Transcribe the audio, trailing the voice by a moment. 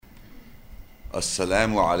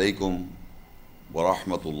Assalamu alaikum wa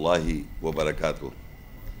rahmatullahi wa barakatuh.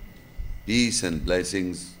 Peace and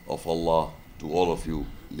blessings of Allah to all of you,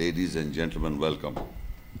 ladies and gentlemen, welcome.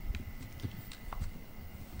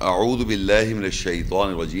 A'udhu billahi minash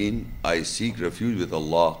shaitanir rajeem. I seek refuge with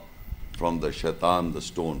Allah from the shaitan, the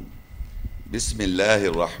stone.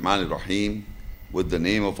 Bismillahir Rahmanir Rahim. With the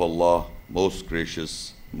name of Allah, most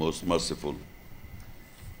gracious, most merciful.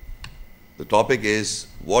 The topic is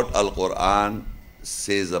what Al-Quran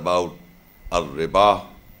says about al-riba,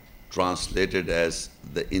 translated as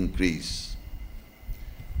the increase.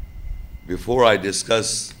 Before I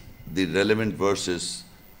discuss the relevant verses,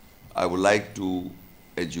 I would like to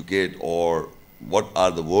educate or what are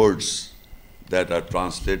the words that are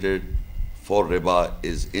translated for riba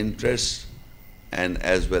is interest and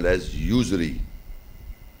as well as usury.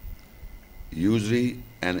 Usury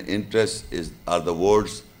and interest are the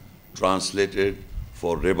words translated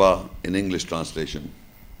for riba in English translation.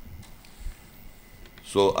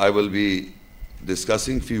 So I will be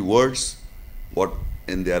discussing few words, what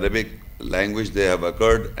in the Arabic language they have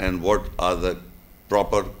occurred and what are the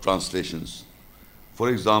proper translations. For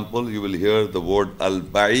example, you will hear the word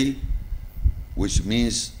al-ba'i, which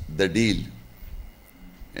means the deal.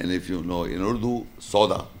 And if you know in Urdu,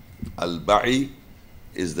 sauda. Al-ba'i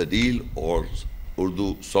is the deal or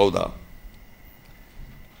Urdu sauda.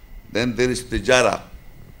 Then there is tijara,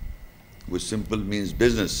 which simple means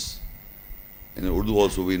business. In Urdu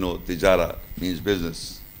also we know tijara means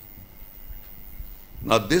business.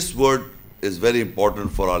 Now this word is very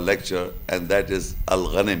important for our lecture, and that is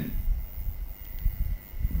al-ghanim.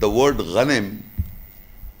 The word ghanim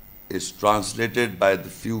is translated by the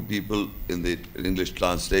few people in the English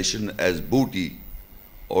translation as booty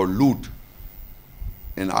or loot.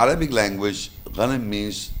 In Arabic language, ghanim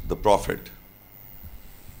means the profit.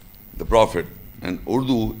 The profit. And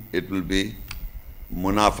Urdu, it will be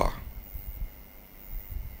munafa.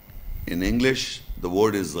 In English, the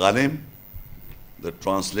word is ghanim. The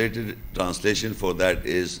translation for that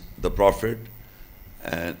is the profit.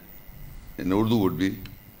 And in Urdu would be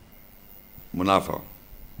munafa.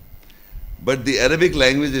 But the Arabic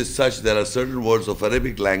language is such, there are certain words of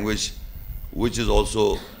Arabic language which is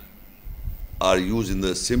also are used in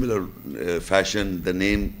the similar fashion. The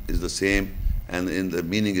name is the same and in the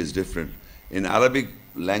meaning is different. In Arabic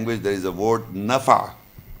language, there is a word nafa.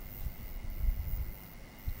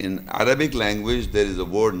 In Arabic language, there is a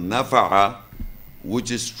word nafa'a, which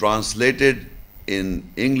is translated in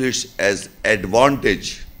English as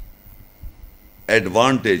advantage.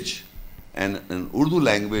 Advantage. And in Urdu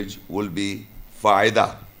language will be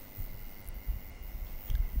faida.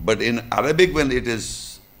 But in Arabic, when it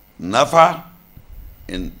is nafa,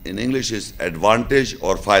 in English is advantage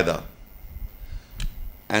or faida.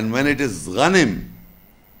 And when it is ghanim,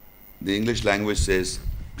 the English language says,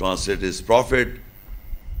 translate is profit,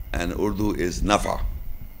 and Urdu is nafa.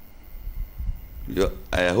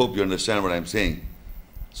 I hope you understand what I'm saying.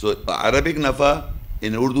 So Arabic nafa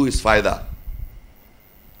in Urdu is faida.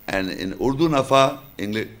 And in Urdu nafa,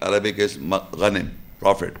 Arabic is ghanim,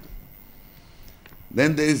 profit.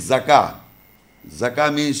 Then there is zakah.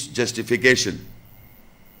 Zakah means justification.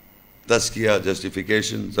 Tazkiyah,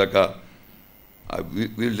 justification, zakah. We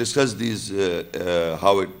will discuss these,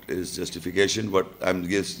 how it is justification, but I'm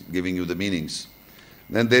just giving you the meanings.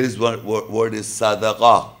 Then there is one word is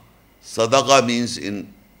sadaqah. Sadaqah means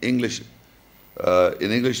in English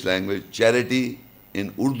language, charity.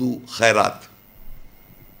 In Urdu, khairat.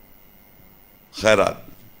 Khairat.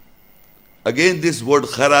 Again, this word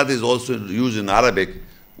khairat is also used in Arabic,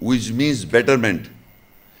 which means betterment.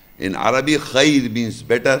 In Arabic, khair means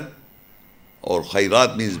better, or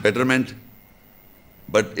khairat means betterment.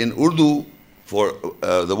 But in Urdu, for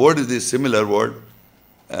the word is a similar word.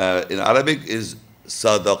 In Arabic is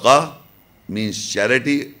sadaqah, means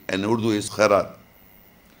charity, and Urdu is khairat.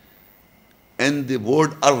 And the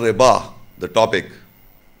word ar-riba, the topic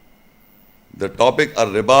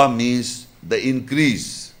ar-riba means the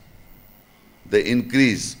increase. The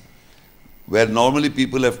increase, where normally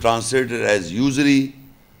people have translated as usury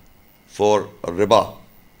for riba.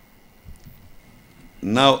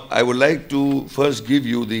 Now, I would like to first give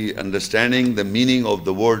you the understanding, the meaning of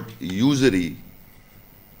the word usury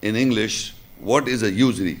in English. What is a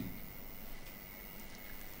usury?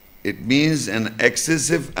 It means an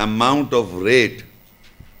excessive amount of rate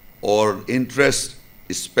or interest,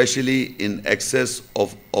 especially in excess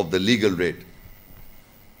of the legal rate.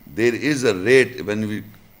 There is a rate when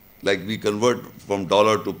we convert from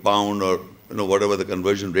dollar to pound or whatever the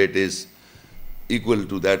conversion rate is, equal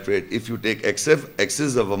to that rate. If you take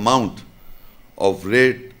excessive amount of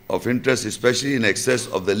rate of interest, especially in excess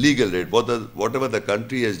of the legal rate. Whatever the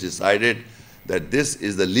country has decided that this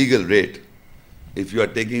is the legal rate, if you are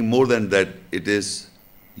taking more than that, it is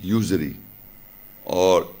usury,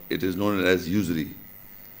 or it is known as usury.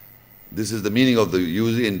 This is the meaning of the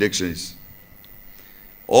usury in dictionaries.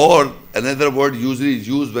 Or another word, usury, is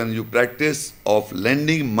used when you practice of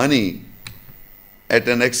lending money at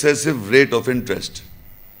an excessive rate of interest.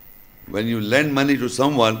 When you lend money to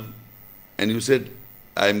someone and you said,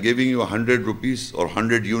 I am giving you 100 rupees or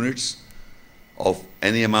 100 units of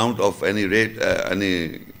any amount of any rate,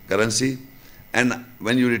 any currency, and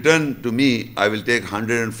when you return to me, I will take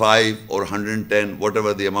 105 or 110,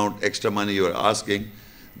 whatever the amount extra money you are asking.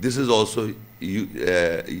 This is also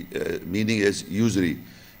meaning is usury.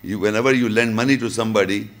 Whenever you lend money to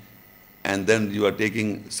somebody and then you are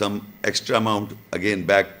taking some extra amount again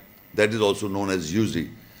back, that is also known as usury.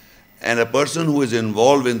 And a person who is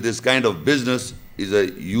involved in this kind of business is a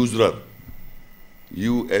usurer.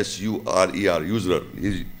 U-S-U-R-E-R, usurer.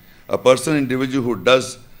 A person, individual who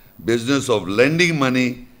does business of lending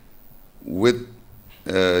money with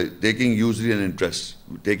taking usury and interest,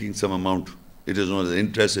 taking some amount. It is known as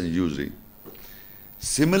interest and usury.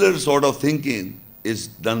 Similar sort of thinking is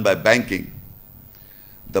done by banking.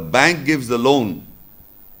 The bank gives the loan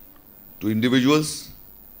to individuals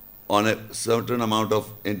on a certain amount of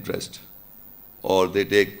interest, or they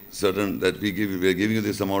take certain that we are giving you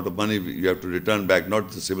this amount of money, you have to return back, not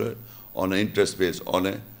the similar, on an interest base, on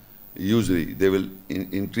a usury. They will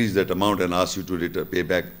increase that amount and ask you to pay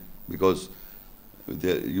back because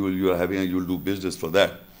you will do business for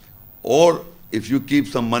that. Or if you keep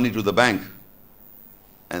some money to the bank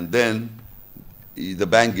and then the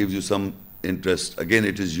bank gives you some interest, again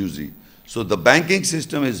it is usury. So the banking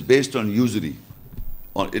system is based on usury.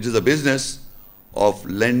 It is a business of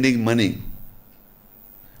lending money.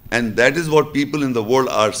 And that is what people in the world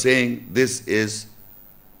are saying, this is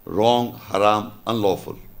wrong, haram,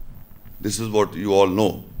 unlawful. This is what you all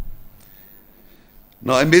know.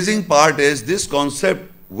 Now, amazing part is this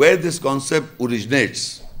concept, where this concept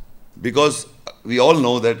originates. Because we all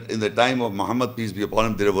know that in the time of Muhammad, peace be upon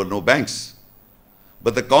him, there were no banks.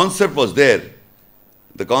 But the concept was there.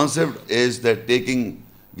 The concept is that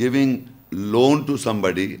giving loan to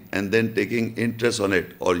somebody and then taking interest on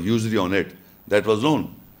it or usury on it, that was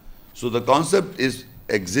known. So the concept is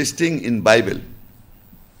existing in Bible.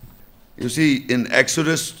 You see, in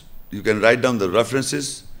Exodus, you can write down the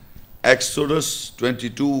references. Exodus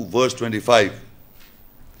 22, verse 25.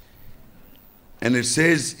 And it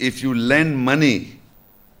says, if you lend money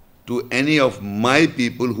to any of my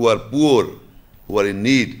people who are poor, who are in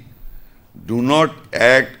need, do not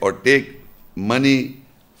act or take money,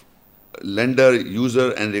 lender,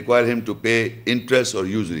 user, and require him to pay interest or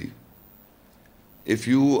usury. If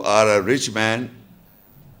you are a rich man,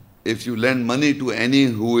 if you lend money to any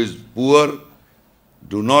who is poor,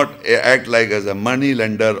 do not act like as a money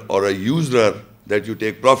lender or a usurer that you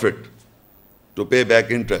take profit to pay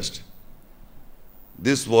back interest.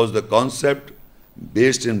 This was the concept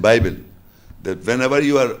based in Bible, that whenever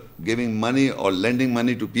you are giving money or lending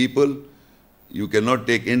money to people, you cannot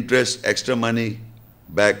take interest, extra money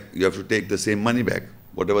back. You have to take the same money back,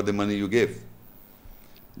 whatever the money you gave.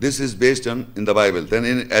 This is based in the Bible. Then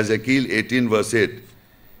in Ezekiel 18 verse 8,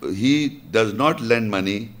 he does not lend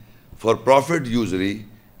money for profit, usury,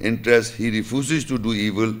 interest. He refuses to do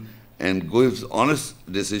evil and gives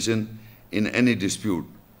honest decision in any dispute.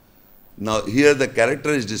 Now here the character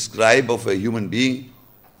is described of a human being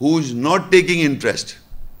who is not taking interest.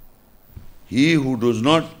 He who does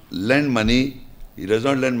not lend money, he does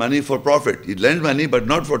not lend money for profit. He lends money but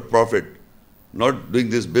not for profit, not doing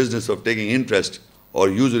this business of taking interest or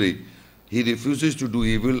usury. He refuses to do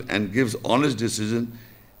evil and gives honest decision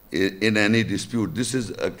in any dispute. This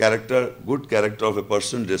is a character, good character of a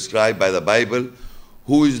person described by the Bible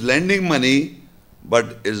who is lending money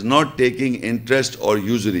but is not taking interest or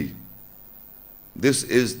usury. This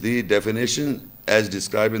is the definition as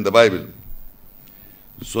described in the Bible.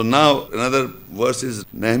 So now another verse is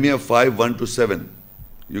Nehemiah 5, 1-7.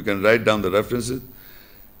 You can write down the references.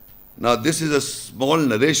 Now this is a small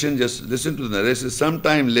narration, just listen to the narration.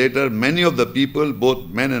 Sometime later, many of the people, both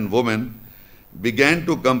men and women, began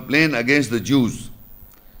to complain against the Jews.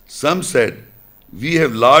 Some said, we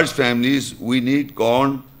have large families, we need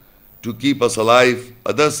corn to keep us alive.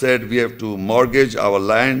 Others said, we have to mortgage our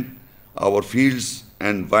land, our fields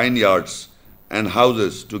and vineyards and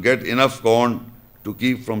houses to get enough corn to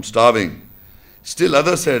keep from starving. Still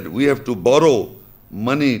others said, we have to borrow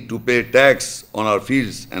money to pay tax on our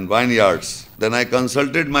fields and vineyards. Then I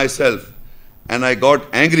consulted myself and I got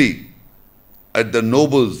angry at the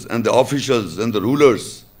nobles and the officials and the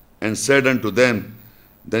rulers and said unto them,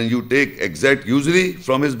 then you take exact usury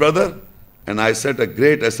from his brother? And I set a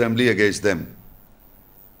great assembly against them.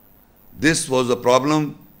 This was a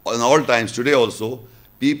problem in all times. Today also,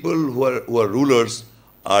 people who are rulers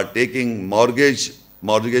are taking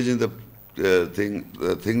mortgaging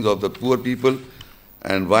the things of the poor people,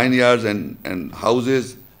 and vineyards and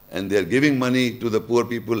houses, and they are giving money to the poor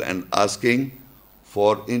people and asking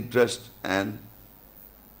for interest, and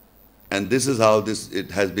this is how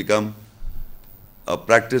it has become a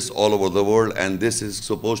practice all over the world, and this is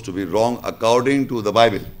supposed to be wrong according to the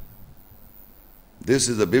Bible. This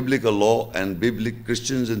is a biblical law, and biblical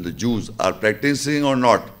Christians and the Jews are practicing or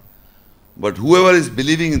not. But whoever is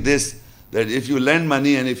believing in this, that if you lend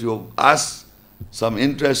money and if you ask some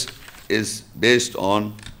interest, is based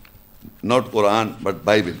on not Quran but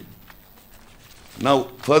Bible. Now,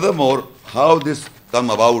 furthermore, how this come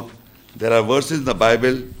about? There are verses in the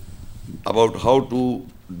Bible about how to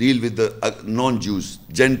deal with the non-Jews,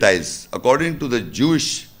 Gentiles. According to the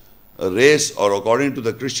Jewish race or according to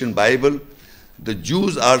the Christian Bible, the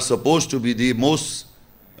Jews are supposed to be the most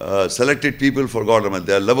selected people for God.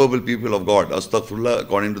 They are lovable people of God, astaghfirullah,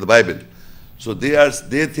 according to the Bible. So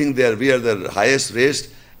they think we are the highest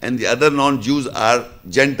race, and the other non-Jews are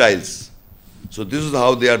Gentiles. So this is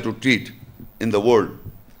how they are to treat in the world.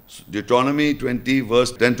 Deuteronomy 20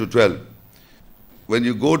 verse 10 to 12. When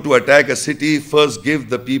you go to attack a city, first give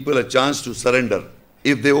the people a chance to surrender.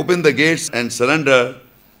 If they open the gates and surrender,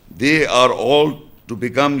 they are all to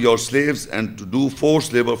become your slaves and to do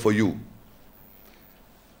forced labor for you.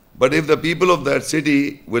 But if the people of that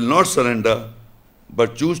city will not surrender,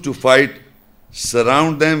 but choose to fight,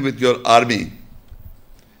 surround them with your army.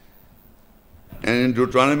 And in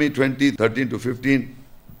Deuteronomy 20, 13 to 15,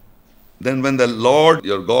 then when the Lord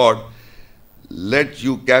your God let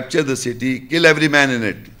you capture the city, kill every man in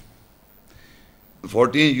it.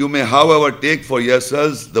 14, you may however take for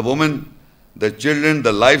yourselves the woman, the children,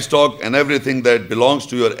 the livestock, and everything that belongs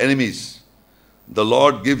to your enemies. The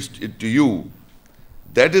Lord gives it to you.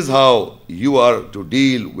 That is how you are to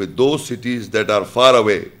deal with those cities that are far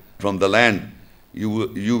away from the land you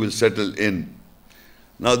will settle in.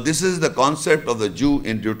 Now this is the concept of the Jew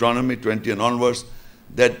in Deuteronomy 20 and onwards,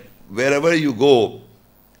 that wherever you go,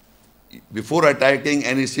 before attacking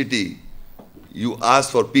any city, you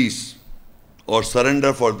ask for peace or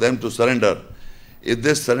surrender for them to surrender. If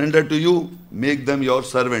they surrender to you, make them your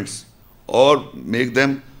servants or make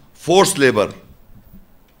them forced labor.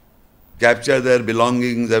 Capture their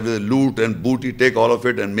belongings, everything, loot and booty, take all of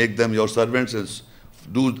it and make them your servants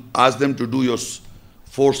and ask them to do your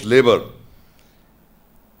forced labor.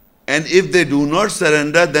 And if they do not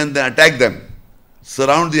surrender, then they attack them.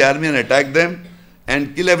 Surround the army and attack them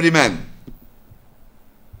and kill every man.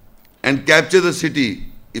 And capture the city.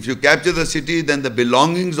 If you capture the city, then the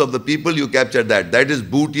belongings of the people, you capture that. That is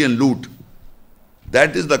booty and loot.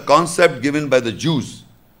 That is the concept given by the Jews.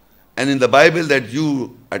 And in the Bible, that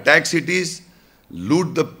you attack cities,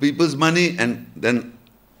 loot the people's money, and then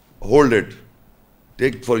hold it.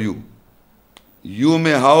 Take for you. You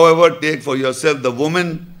may, however, take for yourself the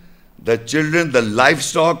woman, the children, the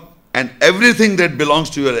livestock, and everything that belongs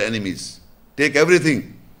to your enemies. Take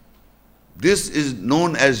everything. This is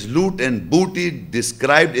known as loot and booty,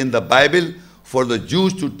 described in the Bible for the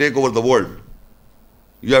Jews to take over the world.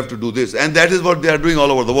 You have to do this. And that is what they are doing all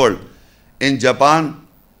over the world. In Japan,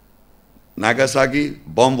 Nagasaki,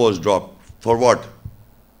 bomb was dropped. For what?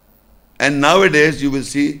 And nowadays you will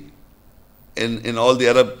see in all the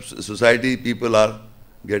Arab society, people are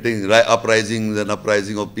getting uprisings and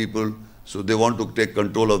uprising of people. So they want to take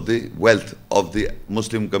control of the wealth of the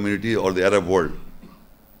Muslim community or the Arab world.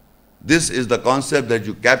 This is the concept that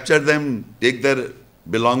you capture them, take their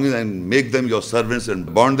belongings and make them your servants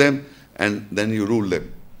and bond them, and then you rule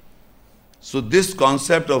them. So this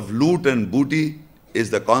concept of loot and booty is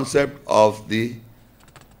the concept of the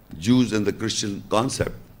Jews and the Christian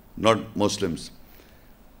concept, not Muslims.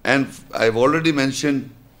 And I've already mentioned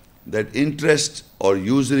that interest or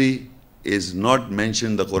usury is not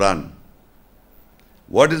mentioned in the Quran.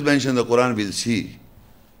 What is mentioned in the Quran, we'll see.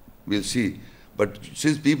 We'll see. But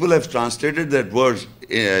since people have translated that word,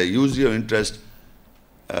 usury or interest,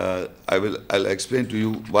 I'll explain to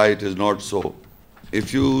you why it is not so.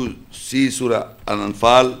 If you see Surah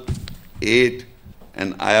Al-Anfal 8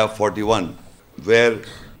 and Ayah 41, where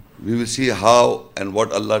we will see how and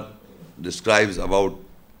what Allah describes about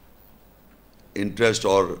interest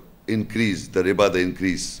or increase, the riba, the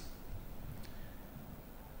increase.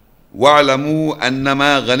 وَاعْلَمُوا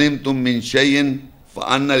أَنَّمَا غَنِمْتُم مِّن شَيْءٍ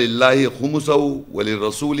فَأَنَّ لِلَّهِ خُمُسَهُ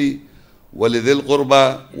وَلِلرَّسُولِ وَلِذِي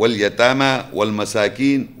الْقُرْبَى وَالْيَتَامَى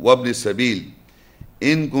وَالْمَسَاكِينِ وَابْنِ السَّبِيلِ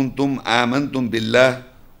إن كنتم آمنتم بالله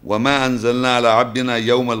وما أنزلنا على عبدنا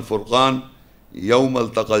يوم الفرقان يوم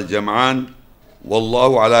التقى الجمعان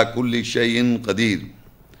والله على كل شيء قدير.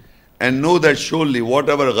 And know that surely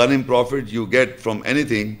whatever ghanim profit you get from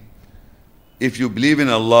anything, if you believe in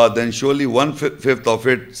Allah, then surely 1/5 of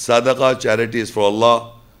it, sadaqah, charity, is for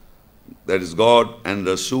Allah, that is God, and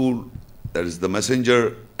Rasul, that is the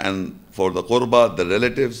messenger, and for the qurba, the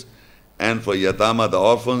relatives, and for yatama, the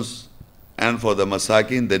orphans, and for the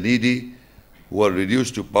masakin, the needy, who are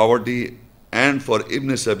reduced to poverty, and for Ibn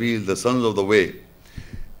Sabil, the sons of the way.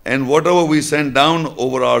 And whatever we send down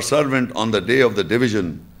over our servant on the day of the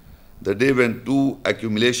division, the day when two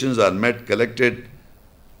accumulations are met, collected,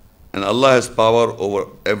 and Allah has power over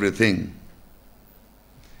everything.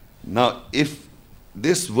 Now, if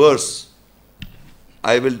this verse,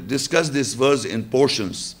 I will discuss this verse in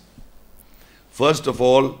portions. First of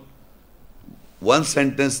all, one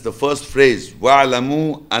sentence, the first phrase,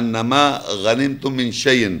 وَعْلَمُوا أَنَّمَا غَنِمْتُم مِّن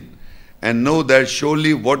شَيْءٍ, and know that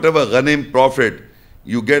surely whatever ghanim profit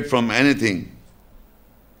you get from anything,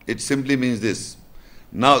 it simply means this.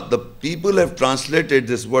 Now, the people have translated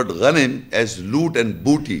this word ghanim as loot and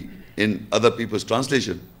booty in other people's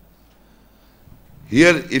translation.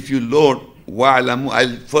 Here, if you load wa'alamu,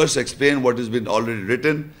 I'll first explain what has been already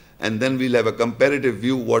written, and then we'll have a comparative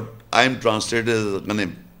view what I am translated as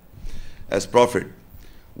ghanim, as profit.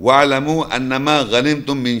 Wa'alamu annama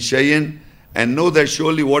ghanimtum min shay'in, and know that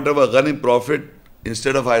surely whatever ghanim profit,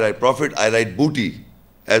 instead of I write profit, I write booty,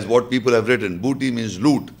 as what people have written. Booty means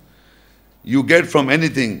loot. You get from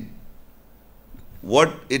anything.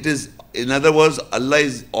 What it is, in other words, Allah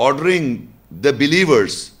is ordering the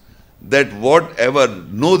believers that whatever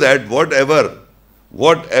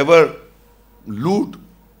loot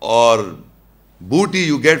or booty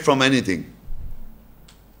you get from anything.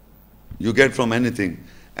 You get from anything.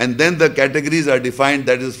 And then the categories are defined,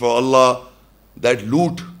 that is for Allah, that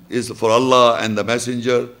loot is for Allah and the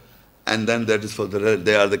messenger, and then that is for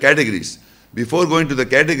they are the categories. Before going to the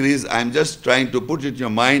categories, I am just trying to put it in your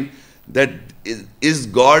mind that is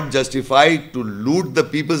God justified to loot the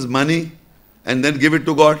people's money and then give it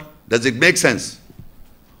to God? Does it make sense?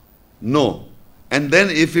 No. And then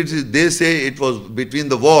if it is, they say it was between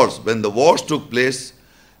the wars, when the wars took place,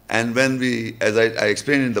 and when we, as I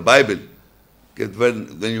explained in the Bible,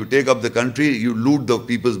 when you take up the country, you loot the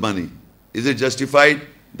people's money. Is it justified?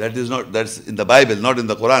 That is not, that's in the Bible, not in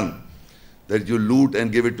the Quran. That you loot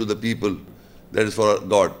and give it to the people. That is for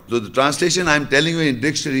God. So the translation I am telling you in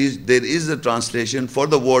dictionaries, there is a translation for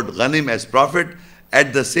the word ghanim as profit.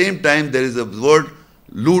 At the same time, there is a word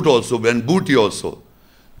loot also and booty also.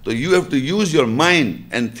 So you have to use your mind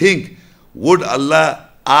and think, would Allah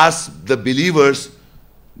ask the believers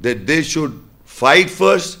that they should fight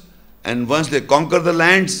first, and once they conquer the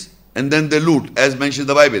lands, and then they loot, as mentioned in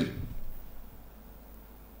the Bible?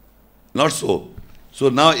 Not so. So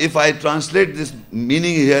now if I translate this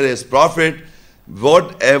meaning here as profit,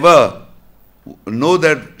 whatever, know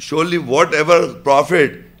that surely whatever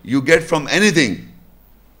profit you get from anything,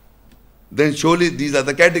 then surely these are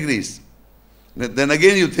the categories. Then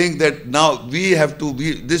again you think that now we have to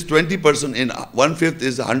be, this 20% in 1/5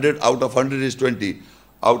 is 100, out of 100 is 20.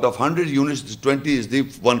 Out of 100 units, 20 is the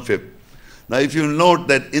 1/5. Now if you note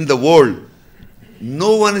that in the world,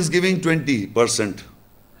 no one is giving 20%.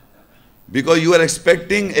 Because you are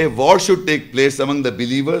expecting a war should take place among the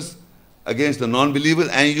believers against the non-believers,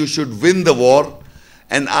 and you should win the war.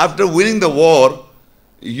 And after winning the war,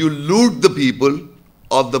 you loot the people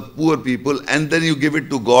of the poor people, and then you give it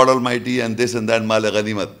to God Almighty and this and that, mala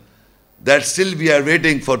ghanimat. That still we are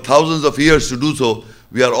waiting for thousands of years to do so.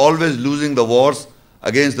 We are always losing the wars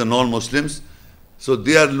against the non-Muslims. So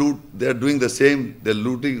they are doing the same. They're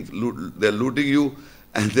looting you,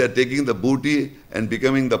 and they are taking the booty and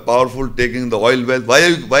becoming the powerful, taking the oil wealth.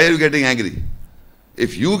 Why are you getting angry?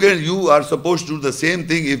 If you are supposed to do the same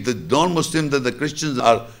thing, if the non-Muslims and the Christians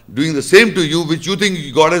are doing the same to you, which you think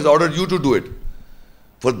God has ordered you to do it.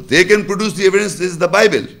 For they can produce the evidence, this is the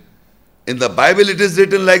Bible. In the Bible it is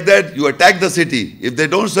written like that, you attack the city. If they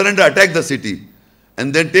don't surrender, attack the city.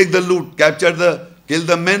 And then take the loot, kill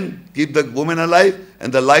the men, keep the women alive,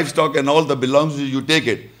 and the livestock and all the belongings, you take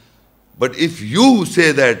it. But if you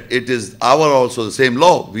say that it is our also the same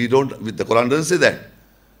law, the Quran doesn't say that.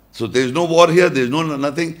 So there is no war here, there is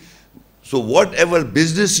nothing. So whatever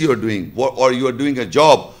business you are doing, or you are doing a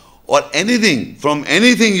job, or anything, from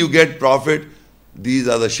anything you get profit, these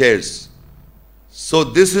are the shares. So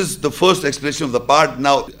this is the first explanation of the part.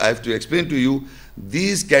 Now I have to explain to you,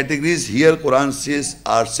 these categories here Quran says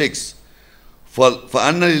are 6. فَأَنَّ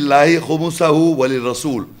لِلَّهِ خُمُسَهُ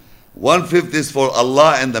وَلِلرَّسُولِ. 1/5 is for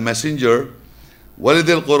Allah and the Messenger.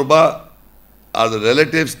 Walidil Qurba are the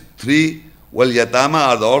relatives, 3. Wal Yatama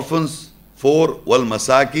are the orphans, 4. Wal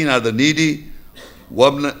Masakin are the needy,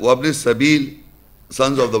 Wabni Sabil,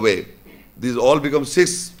 sons of the way. These all become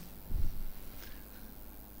 6.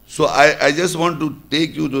 So I just want to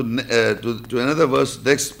take you to another verse,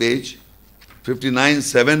 next page,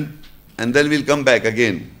 59:7, and then we'll come back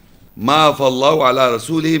again. ما أفى الله على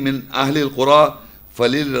رسوله من أهل القرى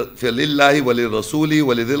فلله وللرسول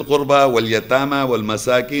ولذي القربى واليتامى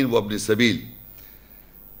والمساكين وابن السبيل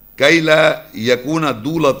كي لا يكون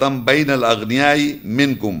دولة بين الأغنياء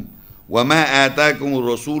منكم وما آتاكم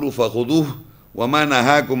الرسول فخذوه وما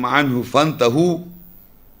نهاكم عنه فانتهوا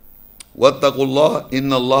واتقوا الله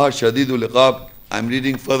إن الله شديد العقاب. I'm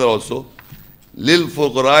reading further also.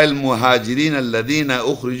 للفقراء المهاجرين الذين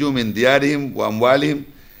أخرجوا من ديارهم وأموالهم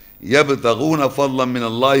يبتغون فضلا من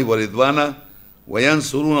الله ورضوانا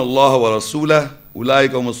وينصرون الله ورسوله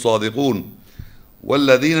أولئك هم الصادقون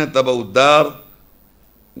والذين تبوا الدار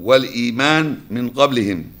والإيمان من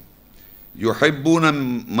قبلهم يحبون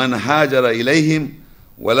من هاجر إليهم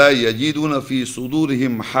ولا يجدون في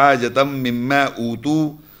صدورهم حاجة مما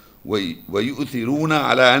أوتوا ويؤثرون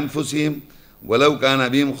على أنفسهم ولو كان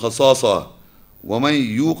بهم خصاصة ومن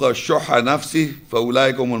يوق شح نفسه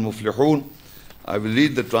فأولئك هم المفلحون. I will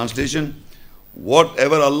read the translation.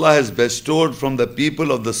 Whatever Allah has bestowed from the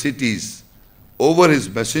people of the cities over His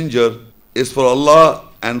messenger is for Allah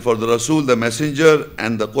and for the Rasul, the messenger,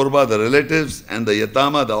 and the Qurba, the relatives, and the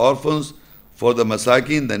Yatama, the orphans, for the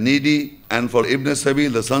Masakin, the needy, and for Ibn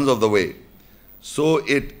Sabil, the sons of the way. So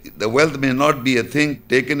the wealth may not be a thing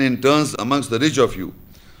taken in turns amongst the rich of you.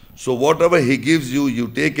 So whatever He gives you, you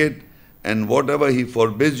take it, and whatever He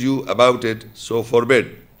forbids you about it, so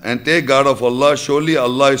forbid. And take guard of Allah, surely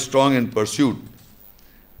Allah is strong in pursuit.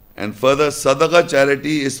 And further, Sadaqah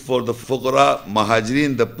charity is for the Fuqara,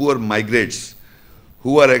 Muhajirin, the poor migrants,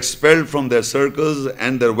 who are expelled from their circles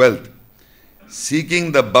and their wealth,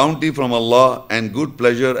 seeking the bounty from Allah and good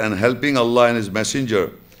pleasure and helping Allah and His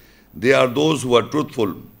Messenger. They are those who are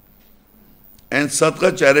truthful. And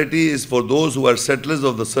Sadaqah charity is for those who are settlers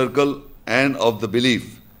of the circle and of the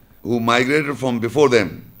belief, who migrated from before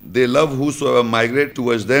them. They love whosoever migrate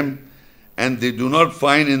towards them, and they do not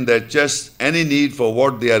find in their chests any need for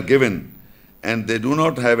what they are given, and they do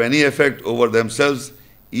not have any effect over themselves,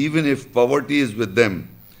 even if poverty is with them.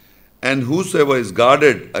 And whosoever is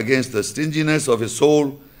guarded against the stinginess of his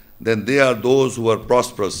soul, then they are those who are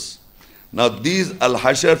prosperous. Now these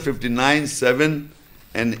Al-Hashr 59:7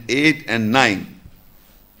 and 8 and 9.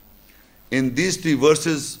 In these 3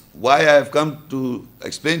 verses, why I have come to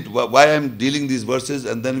explain why I am dealing these verses,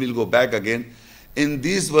 and then we'll go back again. In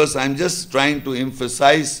these verses, I'm just trying to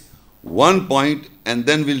emphasize one point, and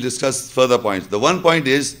then we'll discuss further points. The one point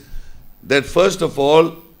is that first of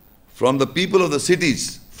all, from the people of the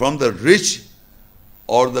cities, from the rich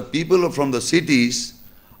or the people from the cities,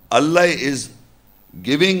 Allah is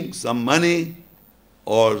giving some money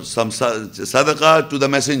or some sadaqah to the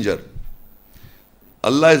messenger.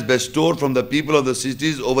 Allah is bestowed from the people of the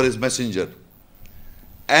cities over His messenger.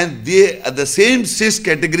 And the same 6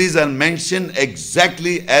 categories are mentioned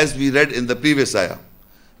exactly as we read in the previous ayah.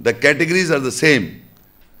 The categories are the same.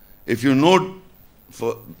 If you note,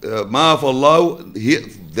 Ma of Allah,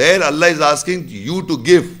 there Allah is asking you to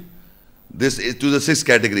give this to the 6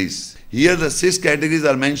 categories. Here the 6 categories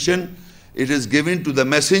are mentioned. It is given to the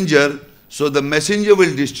messenger, so the messenger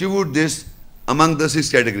will distribute this among the 6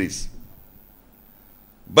 categories.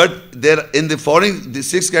 But there in the following, the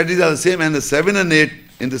 6 categories are the same, and the 7 and 8,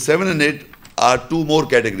 in the 7 and 8 are 2 more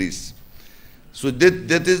categories. So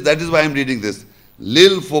that is why I am reading this.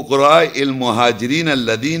 Lil fuqara il muhajirin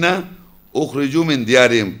alladina ukhriju min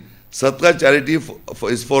diyarihim. Sadaqah charity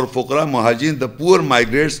is for fuqara muhajirin, the poor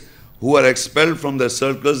migrants who are expelled from their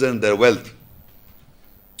circles and their wealth.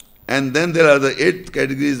 And then there are the 8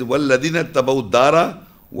 categories. Walladina tabaw dara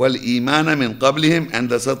wal imana min qablihim, and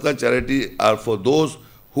the sadaqah charity are for those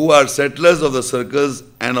who are settlers of the circles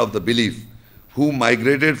and of the belief, who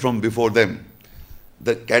migrated from before them.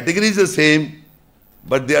 The category is the same,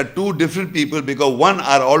 but they are 2 different people, because one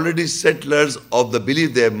are already settlers of the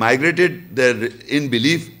belief, they have migrated, they are in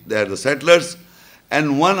belief, they are the settlers,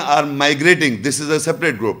 and one are migrating, this is a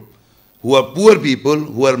separate group, who are poor people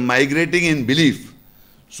who are migrating in belief.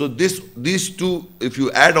 So these 2, if you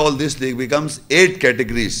add all this, it becomes 8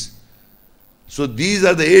 categories. So these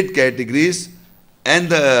are the 8 categories, and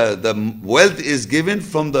the wealth is given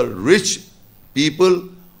from the rich people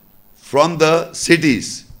from the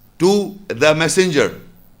cities to the messenger.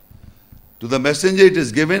 To the messenger it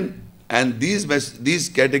is given, and these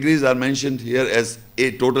categories are mentioned here as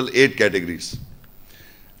a total 8 categories.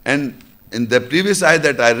 And in the previous ayah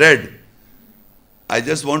that I read, I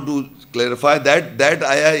just want to clarify that that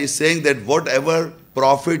ayah is saying that whatever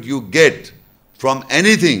profit you get from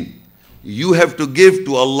anything, you have to give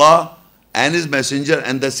to Allah and His Messenger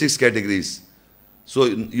and the 6 categories. So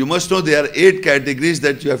you must know there are 8 categories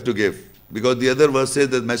that you have to give. Because the other verse says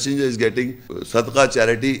that Messenger is getting sadaqah,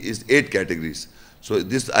 charity is 8 categories. So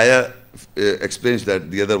this ayah explains that,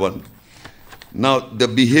 the other one. Now the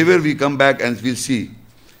behavior we come back and we'll see.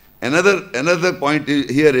 Another point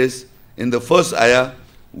here is in the first ayah,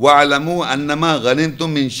 وَعْلَمُوا أَنَّمَا غَنِمْتُم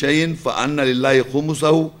مِّن شَيْءٍ فَأَنَّ لِلَّهِ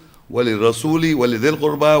خُمُسَهُ وَلِلرَّسُولِ وَلِذِي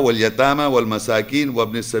الْقُرْبَى وَالْيَتَامَى وَالْمَسَاكِينِ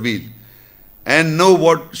وَابْنِ السَّبِيلِ. And know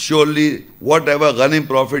what surely whatever ghanim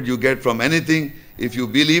profit you get from anything, if you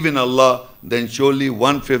believe in Allah, then surely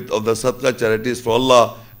 1/5 of the sadaqah charity is for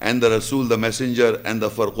Allah and the Rasul, the Messenger, and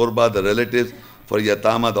for qurba, the relatives, for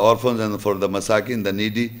yatama, the orphans, and for the masakin, the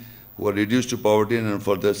needy, who are reduced to poverty, and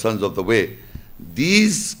for the sons of the way.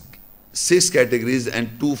 These 6 categories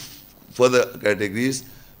and 2 further categories,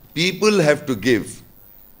 people have to give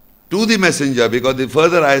to the Messenger, because the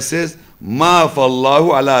further ayah says, Ma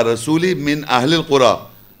fallahu ala rasuli min ahlil qura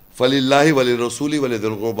falillahi walil rasuli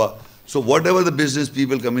walidhil qurba. So whatever the business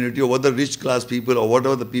people community or whatever the rich class people or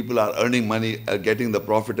whatever the people are earning money, are getting the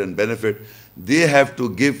profit and benefit, they have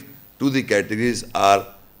to give to the categories are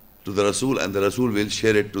to the Rasul, and the Rasul will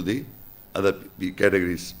share it to the other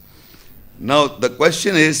categories. Now the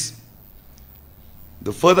question is,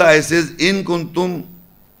 the further ayah says, In kuntum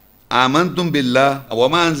amantum billah wa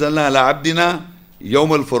ma anzalna ala abdina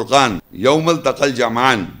yawm al-furqan yawm al-taqal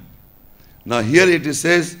jam'an. Now here it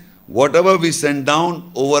says, whatever we send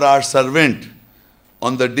down over our servant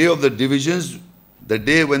on the day of the divisions, the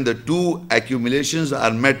day when the 2 accumulations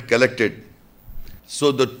are met, collected.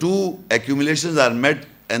 So the 2 accumulations are met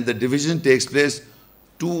and the division takes place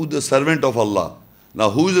to the servant of Allah. Now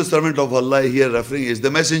who is the servant of Allah here referring is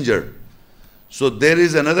the Messenger. So there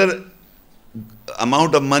is another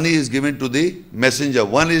amount of money is given to the Messenger.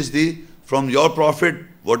 One is from your profit,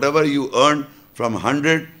 whatever you earn from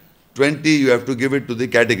 100, 20 you have to give it to the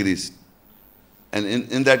categories. And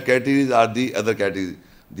in that categories are the other categories.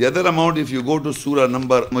 The other amount, if you go to Surah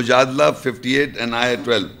number Mujadlah 58 and ayah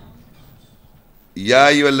 12. Ya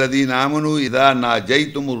ayyuhalladhina amanu idha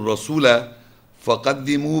najaytumur rasula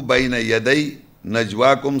faqaddimu bayna yaday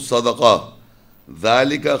najwakum sadaqa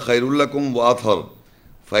dhalika khairul lakum wa athhar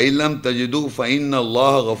fa in lam tajidu fa inna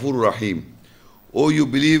Allah ghafurur rahim. Oh, you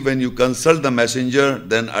believe, when you consult the Messenger,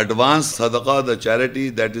 then advance sadaqah, the charity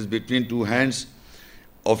that is between 2 hands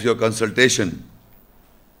of your consultation.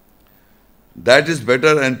 That is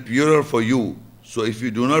better and purer for you. So if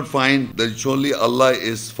you do not find, then surely Allah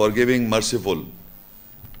is forgiving, merciful.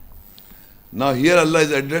 Now here Allah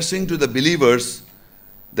is addressing to the believers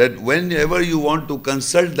that whenever you want to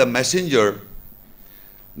consult the Messenger,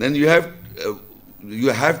 then you have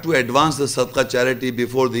to advance the sadaqah charity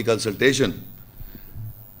before the consultation.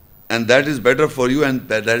 And that is better for you, and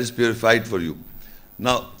that is purified for you.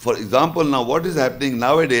 Now, for example, now what is happening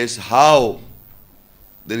nowadays, how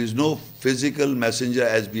there is no physical messenger,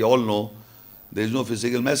 as we all know, there is no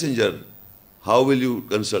physical messenger. How will you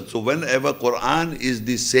consult? So whenever Quran is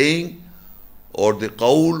the saying or the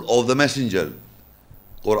qawl of the messenger,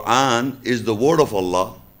 Quran is the word of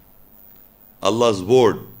Allah, Allah's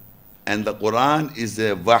word, and the Quran is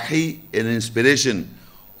a wahi, an inspiration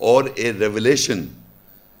or a revelation.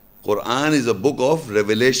 Quran is a book of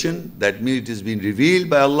revelation, that means it is being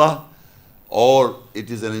revealed by Allah, or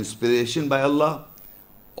it is an inspiration by Allah,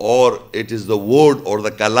 or it is the word or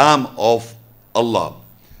the kalam of Allah.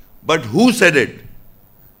 But who said it?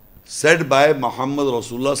 Said by Muhammad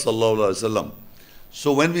Rasulullah sallallahu alaihi wasallam.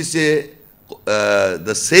 So when we say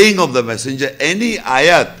the saying of the Messenger, any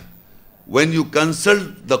ayat, when you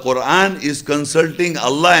consult the Quran, is consulting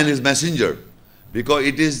Allah and His Messenger, because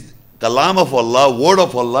it is kalam of Allah, word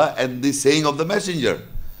of Allah, and the saying of the Messenger.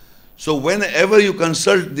 So whenever you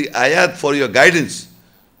consult the ayat for your guidance,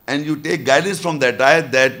 and you take guidance from that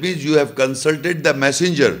ayat, that means you have consulted the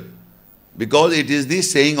Messenger, because it is the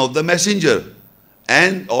saying of the Messenger,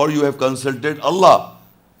 and or you have consulted Allah,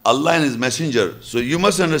 Allah and His Messenger. So you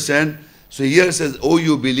must understand. So here it says, oh,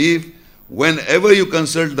 you believe, whenever you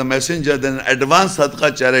consult the Messenger, then advance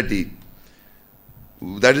sadaqah charity,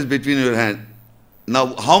 that is between your hand.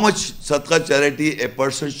 Now, how much sadaqah charity a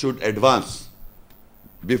person should advance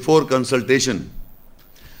before consultation?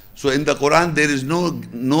 So in the Quran, there is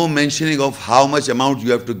no mentioning of how much amount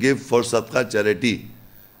you have to give for sadaqah charity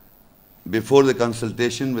before the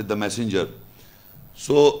consultation with the Messenger.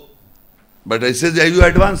 So, but it says that you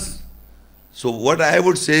advance. So what I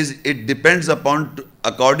would say is, it depends upon,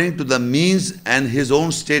 according to the means and his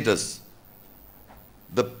own status.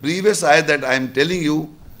 The previous ayat that I am telling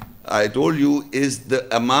you, I told you, is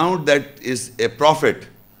the amount that is a profit.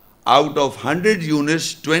 Out of 100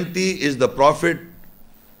 units, 20 is the profit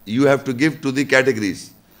you have to give to the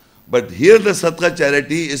categories. But here the sadaqah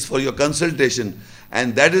charity is for your consultation,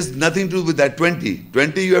 and that is nothing to do with that 20.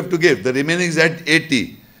 20 you have to give, the remaining is at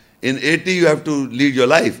 80. In 80 you have to lead your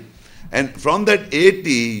life. And from that 80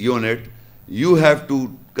 unit, you have to,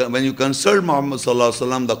 when you consult Muhammad Sallallahu Alaihi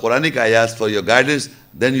Wasallam, the Quranic ayahs for your guidance,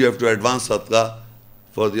 then you have to advance sadaqah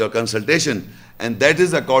for your consultation. And that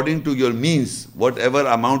is according to your means, whatever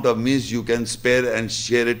amount of means you can spare and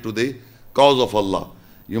share it to the cause of Allah.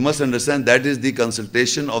 You must understand that is the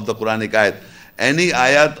consultation of the Quranic ayat. Any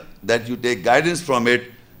ayat that you take guidance from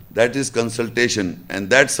it, that is consultation. And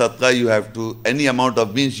that sadaqah you have to, any amount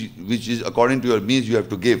of means which is according to your means you have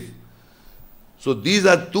to give. So these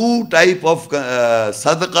are two type of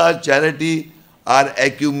sadaqah, charity are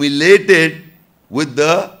accumulated with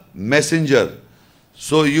the messenger.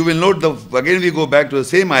 So you will note, again we go back to the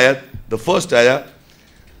same ayat, the first ayah.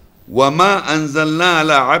 وَمَا أَنزَلْنَا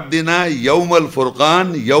عَلَىٰ عَبْدِنَا يَوْمَ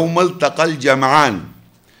الْفُرْقَانِ يَوْمَ الْتَقَى الْجَمْعَانِ.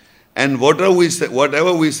 And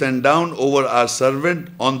whatever we send down over our servant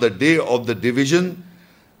on the day of the division,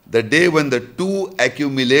 the day when the two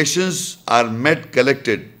accumulations are met,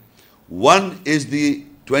 collected. One is the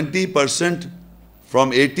 20%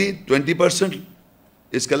 from 80, 20%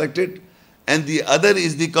 is collected, and the other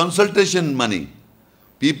is the consultation money.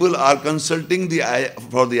 People are consulting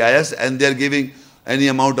for the ayahs, and they are giving any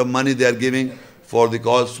amount of money they are giving for the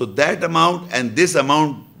cause. So that amount and this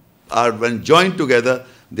amount are, when joined together,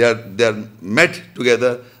 they are met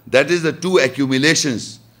together. That is the two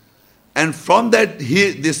accumulations. And from that,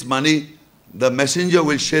 this money, the messenger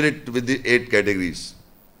will share it with the 8 categories.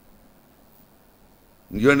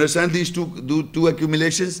 You understand these two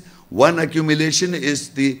accumulations? One accumulation is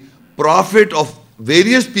the profit of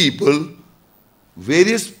various people,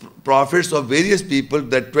 various profits of various people,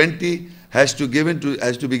 that 20 has to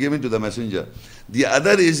be given to the messenger. The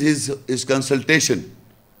other is his consultation,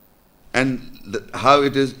 and how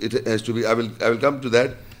it has to be. I will come to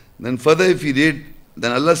that. Then further, if you read,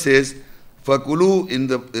 then Allah says, "Fakulu"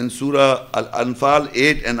 in Surah Al-Anfal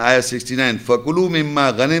 8 and Ayah 69. "Fakulu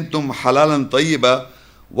mimma ghanimtum halalan tayyiba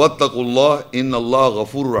wattaqullah inna Allah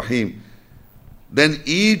ghafur rahim." Then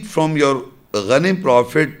eat from your ghanim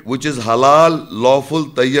profit, which is halal, lawful,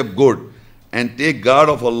 tayyib, good, and take guard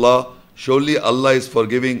of Allah. Surely Allah is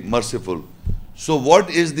forgiving, merciful. So what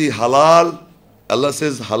is the halal? Allah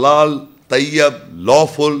says halal, tayyib,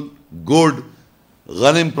 lawful, good,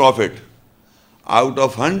 ghanim profit. Out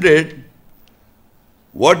of 100,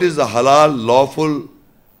 what is the halal, lawful,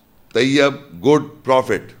 tayyib, good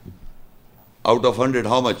profit? Out of 100,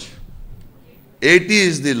 how much? 80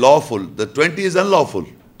 is the lawful, the 20 is unlawful.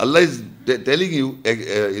 Allah is telling you,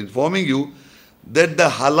 informing you that the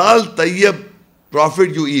halal, tayyib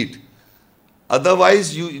profit you eat.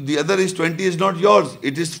 Otherwise, the other is 20 is not yours.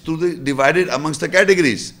 It is divided amongst the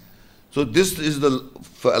categories. So this is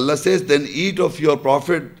Allah says, then eat of your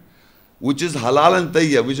profit, which is halal and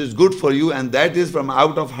tayyib, which is good for you, and that is from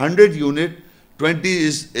out of 100 unit, 20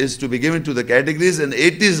 is to be given to the categories, and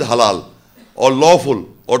 80 is halal, or lawful,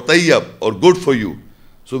 or tayyib, or good for you.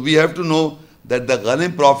 So we have to know that the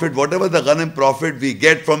ghanim profit, whatever the ghanim profit we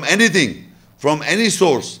get from anything, from any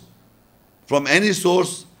source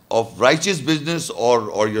of righteous business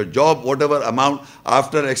or your job, whatever amount,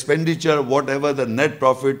 after expenditure, whatever the net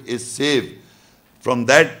profit is saved, from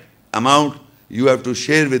that amount you have to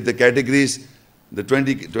share with the categories, the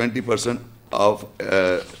 20% of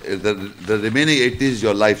the remaining 80 is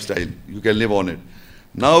your lifestyle. You can live on it.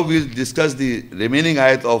 Now we'll discuss the remaining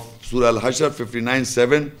ayat of Surah Al-Hashr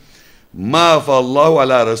 59:7. مَا فَاللَّهُ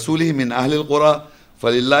عَلَى رَسُولِهِ مِنْ أَهْلِ الْقُرَى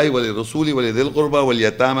فَلِلَّهِ وَلِلرَّسُولِ وَلِذِي الْقُرْبَى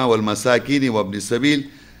وَالْيَتَامَى وَالْمَسَاكِينِ وَابْنِ السَّبِيلِ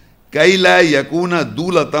كَيْ لَا يَكُونَ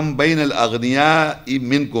دُولَةً بَيْنَ الْأَغْنِيَاءِ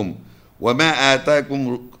مِنْكُمْ وَمَا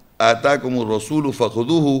آتَاكُمُ الرَّسُولُ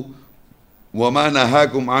فَخُذُوهُ وَمَا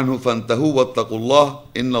نَهَاكُمْ عَنْهُ فَانْتَهُوا وَاتَّقُوا اللَّهَ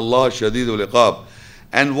إِنَّ اللَّهَ شَدِيدُ الْعِقَابِ.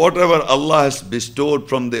 And whatever Allah has bestowed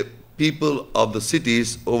from the people of the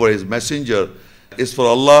cities over His messenger is for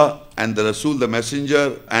Allah and the Rasul, the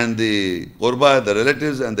messenger, and the Qurba, the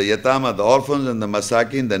relatives, and the Yatama, the orphans, and the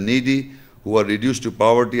Masakin, the needy, who are reduced to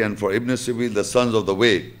poverty, and for Ibn Sabil, the sons of the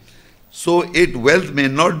way. So wealth may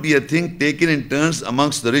not be a thing taken in turns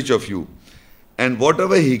amongst the rich of you. And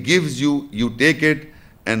whatever He gives you, you take it,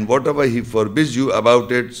 and whatever He forbids you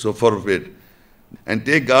about it, so forbid. And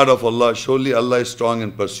take guard of Allah. Surely Allah is strong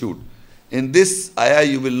in pursuit. In this ayah,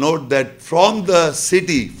 you will note that from the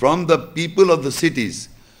city, from the people of the cities,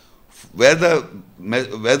 where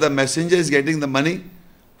the messenger is getting the money,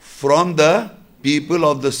 from the people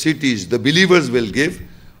of the cities, the believers will give,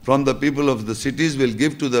 from the people of the cities will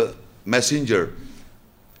give to the messenger.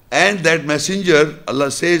 And that messenger,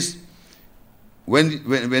 Allah says, when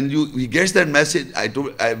he gets that message,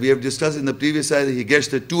 we have discussed in the previous ayah, he gets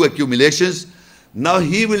the two accumulations. Now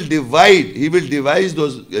he will divide, he will devise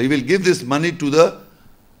those, he will give this money to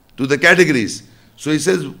the categories. So he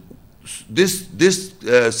says, this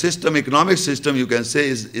system, economic system, you can say,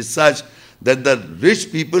 is such that the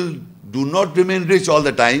rich people do not remain rich all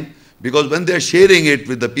the time, because when they are sharing it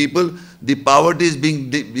with the people, the poverty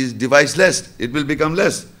is devised less. It will become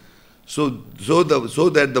less. So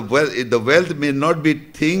that the wealth may not be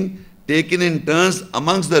thing taken in turns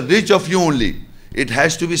amongst the rich of you only. It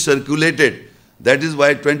has to be circulated. That is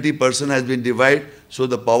why 20% has been divided, so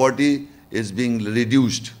the poverty is being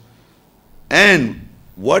reduced. And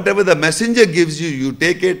whatever the messenger gives you, you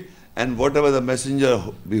take it, and whatever the messenger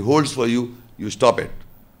beholds for you, you stop it.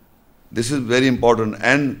 This is very important.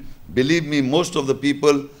 And believe me, most of the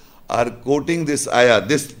people are quoting this ayah,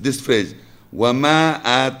 this phrase, وَمَا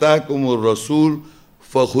آتَاكُمُ الرَّسُولُ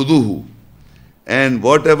فَخُذُوهُ. And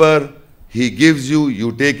whatever he gives you,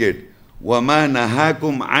 you take it. وَمَا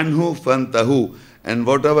نَهَاكُمْ عَنْهُ فَانْتَهُ. And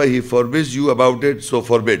whatever he forbids you about it, so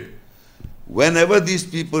forbid. Whenever these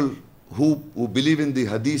people who believe in the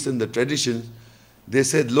hadith and the traditions, they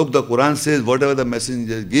said, look, the Quran says, whatever the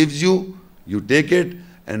messenger gives you, you take it,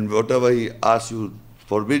 and whatever he asks you,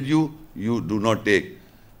 forbid you, you do not take.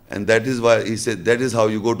 And that is why he said, that is how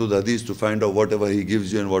you go to the hadith to find out whatever he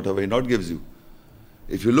gives you and whatever he not gives you.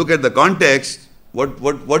 If you look at the context, what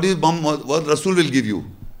Rasul will give you?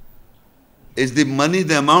 Is the money,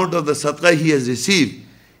 the amount of the sadaqah he has received,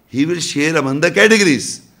 he will share among the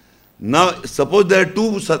categories. Now, suppose there are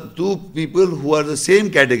two people who are the same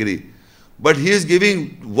category, but he is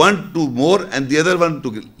giving one to more and the other one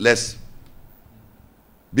to less.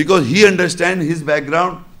 Because he understands his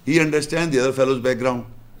background, he understands the other fellow's background.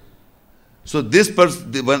 So this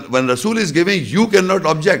person, when Rasul is giving, you cannot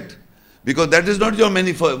object, because that is not your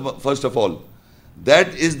money first of all. That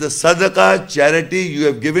is the sadaqah, charity you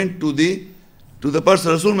have given to the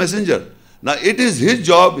person, Rasul messenger. Now it is his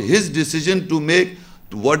job, his decision to make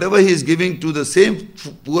whatever he is giving to the same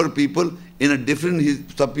poor people in a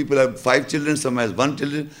different, some people have 5 children, some has 1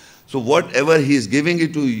 children. So whatever he is giving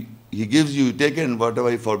it to, he gives you, you take it, and whatever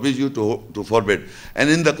he forbids you to forbid. And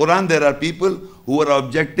in the Quran there are people who are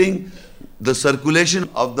objecting the circulation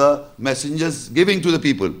of the messengers giving to the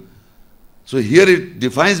people. So here it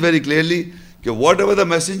defines very clearly, that whatever the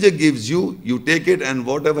messenger gives you, you take it, and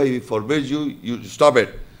whatever he forbids you, you stop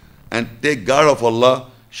it. And take guard of Allah.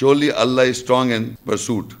 Surely Allah is strong in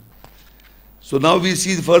pursuit. So now we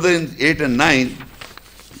see further in 8 and 9,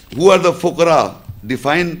 who are the fuqara?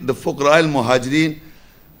 Define the fuqara al-muhajirin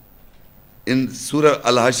in Surah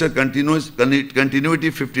Al-Hashr, continuity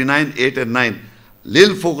 59, 8 and 9.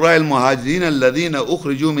 لِلْفُقْرَاءِ الْمُهَاجِرِينَ الَّذِينَ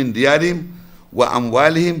أُخْرِجُوا مِنْ دِيَارِهِمْ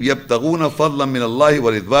وَأَمْوَالِهِمْ يَبْتَغُونَ فَضْلًا مِنَ اللَّهِ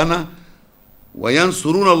وَرِضْوَانًا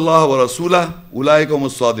وَيَنْصُرُونَ اللَّهَ وَرَسُولَهُ أُولَٰئِكَ هُمُ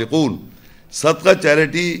الصَّادِقُونَ. Sadaqah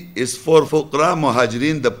charity is for fuqara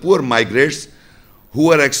muhajirin, the poor migrants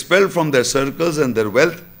who are expelled from their circles and their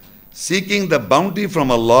wealth, seeking the bounty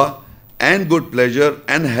from Allah and good pleasure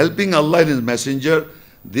and helping Allah and His Messenger.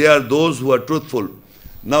 They are those who are truthful.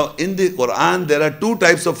 Now in the Quran there are 2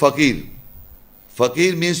 types of faqir.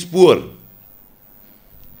 Faqir means poor.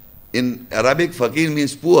 In Arabic, faqir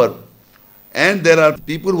means poor. And there are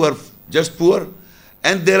people who are just poor.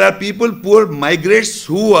 And there are people, poor migrants,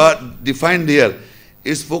 who are defined here.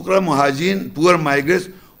 Is fuqara muhajirin, poor migrants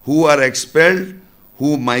who are expelled,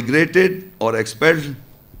 who migrated or expelled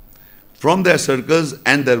from their circles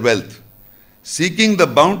and their wealth, seeking the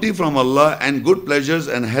bounty from Allah and good pleasures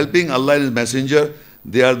and helping Allah and His Messenger.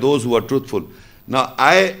 They are those who are truthful. Now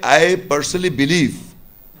I personally believe,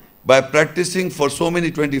 by practicing for so many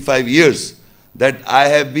 25 years, that I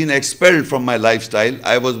have been expelled from my lifestyle.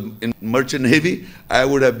 I was in merchant navy. I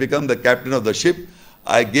would have become the captain of the ship.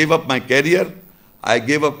 I gave up my career. I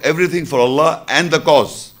gave up everything for Allah and the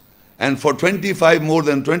cause. And for more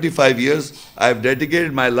than 25 years, I have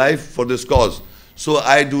dedicated my life for this cause. So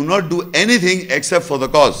I do not do anything except for the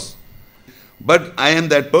cause. But I am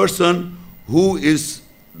that person who is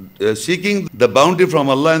seeking the bounty from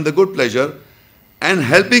Allah and the good pleasure and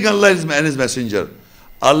helping Allah and His Messenger.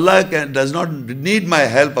 Allah does not need my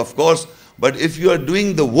help, of course, but if you are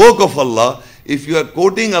doing the work of Allah, if you are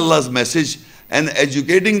quoting Allah's message and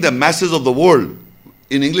educating the masses of the world,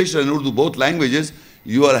 in English and Urdu, both languages,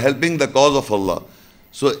 you are helping the cause of Allah.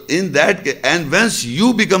 So in that case, and once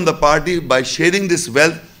you become the party by sharing this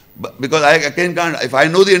wealth, because I can't, if I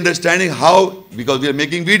know the understanding how, because we are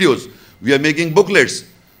making videos, we are making booklets.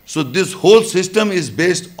 So this whole system is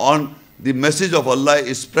based on the message of Allah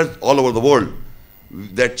is spread all over the world.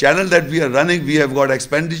 That channel that we are running, we have got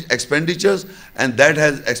expenditures, and that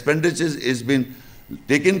has expenditures is been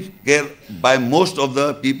taken care by most of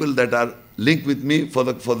the people that are linked with me for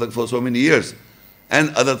so many years,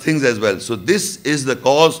 and other things as well. So this is the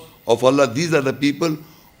cause of Allah. These are the people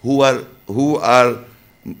who are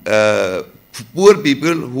poor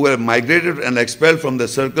people who are migrated and expelled from their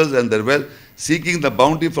circles and their wealth, seeking the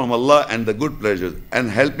bounty from Allah and the good pleasures, and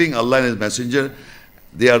helping Allah and His Messenger.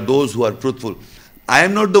 They are those who are truthful. I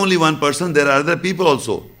am not the only one person, there are other people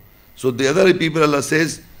also. So the other people Allah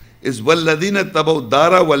says is وَالَّذِينَ اتَّبَوْا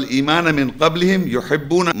الدَّارَ وَالْإِيمَانَ مِنْ قَبْلِهِمْ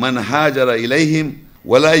يُحِبُّونَ مَنْ هَاجَرَ إِلَيْهِمْ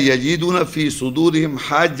وَلَا يَجِدُونَ فِي صُدُورِهِمْ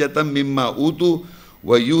حَاجَّةً مِمَّا أُوتُوا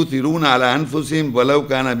وَيُؤْثِرُونَ عَلَى أَنفُسِهِمْ وَلَوْ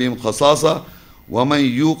كَانَ بِهِمْ خَصَاصَةٌ وَمَنْ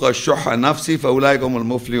يُوقَ شُحَّ نَفْسِهِ فَأُولَٰئِكَ هُمُ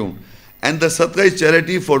الْمُفْلِحُونَ. And the sadaqah is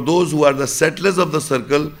charity for those who are the settlers of the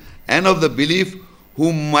circle and of the belief,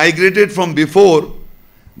 who migrated from before.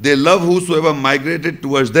 They love whosoever migrated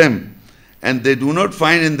towards them, and they do not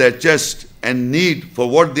find in their chest and need for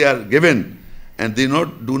what they are given, and they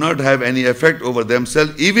do not have any effect over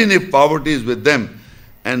themselves, even if poverty is with them.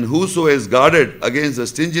 And whoso is guarded against the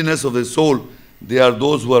stinginess of his soul, they are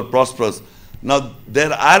those who are prosperous. Now,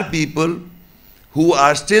 there are people who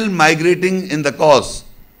are still migrating in the cause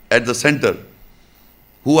at the center,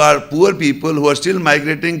 who are poor people who are still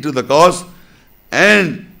migrating to the cause,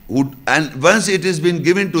 and once it has been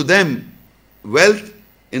given to them, wealth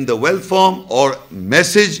in the wealth form or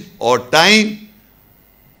message or time,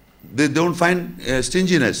 they don't find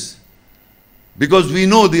stinginess, because we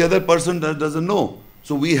know the other person doesn't know.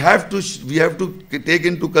 So we have to take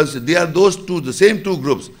into consideration. They are the same two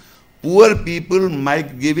groups. Poor people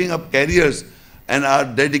giving up careers and are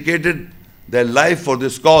dedicated their life for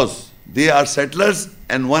this cause. They are settlers,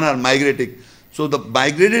 and one are migrating. So the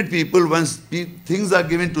migrated people, once things are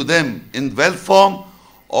given to them in wealth form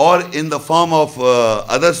or in the form of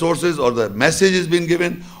other sources, or the message is being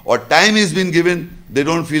given or time is being given, they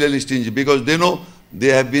don't feel any stingy, because they know they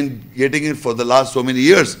have been getting it for the last so many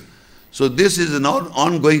years. So this is an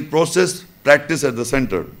ongoing process, practice at the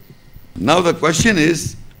center. Now the question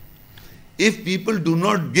is, if people do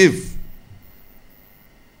not give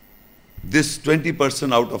this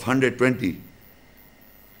 20% out of 120,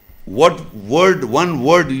 one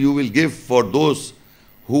word you will give for those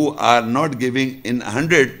who are not giving in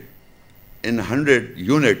 100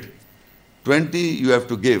 unit, 20 you have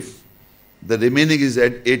to give. The remaining is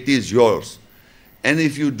at 80 is yours. And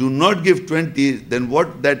if you do not give 20, then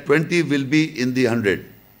what that 20 will be in the 100?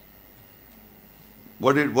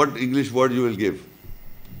 What English word you will give?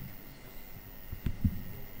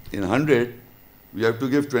 In 100, you have to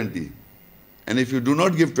give 20. And if you do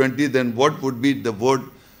not give 20, then what would be the word?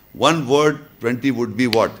 One word, 20 would be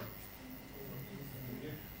what?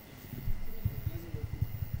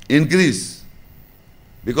 Increase.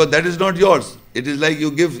 Because that is not yours. It is like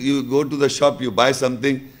you go to the shop, you buy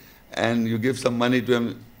something, and you give some money to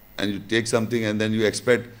him, and you take something, and then you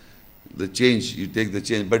expect the change, you take the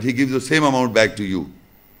change. But he gives the same amount back to you.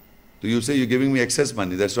 So you say, you're giving me excess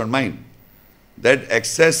money, that's not mine. That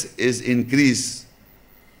excess is increase.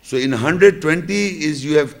 So in 120 is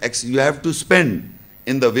you have to spend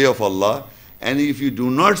in the way of Allah, and if you do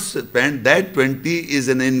not spend, that 20 is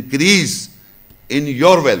an increase in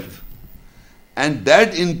your wealth. And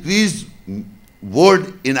that increased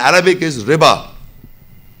word in Arabic is riba.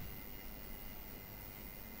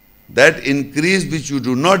 That increase which you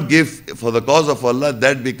do not give for the cause of Allah,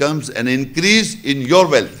 that becomes an increase in your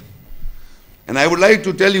wealth. And I would like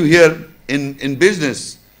to tell you here, in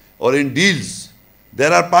business or in deals,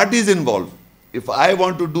 there are parties involved. If I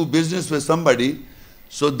want to do business with somebody,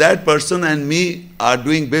 so that person and me are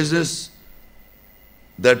doing business,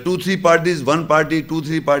 there are 2-3 parties, one party,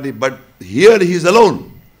 2-3 parties, but here he is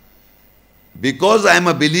alone. Because I am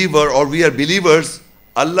a believer, or we are believers,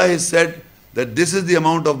 Allah has said that this is the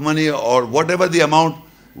amount of money, or whatever the amount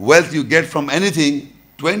wealth you get from anything,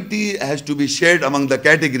 20 has to be shared among the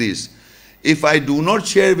categories. If I do not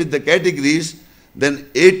share with the categories, then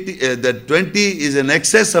 20 is an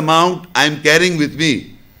excess amount I am carrying with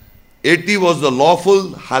me. 80 was the lawful,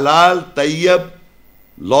 halal, tayyib,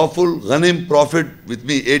 lawful, ghanim, profit with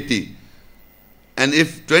me, 80. And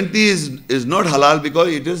if 20 is not halal, because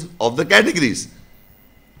it is of the categories,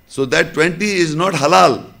 so that 20 is not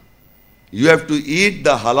halal. You have to eat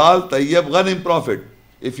the halal, tayyib, ghanim, profit.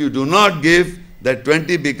 If you do not give, that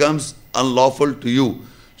 20 becomes unlawful to you.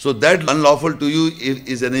 So that unlawful to you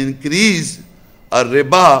is an increase, a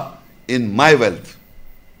riba in my wealth.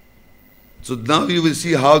 So now you will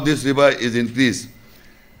see how this riba is increased.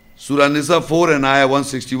 Surah Nisa 4 and ayah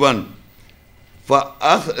 161.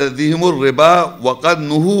 فَأَخْذِهِمُ الرِّبَا وَقَدْ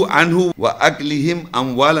نُهُوا عَنْهُ وَأَكْلِهِمْ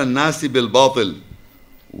أَمْوَالَ النَّاسِ بِالْبَاطِلِ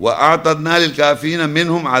وَأَعْتَدْنَا لِلْكَافِرِينَ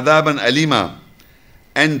مِنْهُمْ عَذَابًا أَلِيمًا.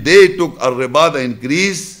 And they took a riba, the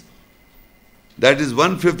increase, that is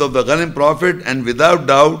 1/5 of the ghanim profit, and without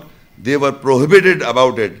doubt they were prohibited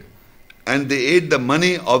about it. And they ate the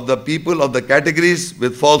money of the people of the categories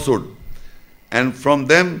with falsehood. And from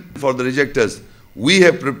them, for the rejectors, we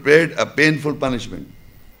have prepared a painful punishment.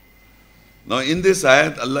 Now in this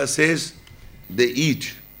ayat, Allah says they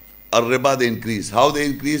eat a riba, they increase. How they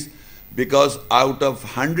increase? Because out of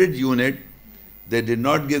 100 unit, they did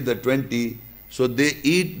not give the 20, so they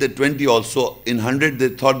eat the 20 also. In 100, they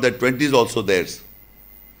thought that 20 is also theirs.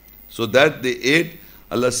 So that they ate,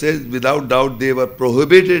 Allah says, without doubt they were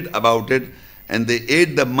prohibited about it, and they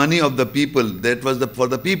ate the money of the people. That was for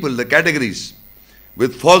the people, the categories,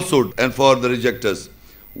 with falsehood. And for the rejectors,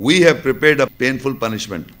 we have prepared a painful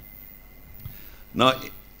punishment. Now,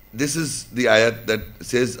 this is the ayat that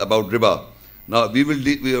says about riba. Now,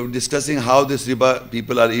 we are discussing how this riba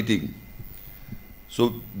people are eating.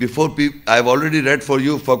 So, I have already read for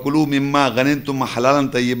you, فَكُلُوا مِمَّا غَنِمْتُمْ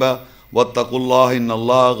حَلَالًا طَيِّبًا وَاتَّقُوا اللَّهَ إِنَّ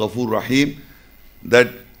اللَّهَ غَفُورٌ رَحِيمٌ. That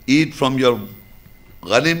eat from your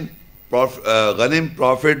ghanim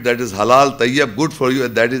profit, that is halal, tayyib, good for you,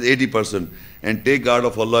 that is 80%. And take guard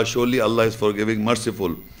of Allah, surely Allah is forgiving,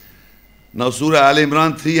 merciful. Now Surah Al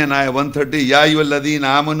Imran 3 and ayah 130, Ya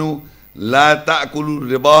ayyuhalladhina amanu la ta'kulu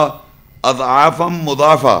riba ad'afam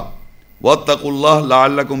mudafa wattaqullah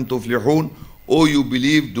la'allakum tuflihun. O you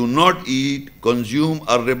believe, do not eat, consume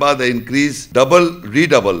a riba, the increase, double,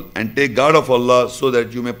 redouble, and take guard of Allah so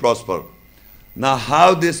that you may prosper. Now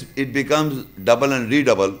how it becomes double and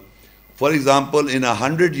redouble? For example, in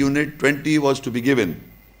 100 unit, 20 was to be given.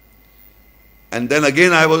 And then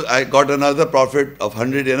again I got another profit of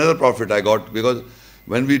 100, another profit I got, because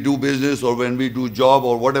when we do business or when we do job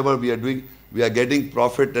or whatever we are doing, we are getting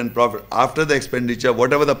profit and profit. After the expenditure,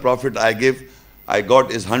 whatever the profit I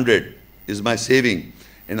got is 100, is my saving.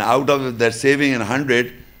 And out of that saving in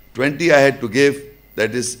 100, 20 I had to give,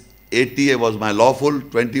 that is 80 was my lawful,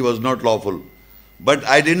 20 was not lawful. But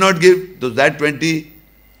I did not give, so that 20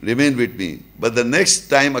 remained with me. But the next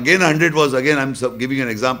time, again 100 was, again I'm giving an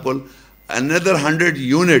example, another 100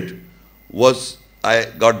 unit was, I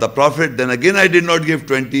got the profit, then again I did not give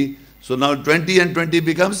 20. So now 20 and 20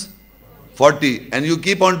 becomes 40. And you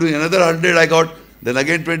keep on doing another 100 I got, then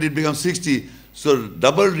again 20, it becomes 60. So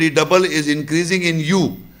double, redouble is increasing in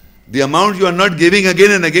you. The amount you are not giving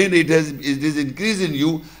again and again, it is increased in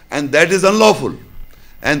you, and that is unlawful.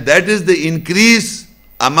 And that is the increase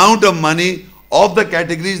amount of money of the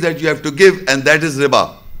categories that you have to give, and that is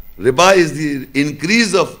riba. Riba is the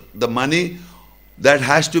increase of the money that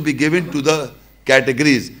has to be given to the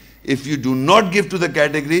categories. If you do not give to the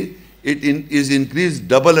category, it is increased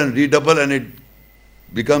double and redouble, and it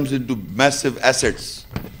becomes into massive assets.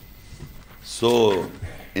 So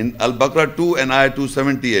in Al-Baqarah 2 and ayah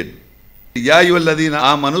 278, Ya ayyuhalladhina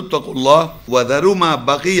amanu taqullah wa dharu ma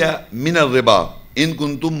baqiya min al-riba in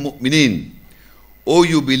kuntum mu'minin. O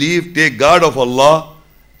you believe, take guard of Allah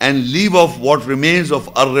and leave off what remains of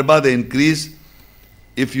ar-riba, the increase,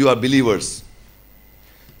 if you are believers.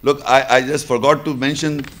 Look, I just forgot to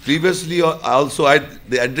mention previously also,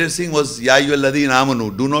 the addressing was Ya ayyuhalladhina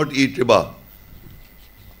amanu, do not eat riba.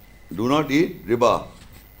 Do not eat riba.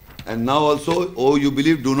 And now also, oh you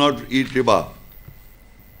believe, do not eat riba.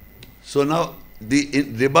 So now the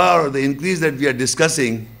riba, or the increase that we are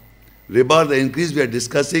discussing, riba, the increase we are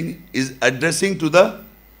discussing, is addressing to the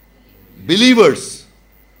believers.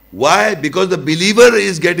 Why? Because the believer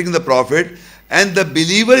is getting the profit, and the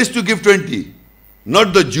believer is to give 20.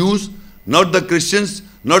 Not the Jews, not the Christians,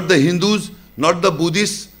 not the Hindus, not the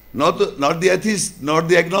Buddhists, not the atheists, not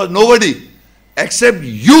the agnostics, nobody. Except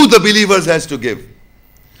you, the believers, has to give.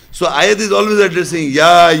 So ayat is always addressing,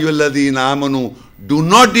 Ya ayyuhalladhina amanu, do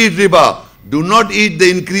not eat riba, do not eat the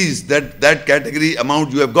increase, that category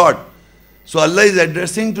amount you have got. So Allah is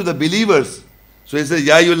addressing to the believers. So He says,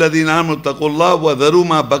 Ya ayyuhalladhina amanu taqullah wa dharu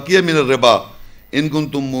ma baqiya min al-riba in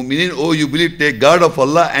kuntum mu'minin. Oh, you believe, take guard of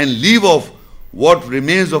Allah and leave off what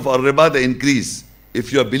remains of ar-riba, the increase,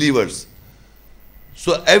 if you are believers.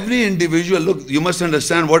 So every individual, look, you must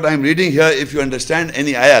understand what I am reading here. If you understand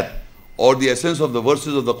any ayat or the essence of the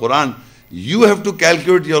verses of the Quran, you have to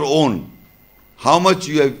calculate your own. How much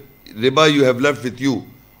riba you have left with you.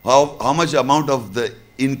 How much amount of the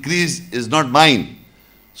increase is not mine.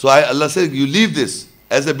 So Allah says, you leave this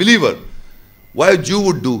as a believer. Why a Jew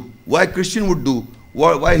would do? Why a Christian would do?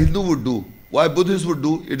 Why Hindu would do? Why Buddhist would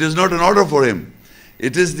do? It is not an order for him.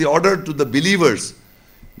 It is the order to the believers.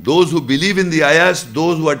 Those who believe in the ayahs,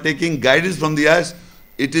 those who are taking guidance from the ayahs,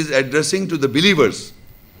 it is addressing to the believers.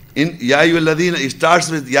 In Ya ayyuhalladhina, it starts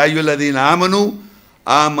with Ya ayyuhalladhina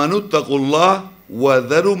amanu taqullah wa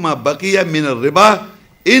dharu ma baqiya min al-riba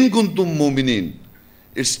in kuntum mu'minin.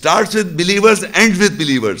 It starts with believers, ends with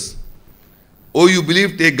believers. O you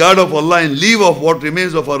believe, take guard of Allah and leave of what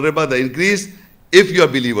remains of our riba, the increase, if you are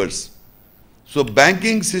believers. So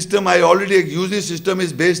banking system, I already using system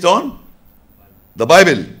is based on the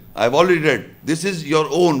Bible. I have already read. This is your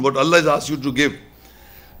own, what Allah has asked you to give.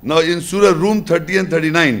 Now in Surah Rum 30 and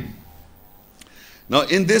 39. Now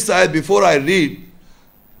in this ayat, before I read,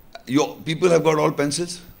 your people have got all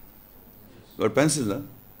pencils? Got pencils, huh?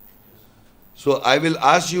 So I will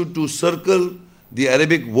ask you to circle the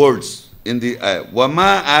Arabic words in the ayat.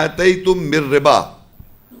 وَمَا آتَيْتُم مِّن riba.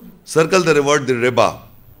 Circle the word, the riba.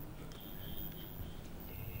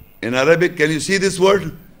 In Arabic, can you see this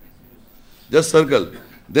word? Just circle.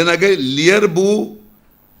 Then again, liyarbu.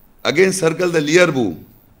 Again circle the liyarbu.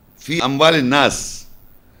 Fi amwal nas.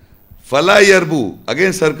 Fala yarbu.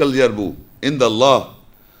 Again circle yarbu. In the law.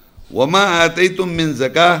 وَمَا آتَيْتُم مِّن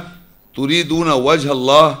zakah turiduna wajha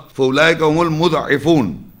Allah فَأُولَٰئِكَ هُمُ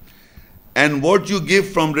الْمُضْعِفُونَ. And what you give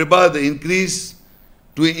from riba, the increase,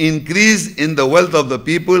 to increase in the wealth of the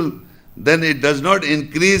people, then it does not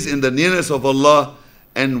increase in the nearness of Allah.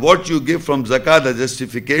 And what you give from zakah, the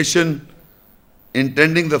justification,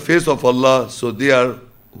 intending the face of Allah, so they are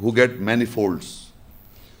who get manifolds.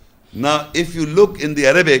 Now, if you look in the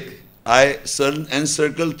Arabic, I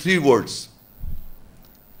encircle 3 words.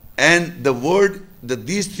 And the word,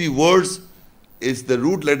 these 3 words, is the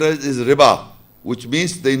root letter is riba, which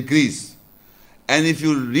means the increase. And if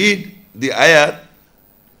you read the ayat,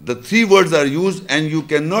 the 3 words are used, and you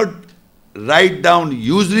cannot write down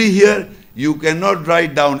usury here, you cannot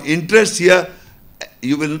write down interest here.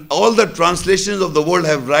 You will, all the translations of the world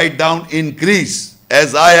have write down increase,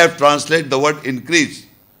 as I have translated the word increase.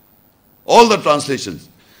 All the translations.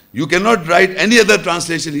 You cannot write any other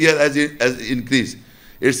translation here as increase.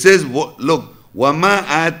 It says, look, وَمَا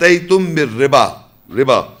آتَيْتُم مِّن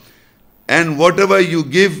riba. And whatever you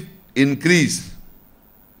give, increase.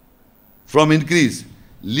 From increase.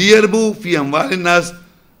 لِيَرْبُوا فِي أَمْوَالِ النَّاسِ,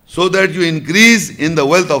 so that you increase in the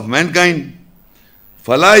wealth of mankind.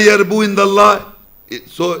 فَلَا يَرْبُوا إِنْدَ اللَّهِ,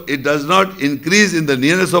 so it does not increase in the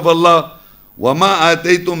nearness of Allah. وَمَا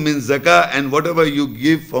آتَيْتُم مِّن zakah, and whatever you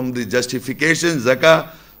give from the justification, zakah,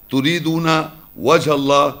 turiduna wajh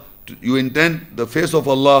Allah, you intend the face of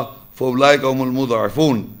Allah, فَأُولَٰئِكَ هُمُ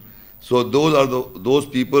الْمُضْعِفُونَ. So those are those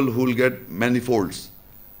people who will get manifolds.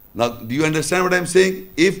 Now, do you understand what I'm saying?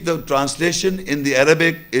 If the translation in the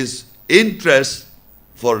Arabic is interest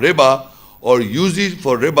for riba or usage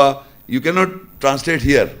for riba, you cannot translate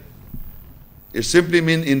here. It simply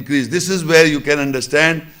means increase. This is where you can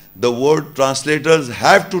understand the word translators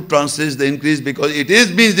have to translate the increase, because it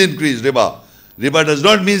means increase, riba. Riba does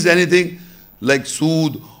not mean anything like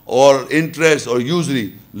sood or interest or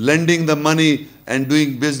usury. Lending the money and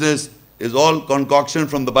doing business is all concoction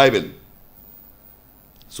from the Bible.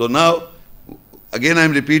 So now, again I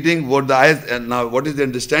am repeating what the ayah, and now what is the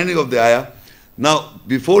understanding of the ayah. Now,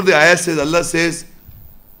 before the ayah says, Allah says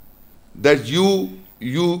that you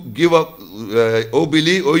give up,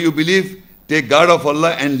 O you believe, take guard of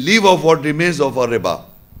Allah and leave off what remains of our riba.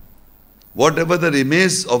 Whatever the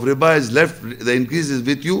remains of riba is left, the increase is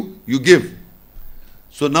with you, you give.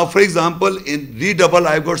 So now, for example, in redouble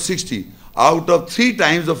I have got 60. Out of 3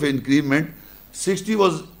 times of increment, 60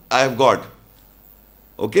 was I have got.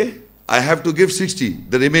 Okay? I have to give 60,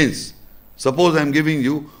 the remains. Suppose I am giving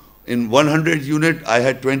you, in 100 unit I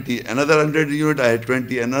had 20, another 100 unit I had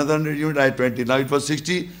 20, another 100 unit I had 20. Now it was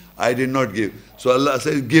 60, I did not give. So Allah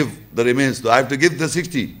says, give the remains. So I have to give the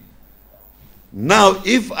 60. Now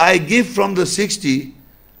if I give from the 60,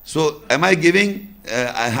 so am I giving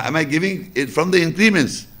it from the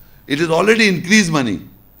increments? It is already increased money.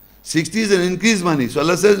 60 is an increased money. So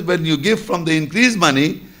Allah says, when you give from the increased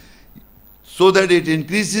money, so that it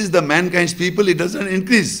increases the mankind's people, it doesn't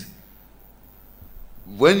increase.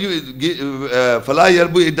 When you give Fala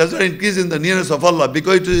Yarbu, it doesn't increase in the nearness of Allah,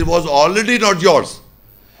 because it was already not yours.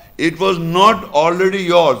 It was not already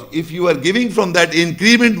yours. If you are giving from that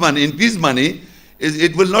increment money, increased money,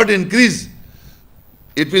 it will not increase.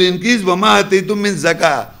 It will increase. وَمَا أَتَيْتُم مِّن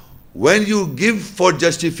zakah. When you give for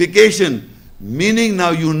justification, meaning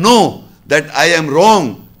now you know that I am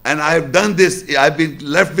wrong and I have done this, I have been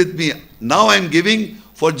left with me. Now I am giving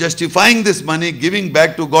for justifying this money, giving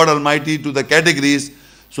back to God Almighty, to the categories.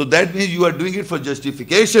 So that means you are doing it for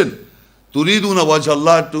justification. Turiduna wajh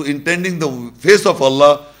Allah, to intending the face of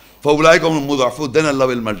Allah. فَأُولَٰئِكَ هُمُ الْمُضْعِفُونَ. Then Allah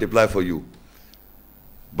will multiply for you.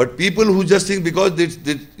 But people who just think because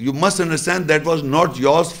you must understand that was not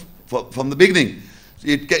yours from the beginning.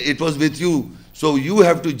 It was with you. So you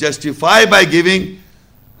have to justify by giving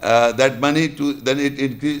that money to,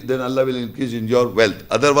 then Allah will increase in your wealth.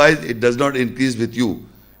 Otherwise, it does not increase with you.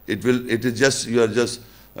 It is just, you are just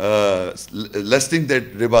lessening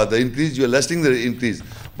that riba, the increase, you are lessening the increase.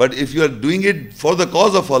 But if you are doing it for the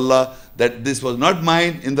cause of Allah, that this was not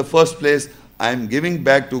mine in the first place, I am giving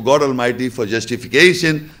back to God Almighty for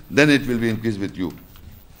justification, then it will be increased with you.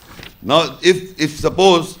 Now, if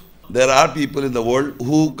suppose there are people in the world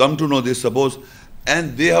who come to know this, suppose,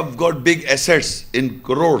 and they have got big assets in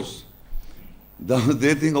crores,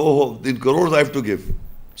 they think, oh, in crores I have to give.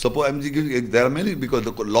 Suppose I'm giving, there are many, because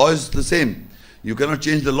the law is the same. You cannot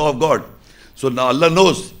change the law of God. So now Allah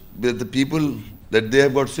knows that the people, that they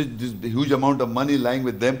have got such this huge amount of money lying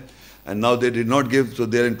with them, and now they did not give, so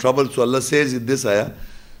they are in trouble. So Allah says in this ayah,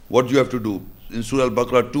 what you have to do. In Surah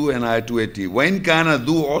Al-Baqarah 2 and ayah 280. وَإِنْ كَانَ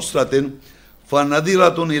ذُو عُسْرَةٍ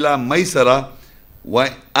فَنَذِرَةٌ إِلَى مَيْسَرَةٍ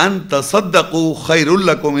وَأَنْ تَصَدَّقُوا خَيْرٌ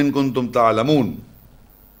لَكُمْ إِن كُنْتُمْ تَعْلَمُونَ.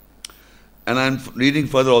 And I am reading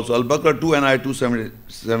further also. Al-Baqarah 2 and ayah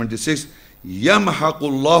 276. يَمْحَقُ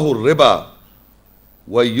اللَّهُ الرِّبَى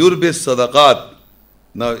وَيُرْبِي الصَّدَقَاتِ.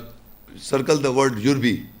 Now, circle the word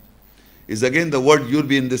yurbi. Is again the word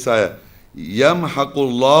yurbi in this ayah. يَمْحَقُ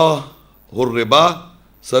اللَّهُ الرِّبَى,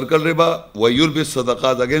 circle riba, وَيُرْبِي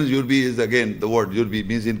الصَّدَقَاتِ. Again yurbi is again the word yurbi,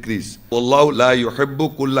 means increase. وَاللَّهُ لَا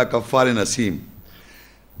يُحِبُّ كُلَّ كَفَّارٍ أَثِيمٍ.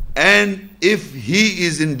 And if he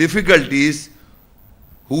is in difficulties,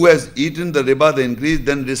 who has eaten the riba, the increase,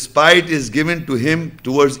 then respite is given to him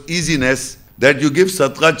towards easiness, that you give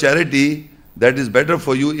sadaqah, charity, that is better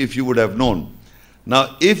for you if you would have known.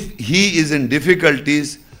 Now, if he is in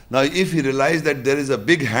difficulties, now if he realizes that there is a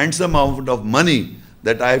big handsome amount of money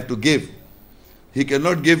that I have to give, he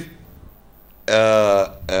cannot give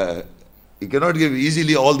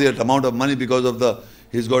easily all that amount of money because of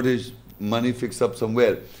he's got his money fixed up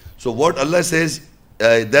somewhere. So what Allah says,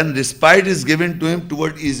 then respite is given to him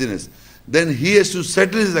toward easiness. Then he has to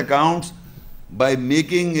settle his accounts by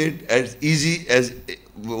making it as easy as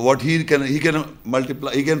what he can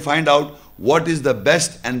multiply. He can find out what is the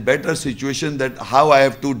best and better situation, that how I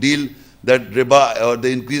have to deal that riba or the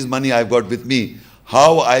increased money I've got with me,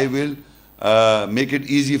 how I will make it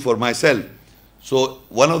easy for myself. So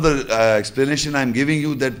one of the explanation I'm giving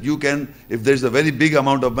you, that you can, if there's a very big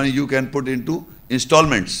amount of money, you can put into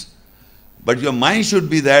installments. But your mind should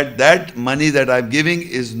be that that money that I'm giving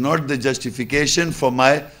is not the justification for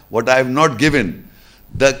what I have not given.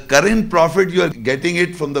 The current profit you are getting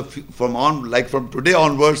it from today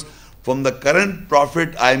onwards, from the current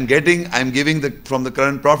profit I'm giving from the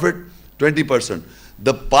current profit 20%.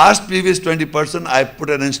 The past previous 20% I put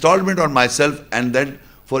an installment on myself, and then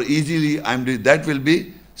for easily that will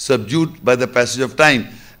be subdued by the passage of time.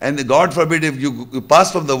 And God forbid, if you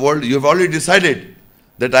pass from the world, you have already decided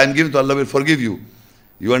that I am giving to Allah, will forgive you.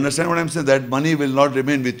 You understand what I am saying? That money will not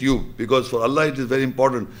remain with you, because for Allah it is very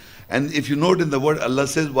important. And if you note in the word, Allah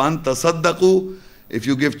says, وَأَن تَصَدَّقُوا, if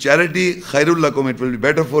you give charity, خَيْرٌ لَكُمْ, it will be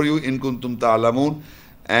better for you, إِن كُنْتُمْ تَعْلَمُونَ,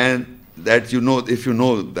 and that you know, if you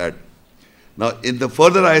know that. Now in the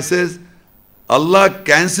further ayah says, Allah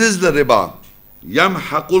cancels the riba.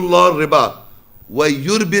 يَمْحَقُ اللَّهُ الرِّبَى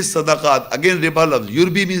وَيُرْبِي الصَّدَقَاتِ. Again riba loves.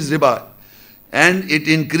 Yurbi means riba. And it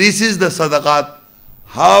increases the sadaqat.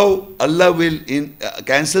 How Allah will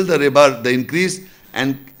cancel the riba, the increase,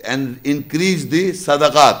 and increase the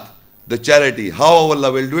sadaqat, the charity. How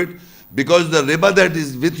Allah will do it? Because the riba that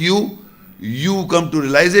is with you, you come to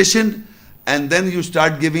realization, and then you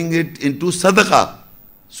start giving it into sadaqah.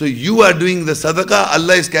 So you are doing the sadaqah,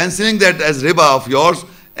 Allah is cancelling that as riba of yours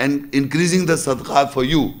and increasing the sadaqah for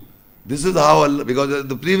you. This is how Allah, because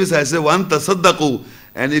the previous I said, one tasaddaqu,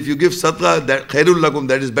 and if you give sadaqah, that khairul lakum,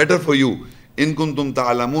 that is better for you. In kuntum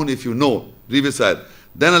ta'alamun, if you know, previous ayat.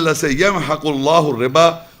 Then Allah says, يَمْحَقُ اللَّهُ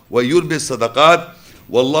الرِّبَى وَيُرْبِي الصَّدَقَاتِ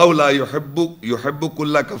وَاللَّهُ لَا يُحِبُّ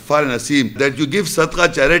كُلَّ كَفَّارٍ أَثِيمٍ. That you give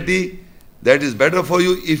sadaqah, charity, that is better for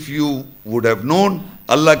you if you would have known.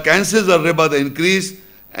 Allah cancels the riba, the increase,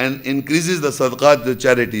 and increases the sadaqat, the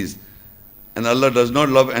charities. And Allah does not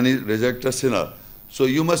love any rejected sinner. So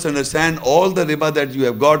you must understand all the riba that you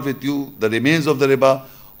have got with you, the remains of the riba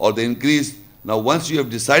or the increase. Now once you have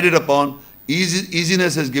decided upon,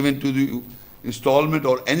 easiness is given to you, installment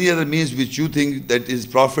or any other means which you think that is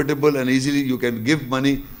profitable and easily you can give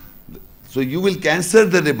money. So you will cancel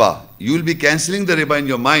the riba. You will be cancelling the riba in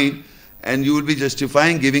your mind, and you will be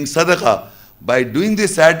justifying giving sadaqah. By doing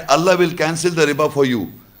this act, Allah will cancel the riba for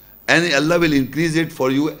you. And Allah will increase it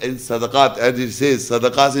for you in sadaqat, as it says,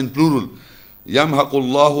 sadaqahs in plural. يَمْحَقُ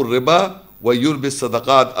اللَّهُ الرِّبَى وَيُرْبِ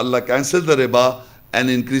الصَّدَقَاتِ, Allah cancels the riba and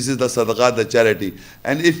increases the sadaqat, the charity.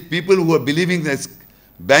 And if people who are believing that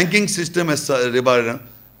banking system as riba,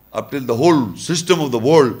 up till the whole system of the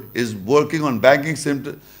world is working on banking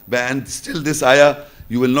system, and still this ayah,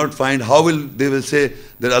 you will not find how they will say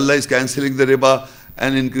that Allah is cancelling the riba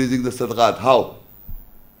and increasing the sadaqat. How?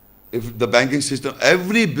 If the banking system,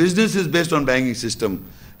 every business is based on banking system,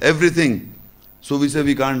 everything. So we say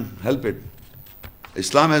we can't help it.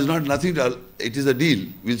 Islam has nothing to, it is a deal.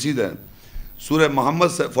 We'll see that. Surah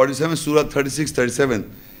Muhammad 47, Surah 36,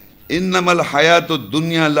 37. إِنَّمَا الْحَيَاةُ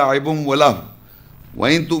الدُّنْيَا لَعِبٌ وَلَهْوٌ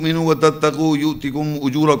وَإِن تُؤْمِنُوا وَتَتَّقُوا يُؤْتِكُمْ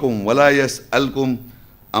أُجُورَكُمْ وَلَا يَسْأَلْكُمْ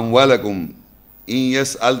أَمْوَالَكُمْ إِن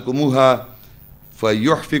يَسْأَلْكُمُوهَا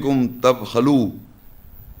فَيُحْفِكُمْ تَبْخَلُوا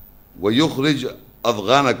وَيُخْرِجْ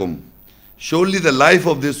أَضْغَانَكُمْ. Surely the life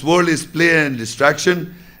of this world is play and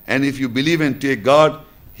distraction, and if you believe and take God,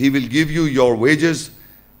 He will give you your wages,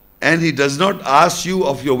 and He does not ask you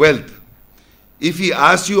of your wealth. If He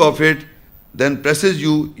asks you of it, then presses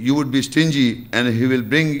you, you would be stingy, and He will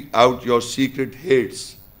bring out your secret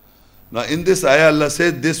hates. Now in this ayah, Allah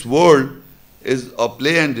said this world is a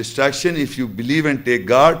play and distraction. If you believe and take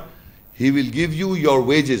God, He will give you your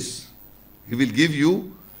wages. He will give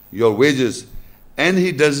you your wages. And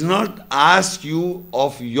He does not ask you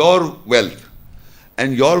of your wealth.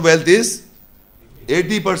 And your wealth is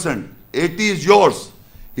 80%. 80 is yours.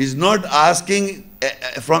 He's not asking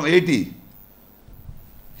from 80.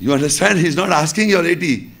 You understand? He's not asking your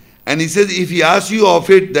 80. And He says if He asks you of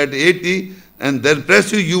it, that 80, and then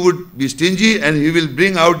press you, you would be stingy, and He will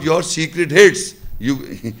bring out your secret hates.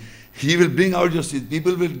 He will bring out your secret.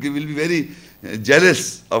 People will be very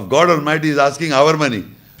jealous of God Almighty is asking our money,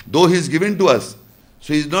 though He is given to us.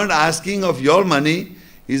 So He's not asking of your money,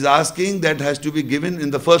 He's asking that has to be given in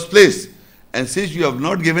the first place. And since you have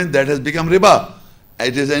not given, that has become riba.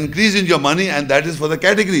 It is an increase in your money, and that is for the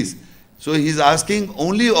categories. So He's asking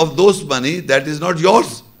only of those money that is not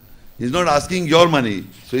yours. He's not asking your money.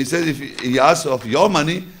 So He says if He asks of your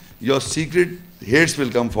money, your secret hates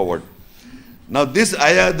will come forward. Now this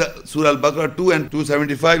ayah, the Surah Al-Baqarah 2 and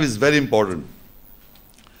 275 is very important.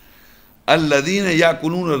 الَّذِينَ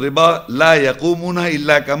يَأْكُلُونَ الرِّبَا لَا يَقُومُونَ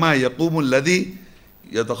إِلَّا كَمَا يَقُومُ الَّذِي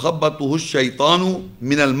يَتَخَبَّطُهُ الشَّيْطَانُ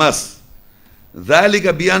مِنَ الْمَسِّ ذَلِكَ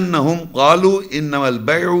بِأَنَّهُمْ قَالُوا إِنَّمَا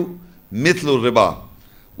الْبَيْعُ مِثْلُ الرِّبَا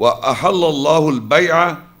وَأَحَلَّ اللَّهُ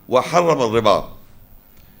الْبَيْعَ وَحَرَّمَ الرِّبَا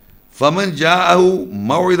فَمَنْ جَاءَهُ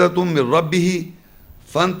مَوْعِظَةٌ مِّن رَّبِّهِ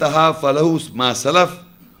فَانْتَهَى فَلَهُ مَا سَلَفَ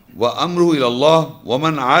وَأَمْرُهُ إِلَى اللَّهِ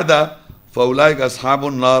وَمَنْ عَادَ فَأُولَٰئِكَ أَصْحَابُ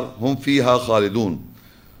النَّارِ هُمْ فِيهَا خَالِدُونَ.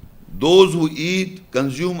 Those who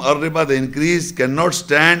consume ar-riba, the increase, cannot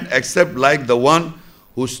stand except like the one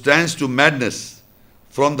who stands to madness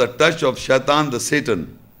from the touch of shaitan, the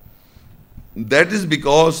Satan. That is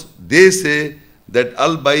because they say that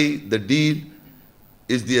al-bay, the deal,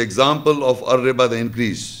 is the example of ar-riba, the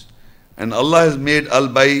increase. And Allah has made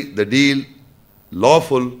al-bay, the deal,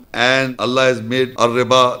 lawful, and Allah has made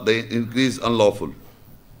ar-riba, the increase, unlawful.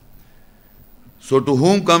 So to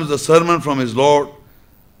whom comes the sermon from his Lord,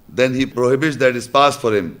 then he prohibits that is passed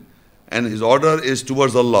for him, and his order is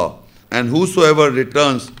towards Allah. And whosoever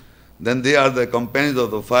returns, then they are the companions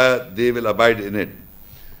of the fire, they will abide in it.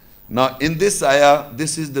 Now in this ayah,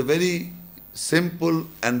 this is the very simple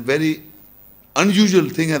and very unusual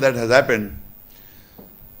thing that has happened.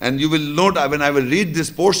 And you will note, when I will read this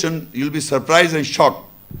portion, you will be surprised and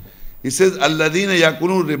shocked. He says, الَّذِينَ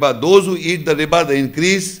يَأْكُلُونَ riba, those who eat the riba, the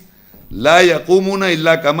increase, لا يقومون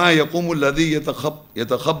إلا كما يقوم الذي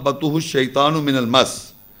يتخبطه الشيطان من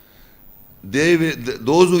المس.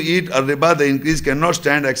 Those who eat a riba, the increase, cannot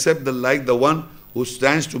stand except like the one who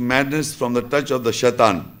stands to madness from the touch of the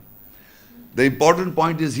shaitan. The important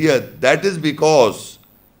point is here, that is because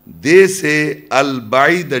they say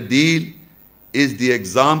al-bai, the deal, is the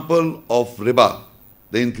example of riba,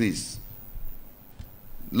 the increase.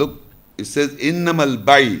 Look, it says innamal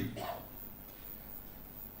bai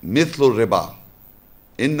mithlu riba.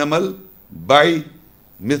 Innamal bai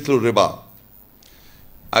mithlu riba.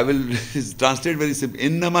 I will translate very simple.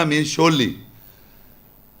 Innama means surely.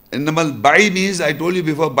 Innamal bai means, I told you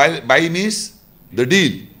before, bai means the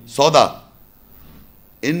deal, soda.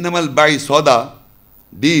 Innamal bai, soda,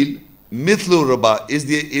 deal, mithlu riba is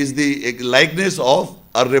the likeness of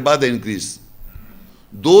a riba, the increase.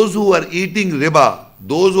 Those who are eating riba,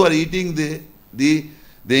 those who are eating the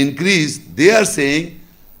increase, they are saying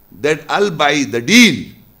that al-bai, the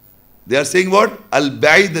deal. They are saying what?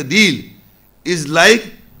 Al-bai, the deal, is like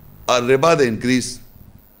a riba, the increase.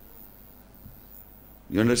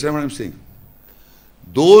 You understand what I am saying?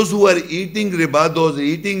 Those who are eating riba, those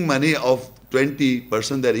eating money of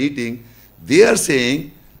 20% they are eating, They are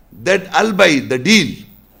saying that al-bay, the deal,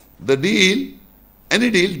 any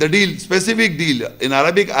deal, the deal, specific deal. In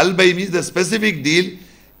Arabic, al-bay means the specific deal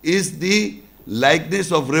is the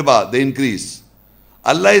likeness of riba, the increase.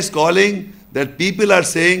 Allah is calling that people are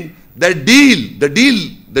saying that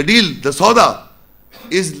the soda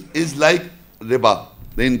is like riba,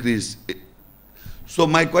 the increase. So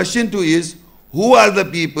my question to you is, who are the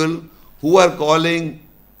people who are calling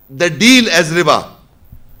the deal as riba?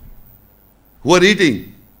 Who are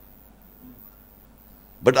eating?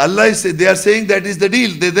 But Allah is they are saying that is the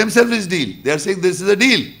deal. They themselves is deal. They are saying this is a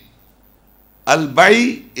deal.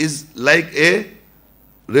 Al-Bai is like a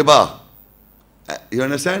riba. You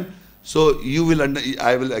understand? So you will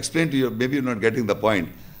I will explain to you, maybe you're not getting the point.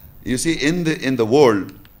 You see, in the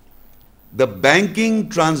world, the banking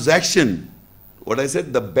transaction, what I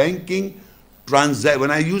said, the banking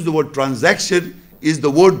when I use the word transaction, is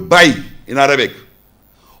the word buy in Arabic.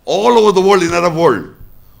 All over the world, in Arab world,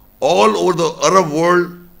 all over the Arab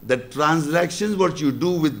world, the transactions what you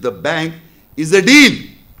do with the bank is a deal.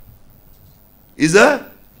 Is a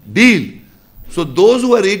deal. So those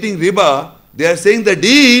who are eating riba, they are saying the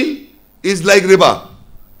deal is like riba.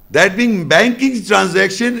 That being banking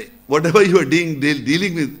transaction, whatever you are dealing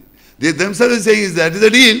with, they themselves are saying is that is a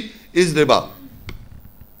deal, is riba.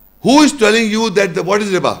 Who is telling you that what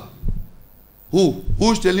is riba? Who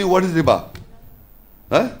is telling you what is riba?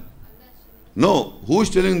 Huh? No. Who is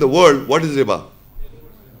telling the world what is riba?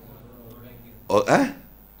 Oh, eh?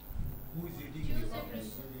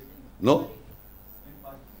 No.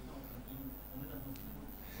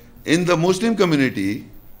 In the Muslim community,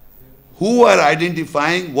 who are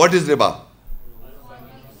identifying what is riba?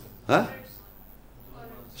 Huh?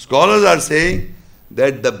 Scholars are saying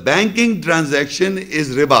that the banking transaction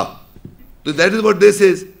is riba. So that is what they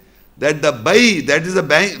say. That the buy, that is a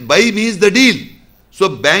bank, buy means the deal.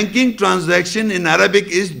 So banking transaction in Arabic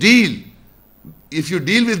is deal. If you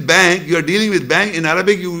deal with bank, you are dealing with bank. In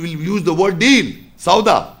Arabic, you will use the word deal,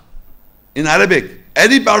 sauda. In Arabic,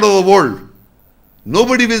 any part of the world,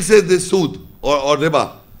 nobody will say this sood or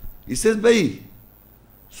riba. He says buy.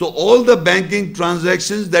 So all the banking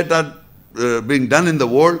transactions that are being done in the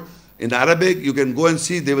world, in Arabic, you can go and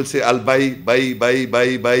see, they will say al-buy, buy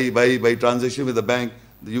transaction with the bank.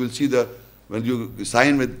 You will see when you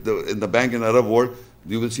sign with in the bank in Arab world,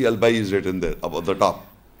 you will see al-buy is written there above the top.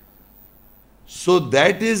 So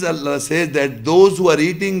that is, Allah says that those who are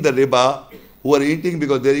eating the riba, who are eating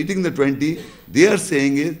because they are eating the 20, they are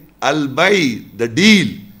saying is al-buy, the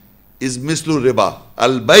deal is mislu riba.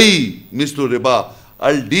 Al-buy mislu riba.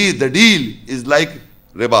 Al-deal, the deal is like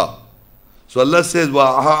riba. So Allah says,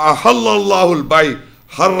 wa ahallallahu al-buy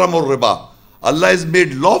harramur riba. Allah has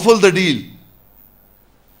made lawful the deal.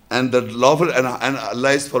 And the lawful and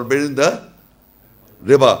Allah is forbidden the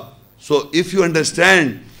riba. So if you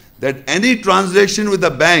understand that any transaction with the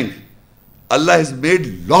bank, Allah has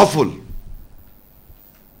made lawful.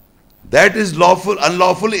 That is lawful,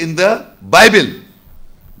 unlawful in the Bible.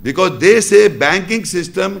 Because they say banking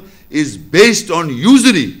system is based on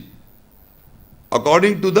usury.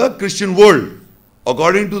 According to the Christian world,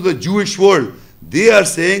 according to the Jewish world, they are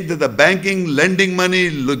saying that the banking, lending money,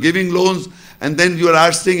 giving loans, and then you are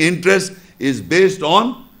asking interest is based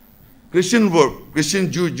on Christian world,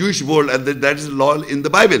 Jewish world, and that is law in the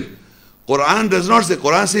Bible. Quran does not say,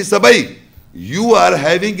 Quran says sabai. You are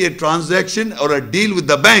having a transaction or a deal with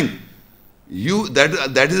the bank.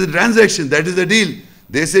 That is a transaction, that is a deal.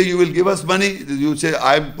 They say you will give us money. You say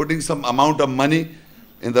I am putting some amount of money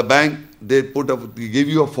in the bank. They give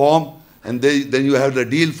you a form, and then you have the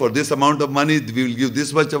deal for this amount of money. We will give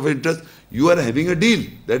this much of interest. You are having a deal.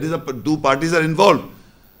 That is two parties are involved.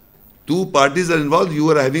 Two parties are involved. You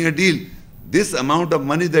are having a deal. This amount of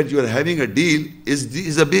money that you are having a deal is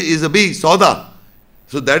a sauda.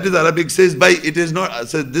 So that is Arabic says buy. It is not.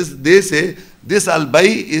 So this they say this al buy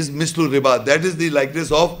is mislu riba. That is the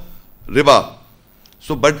likeness of riba.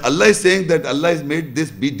 So but Allah is saying that Allah has made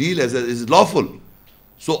this deal as is lawful.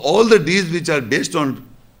 So all the deals which are based on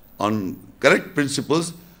correct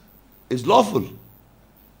principles is lawful.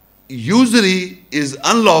 Usury is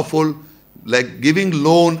unlawful, like giving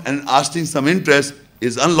loan and asking some interest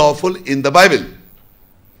is unlawful in the Bible.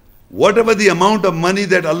 Whatever the amount of money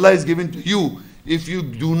that Allah has given to you, if you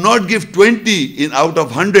do not give 20 out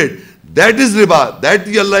of 100, that is riba. That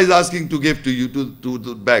Allah is asking to give to you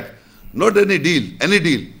to back. Not any deal, any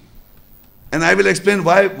deal. And I will explain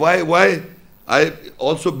why I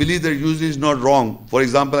also believe that usury is not wrong. For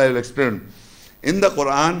example, I will explain. In the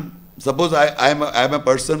Quran, suppose I am a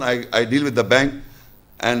person, I deal with the bank,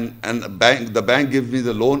 and the bank gives me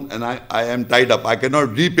the loan, and I am tied up. I cannot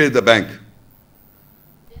repay the bank.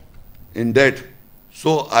 in debt.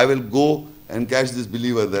 So I will go and catch this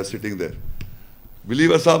believer there sitting there.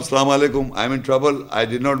 Believer Sahab, Assalamu alaikum, I'm in trouble, I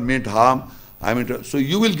did not mean harm, I'm in trouble. So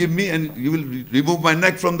you will give me and you will remove my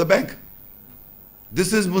neck from the bank.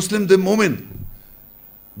 This is Muslim the moment.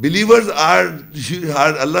 Believers are,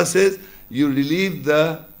 Allah says, you relieve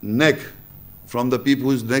the neck from the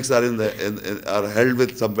people whose necks are are held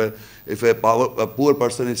with somewhere. If a poor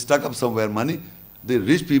person is stuck up somewhere, money, the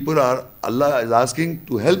rich people are, Allah is asking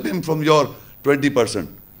to help him from your 20%.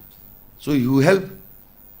 So you help.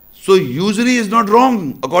 So usury is not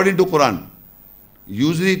wrong according to Quran.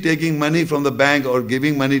 Usury, taking money from the bank or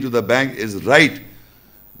giving money to the bank, is right.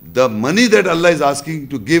 The money that Allah is asking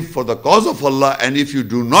to give for the cause of Allah, and if you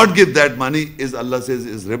do not give that money, is, Allah says,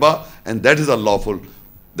 is riba, and that is unlawful.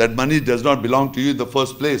 That money does not belong to you in the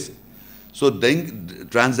first place. So the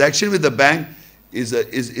transaction with the bank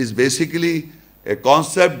is basically a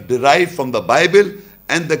concept derived from the Bible,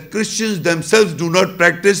 and the Christians themselves do not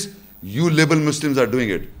practice. You liberal Muslims are doing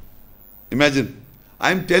it. Imagine,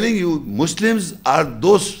 I'm telling you, Muslims are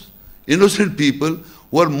those innocent people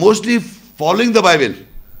who are mostly following the Bible.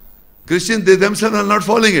 Christians, they themselves are not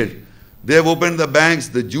following it. They have opened the banks,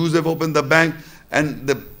 the Jews have opened the bank, and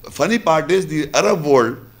the funny part is the Arab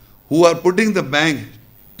world, who are putting the bank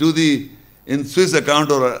to in Swiss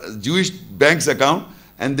account or a Jewish bank's account,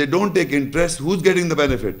 and they don't take interest. Who's getting the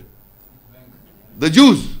benefit? The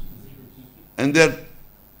Jews. And they're...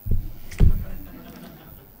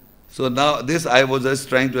 So now this, I was just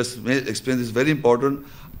trying to explain this, very important.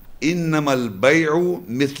 Innamal bay'u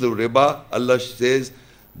mithlu riba. Allah says,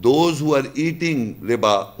 those who are eating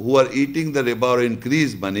riba, who are eating the riba or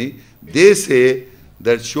increased money, they say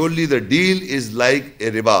that surely the deal is like a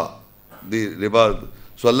riba. The riba.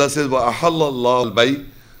 So Allah says, وَأَحَلَّ اللَّهُ الْبَيْءَ.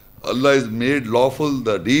 Allah has made lawful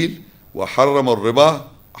the deal. وَحَرَّمَ الرِّبَا.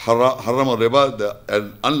 حَرَّمَ الرِّبَا,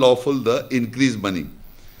 the unlawful, the increased money.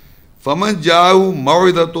 فَمَنْ جَاءَهُ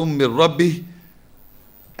مَوْعِظَةٌ مِّن رَبِّهِ.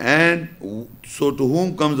 And so to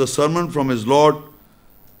whom comes the sermon from his Lord,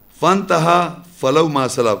 فَانْتَهَا فَلَوْ مَا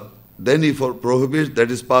سَلَفَ. Then he prohibits, that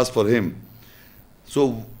is past for him.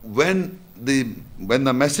 So when the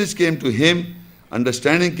message came to him,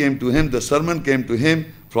 understanding came to him, the sermon came to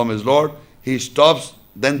him from his Lord, he stops,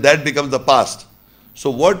 then that becomes the past. So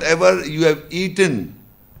whatever you have eaten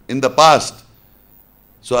in the past,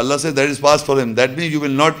 so Allah says that is past for him. That means you will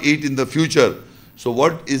not eat in the future. So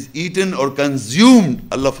what is eaten or consumed,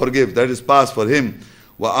 Allah forgives, that is past for him.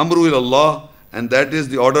 Wa amru ila Allah, and that is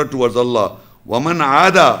the order towards Allah. Waman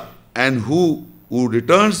aada, and who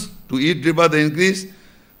returns to eat riba, the increase,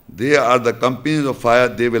 they are the companions of fire,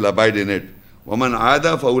 they will abide in it. وَمَنْ عَادَ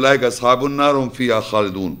فَأُولَٰئِكَ أَصْحَابُ النَّارِ هُمْ فِيهَا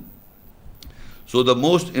خَالِدُونَ. So the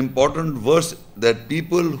most important verse, that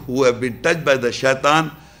people who have been touched by the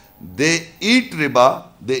shaitan, they eat riba,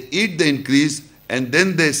 they eat the increase, and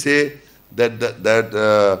then they say that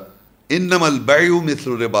إِنَّمَا الْبَيْعُ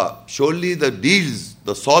مِثْلُ riba. Surely the deals,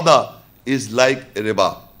 the soda, is like a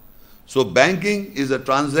riba. So banking is a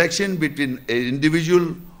transaction between an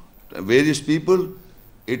individual, various people.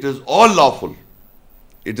 It is all lawful.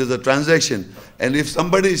 It is a transaction. And if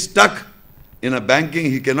somebody is stuck in a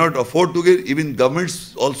banking, he cannot afford to get, even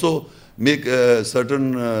governments also make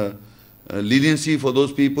certain leniency for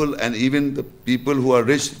those people, and even the people who are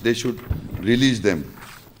rich, they should release them.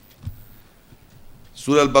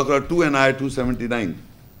 Surah Al-Baqarah 2 and Ayah 279.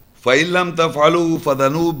 فَإِن لَمْ تَفْعَلُوا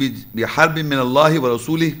فَذَنُوا بِحَرْبٍ مِّنَ اللَّهِ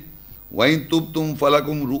وَرَسُولِهِ وَإِن تُبْتُمْ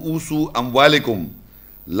فَلَكُمْ رُؤُوسُ أَمْوَالِكُمْ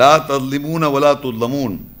لَا تَظْلِمُونَ وَلَا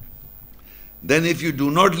تُظْلَمُونَ. Then if you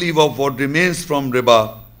do not leave off what remains from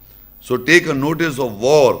riba, so take a notice of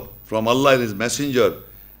war from Allah and His Messenger,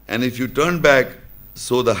 and if you turn back,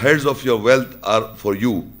 so the heads of your wealth are for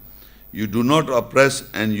you. You do not oppress,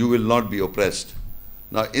 and you will not be oppressed.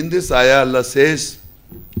 Now in this ayah, Allah says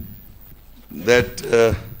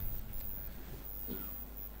that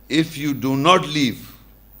if you do not leave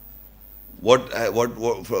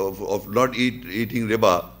of not eating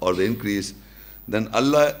riba or the increase, then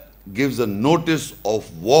Allah gives a notice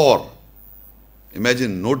of war.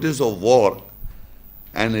 Imagine, notice of war,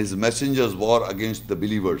 and His Messenger's war against the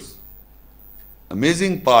believers.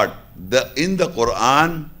 Amazing part, in the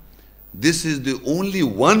Quran, this is the only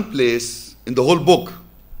one place in the whole book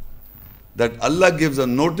that Allah gives a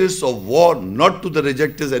notice of war, not to the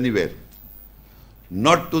rejectors anywhere,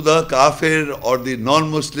 not to the kafir or the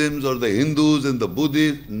non-Muslims or the Hindus and the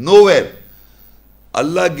Buddhists, nowhere.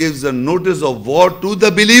 Allah gives a notice of war to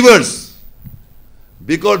the believers,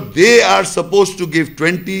 because they are supposed to give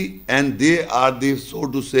 20, and they are the, so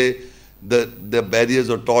to say, the barriers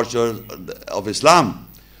or torture of Islam.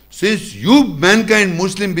 Since you, mankind,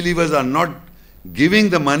 Muslim believers, are not Giving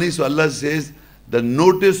the money, so Allah says, the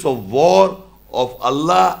notice of war of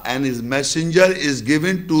Allah and His Messenger is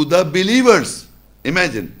given to the believers.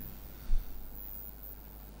 Imagine.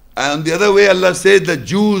 And on the other way, Allah says the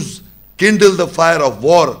Jews kindle the fire of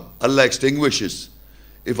war, Allah extinguishes.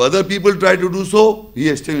 If other people try to do so, He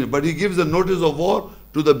extinguishes. But He gives the notice of war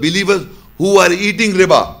to the believers who are eating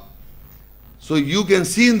riba. So you can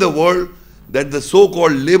see in the world that the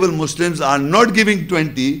so-called label Muslims are not giving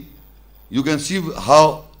 20. You can see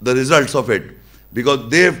how the results of it. Because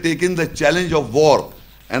they have taken the challenge of war.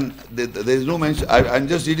 And there is no mention. I'm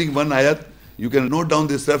just reading one ayat. You can note down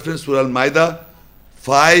this reference, Surah Al-Ma'idah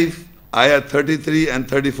 5, ayat 33 and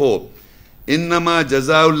 34. إنما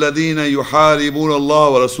جزاء الذين يحاربون الله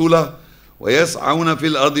ورسوله ويسعون في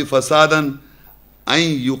الأرض فسادا أن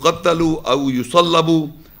يقتلوا أو يصلبوا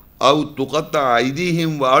أو تقطع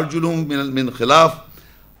أيديهم وأرجلهم من خلاف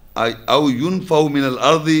أو ينفوا من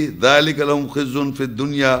الأرض ذلك لهم خزي في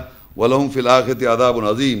الدنيا ولهم في الآخرة عذاب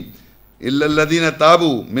عظيم إلا الذين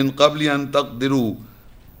تابوا من قبل أن تقدروا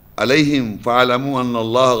عليهم فاعلموا أن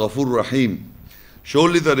الله غفور رحيم.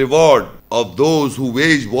 Surely the reward of those who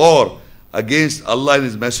wage war against Allah and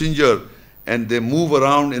His Messenger and they move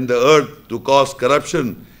around in the earth to cause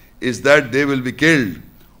corruption is that they will be killed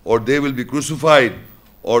or they will be crucified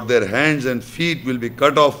or their hands and feet will be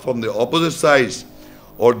cut off from the opposite sides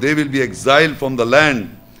or they will be exiled from the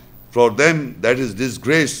land. For them that is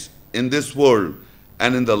disgrace in this world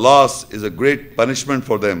and in the last is a great punishment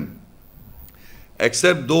for them.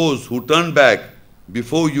 Except those who turn back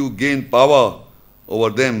before you gain power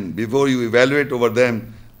over them, before you evaluate over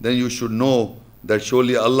them, then you should know that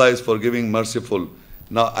surely Allah is forgiving, merciful.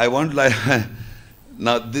 Now I want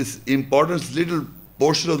now this important little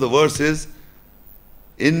portion of the verse is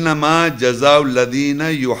إِنَّمَا جَزَاءُ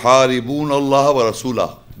الَّذِينَ يُحَارِبُونَ اللَّهَ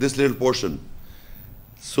وَرَسُولَهُ. This little portion.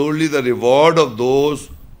 Solely the reward of those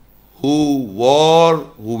who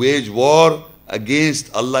wage war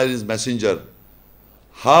against Allah and His Messenger.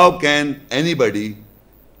 How can anybody,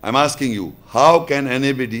 I'm asking you, how can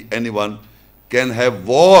anyone can have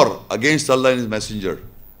war against Allah and His Messenger?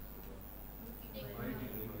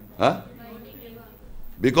 Huh?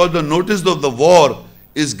 Because the notice of the war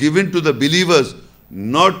is given to the believers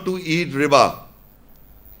not to eat riba.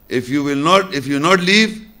 If you not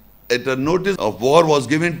leave, a notice of war was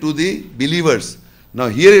given to the believers. Now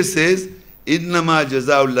here it says, إِنَّمَا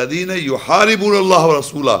جَزَاءُ الَّذِينَ يُحَارِبُونَ اللَّهَ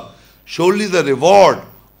وَرَسُولَهُ. Surely the reward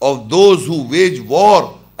of those who wage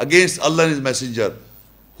war against Allah and His Messenger.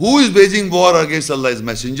 Who is waging war against Allah and His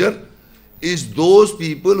Messenger? Is those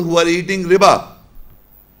people who are eating riba.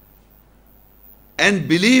 And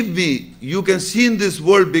believe me, you can see in this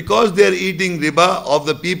world, because they are eating riba of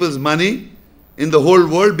the people's money in the whole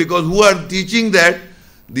world, because who are teaching that,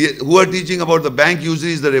 who are teaching about the bank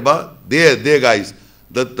usuries, the riba, they guys,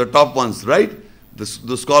 the top ones, right?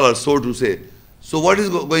 The scholars, so to say. So what is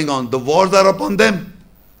going on? The wars are upon them.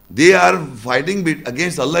 They are fighting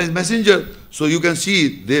against Allah and His Messenger. So you can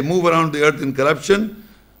see they move around the earth in corruption.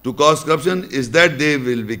 To cause corruption is that they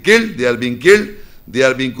will be killed, they are being killed, they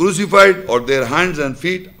are being crucified, or their hands and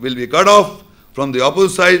feet will be cut off from the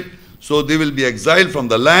opposite side. So they will be exiled from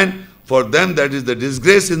the land. For them that is the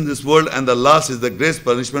disgrace in this world, and the last is the great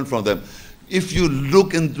punishment from them. If you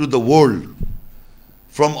look into the world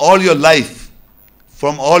from all your life,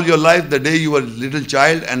 the day you were a little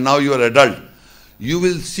child and now you are adult, you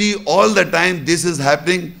will see all the time this is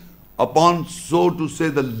happening upon, so to say,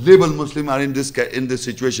 the label Muslim are in this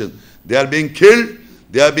situation. They are being killed,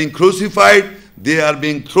 they are being crucified, they are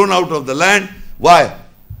being thrown out of the land. Why?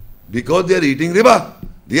 Because they are eating riba.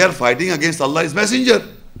 They are fighting against Allah and His Messenger.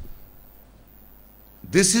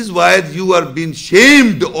 This is why you are being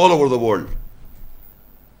shamed all over the world.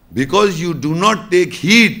 Because you do not take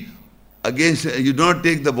heed against, you do not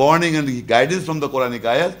take the warning and the guidance from the Quranic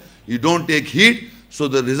ayahs. You don't take heed, so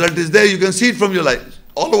the result is there. You can see it from your life.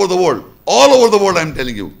 All over the world. All over the world, I'm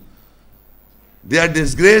telling you. They are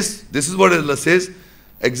disgraced. This is what Allah says.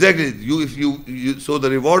 Exactly. So the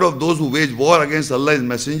reward of those who wage war against Allah and His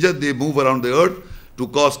Messenger, they move around the earth to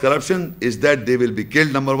cause corruption, is that they will be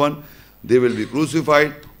killed, number one. They will be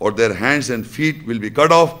crucified, or their hands and feet will be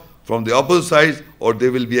cut off from the opposite sides, or they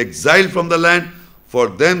will be exiled from the land. For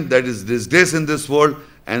them that is disgrace in this world,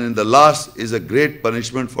 and in the last is a great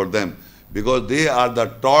punishment for them. Because they are the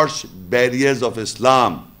torch barriers of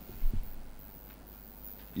Islam.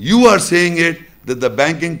 You are saying it, that the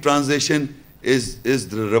banking transaction is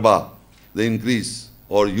the riba, the increase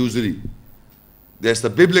or usury. That's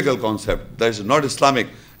the biblical concept. That is not Islamic.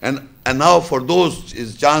 And now for those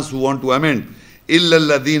is chance who want to amend.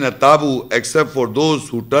 إِلَّا الَّذِينَ تَابُوا, except for those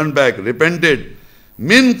who turn back, repented,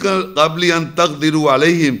 min qabli an taqdiru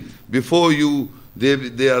alayhim, before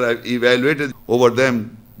they are evaluated over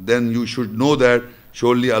them, then you should know that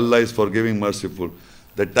surely Allah is forgiving, merciful.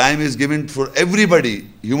 The time is given for everybody,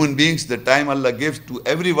 human beings, the time Allah gives to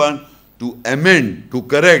everyone to amend, to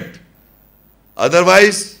correct.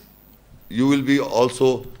 Otherwise, you will be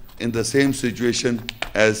also in the same situation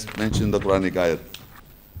as mentioned in the Quranic ayat.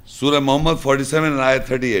 Surah Muhammad 47 and ayat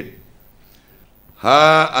 38.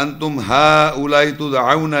 Ha antum haulai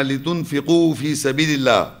tud'auna litunfiqu fi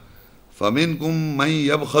sabilillah faminkum man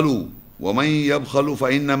yabkhalu wa man yabkhalu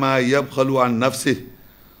fa innama yabkhalu an nafsihi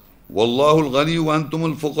wallahu al-ghani wa antum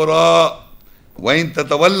al-fuqara wa in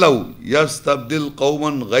tatawallaw yastabdil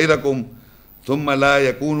qauman ghayrakum thumma la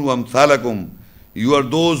yakunu amthalakum. You are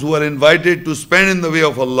those who are invited to spend in the way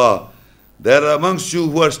of Allah. There are amongst you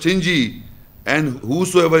who are stingy, and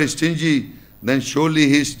whosoever is stingy, then surely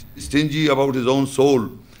he is stingy about his own soul.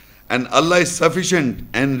 And Allah is sufficient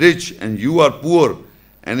and rich, and you are poor.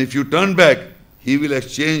 And if you turn back, He will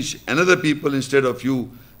exchange another people instead of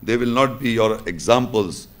you. They will not be your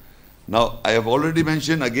examples. Now, I have already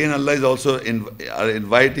mentioned, again Allah is also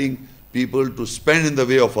inviting people to spend in the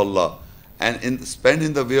way of Allah. And spend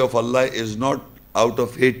in the way of Allah is not out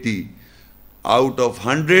of 80, out of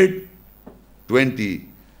 100, 20.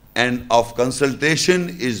 And of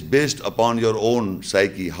consultation is based upon your own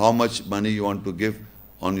psyche, how much money you want to give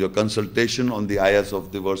on your consultation on the ayahs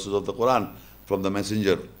of the verses of the Quran from the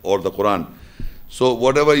messenger or the Quran. So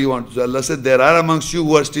whatever you want. So Allah said, there are amongst you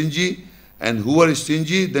who are stingy, and who are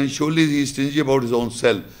stingy, then surely he is stingy about his own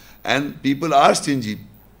self. And people are stingy.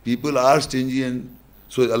 People are stingy, and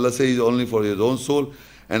so Allah says only for his own soul.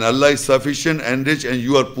 And Allah is sufficient and rich, and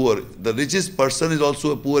you are poor. The richest person is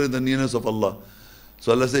also poor in the nearness of Allah.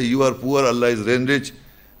 So Allah says, you are poor, Allah is rich,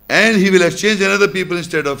 and He will exchange another people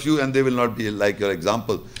instead of you, and they will not be like your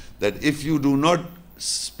example. That if you do not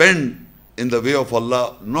spend in the way of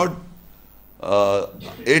Allah, not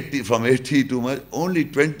 80 from 80 to much, only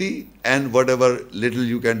 20, and whatever little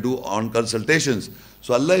you can do on consultations.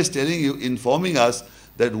 So Allah is telling you, informing us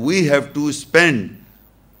that we have to spend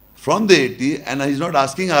from the 80, and He's not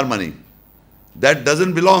asking our money. That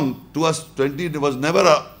doesn't belong to us. 20 was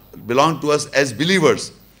never belong to us as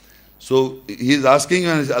believers. So He is asking,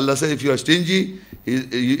 and Allah says, if you are stingy,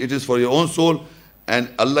 it is for your own soul, and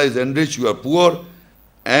Allah is enriched, you are poor.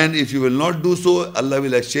 And if you will not do so, Allah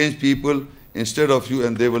will exchange people instead of you,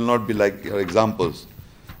 and they will not be like your examples.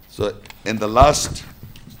 So in the last,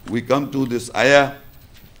 we come to this ayah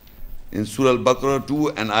in Surah Al-Baqarah 2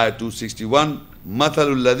 and ayah 261. مَثَلُ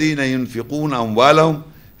الَّذِينَ يُنْفِقُونَ أَمْوَالَهُمْ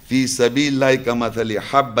فِي سَبِيلِ اللَّهِ كَمَثَلِ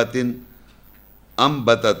حَبَّةٍ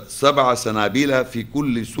أنبتت 7 سنابل في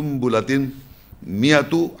كل سنبلة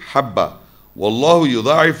 100 حبة والله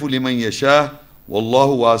يضاعف لمن يشاء والله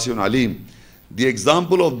واسع عليم. The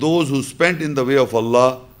example of those who spent in the way of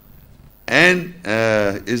Allah and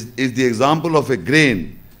is the example of a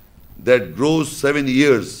grain that grows 7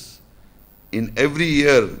 years. In every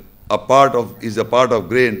year a part of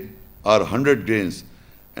grain or 100 grains,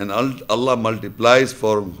 and Allah multiplies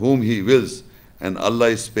for whom He wills, and Allah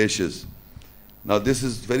is spacious. Now this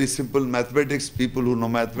is very simple mathematics. People who know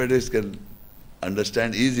mathematics can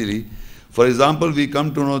understand easily. For example, we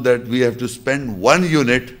come to know that we have to spend 1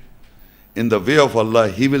 unit in the way of Allah.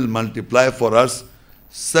 He will multiply for us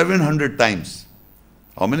 700 times.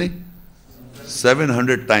 How many?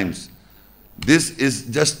 700 times. This is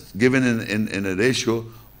just given in a ratio,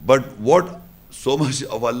 but what so much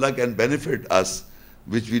of Allah can benefit us,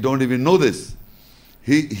 which we don't even know this.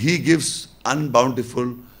 He gives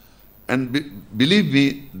unbountiful. And believe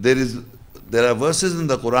me, there are verses in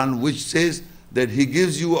the Quran which says that He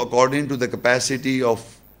gives you according to the capacity of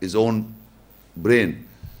his own brain.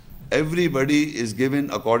 Everybody is given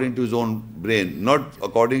according to his own brain, not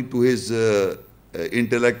according to his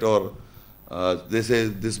intellect, or they say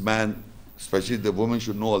this man, especially the woman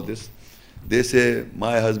should know all this. They say,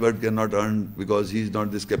 my husband cannot earn because he's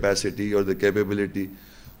not this capacity or the capability.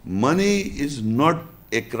 Money is not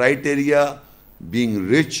a criteria, being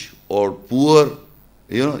rich or poor,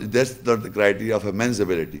 that's not the criteria of a man's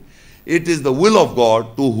ability. It is the will of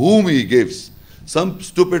God to whom He gives. Some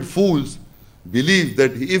stupid fools believe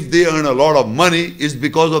that if they earn a lot of money, it's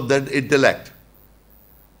because of that intellect.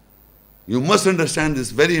 You must understand this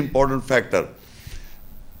very important factor.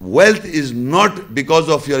 Wealth is not because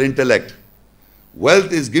of your intellect.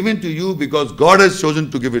 Wealth is given to you because God has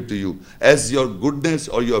chosen to give it to you, as your goodness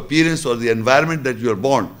or your appearance or the environment that you are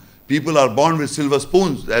born. People are born with silver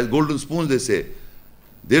spoons, as golden spoons they say.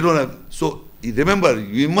 They don't have. So remember,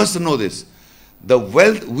 you must know this. The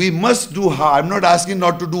wealth, we must do hard. I'm not asking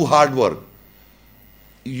not to do hard work.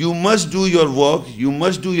 you must do your work, you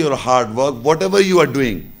must do your hard work, whatever you are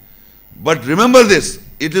doing. But remember this,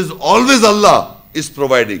 it is always Allah is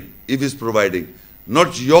providing, if He's providing,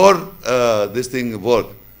 not your work.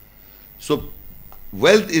 So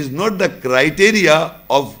wealth is not the criteria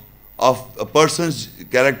of a person's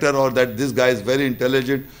character, or that this guy is very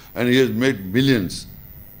intelligent and he has made millions.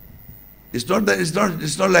 It's not that. It's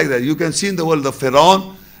not like that. You can see in the world the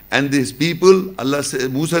Pharaoh and these people.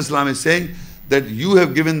 Musa Islam is saying that you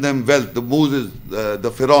have given them wealth. The Moses,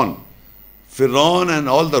 the Pharaoh and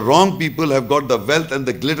all the wrong people have got the wealth and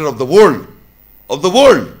the glitter of the world,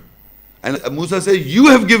 And Musa says, you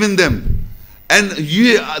have given them, and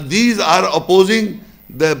these are opposing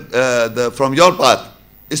from your path.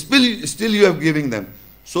 Still you have given them.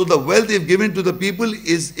 So the wealth if given to the people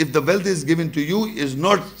is, if the wealth is given to you, is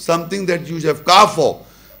not something that you have carved for,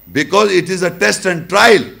 because it is a test and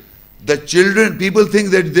trial. The children, people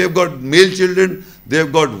think that they have got male children, they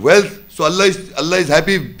have got wealth, so Allah is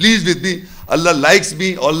happy, pleased with me, Allah likes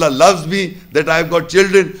me, Allah loves me, that I have got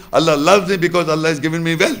children, Allah loves me because Allah has given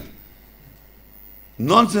me wealth.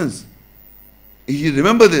 Nonsense.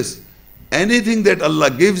 Remember this, anything that Allah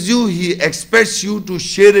gives you, He expects you to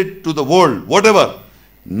share it to the world, whatever.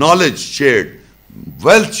 Knowledge shared,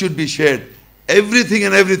 wealth should be shared, everything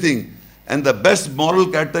and everything. And the best moral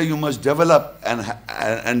character you must develop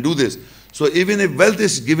and do this. So even if wealth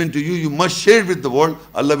is given to you, you must share it with the world,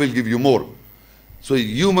 Allah will give you more. So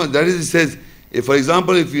you must, that is, it says, if for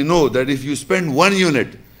example, if you know that if you spend 1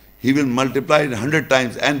 unit, He will multiply it 100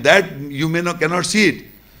 times, and that you cannot see it.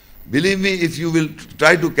 Believe me, if you will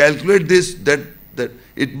try to calculate this, that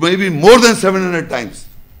it may be more than 700 times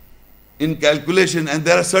in calculation. And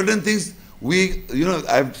there are certain things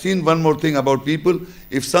I've seen one more thing about people.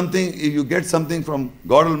 If you get something from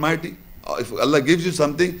God Almighty, if Allah gives you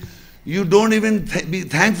something, you don't even be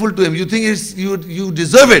thankful to Him. You think you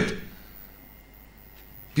deserve it.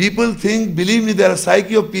 People think, believe me, there are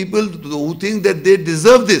psyche of people who think that they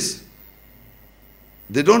deserve this.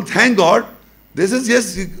 They don't thank God. They say,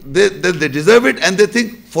 yes, they deserve it, and they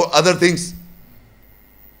think for other things.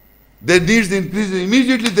 Their needs increase,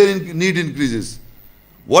 immediately their need increases.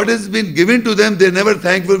 What has been given to them, they're never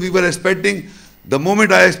thankful. We were expecting, the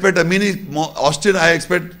moment I expect a mini Austin, I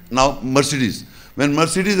expect now Mercedes. When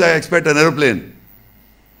Mercedes, I expect an aeroplane.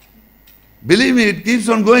 Believe me, it keeps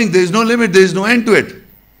on going. There is no limit, there is no end to it.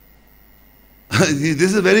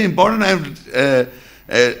 This is very important. I'm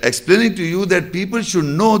explaining to you that people should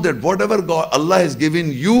know that whatever Allah has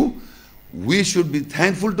given you, we should be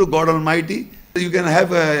thankful to God Almighty. You can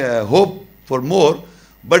have a hope for more,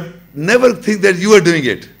 but never think that you are doing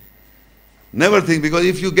it. Never think, because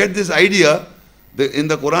if you get this idea, in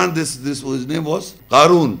the Quran, his name was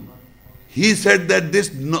Qarun. He said that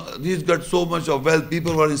he's got so much of wealth.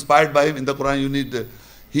 People were inspired by him. In the Quran,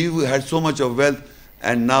 he had so much of wealth,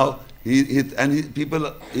 and now he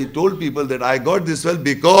told people that I got this wealth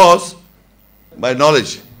because my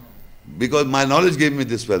knowledge, because my knowledge gave me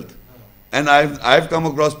this wealth. And I've come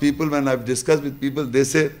across people, when I've discussed with people, they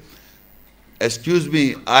say, excuse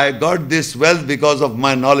me, I got this wealth because of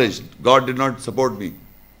my knowledge. God did not support me.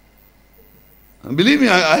 And believe me,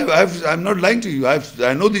 I'm not lying to you.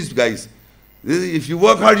 I know these guys. If you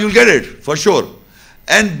work hard, you'll get it, for sure.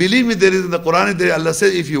 And believe me, there is in the Quran, Allah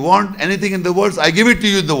says, if you want anything in the world, I give it to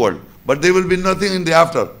you in the world. But there will be nothing in the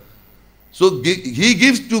after. So He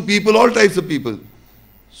gives to people, all types of people.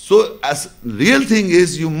 So as real thing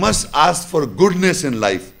is, you must ask for goodness in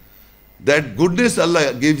life. That goodness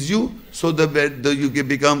Allah gives you, so that you can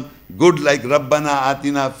become good, like Rabbana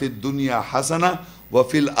atina fid dunya hasana wa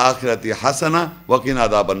fil akhirati hasana wa qina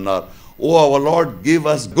adhaban nar. Oh our Lord, give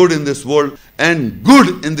us good in this world and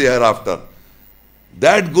good in the hereafter.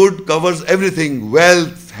 That good covers everything,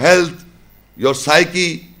 wealth, health, your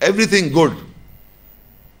psyche, everything good.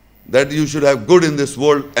 That you should have good in this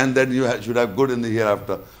world, and then you should have good in the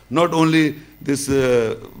hereafter. Not only this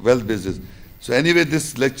wealth business. So anyway,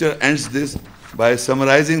 this lecture ends this by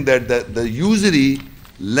summarizing that the usury,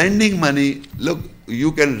 lending money, look,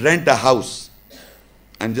 you can rent a house,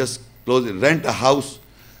 and just close it, rent a house.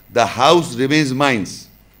 The house remains mine,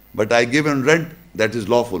 but I give in rent, that is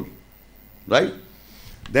lawful, right?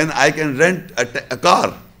 Then I can rent a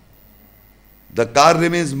car. The car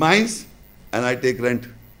remains mine, and I take rent.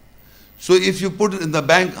 So if you put in the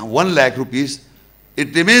bank 1 lakh rupees,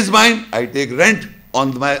 it remains mine, I take rent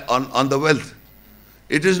on the wealth.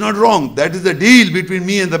 It is not wrong. That is the deal between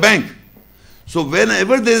me and the bank. So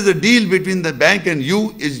whenever there is a deal between the bank and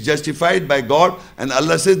you, is justified by God, and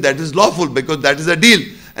Allah says that is lawful, because that is a deal.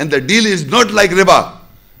 And the deal is not like riba.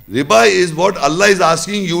 Riba is what Allah is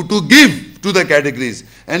asking you to give give to the categories.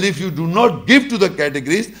 And if you do not give to the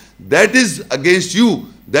categories, that is against you.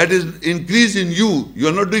 That is increase in you. You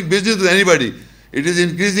are not doing business with anybody. It is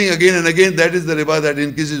increasing again and again. That is the riba that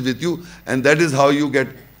increases with you. And that is how you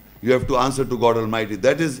have to answer to God Almighty.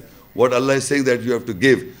 That is what Allah is saying that you have to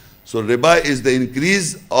give. So riba is the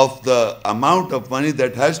increase of the amount of money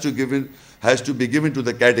that has to be given to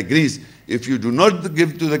the categories. If you do not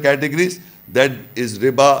give to the categories, that is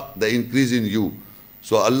riba, the increase in you.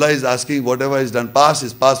 So Allah is asking whatever is done past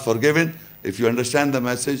is past, forgiven. If you understand the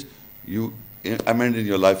message, you amend in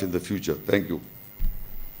your life in the future. Thank you.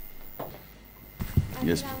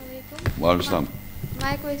 Yes. Wa alaikum salam.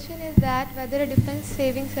 My question is that whether a defense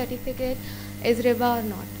savings certificate is riba or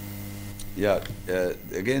not. Yeah.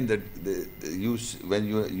 Again, when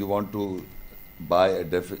you want to buy a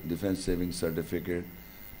defense savings certificate,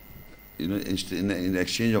 in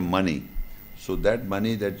exchange of money, so that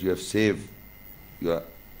money that you have saved, you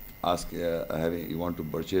want to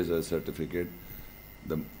purchase a certificate,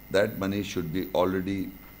 that money should be already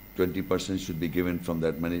 20% should be given from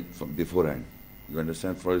that money from beforehand. You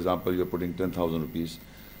understand? For example, you're putting 10,000 rupees.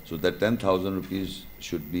 So that 10,000 rupees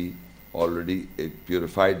should be already a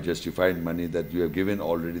purified, justified money that you have given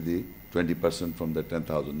already the 20% from the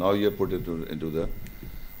 10,000. Now you have put it into the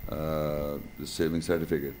saving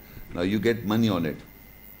certificate. Now you get money on it.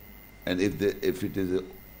 And if it is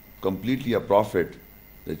completely a profit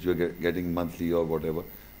that you are getting monthly or whatever,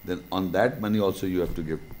 then on that money also you have to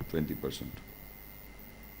give 20%.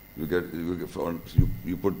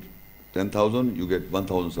 You put 10,000, you get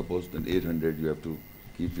 1,000 suppose, then 800 you have to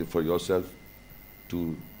keep it for yourself,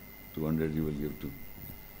 200 you will give to.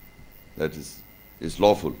 That is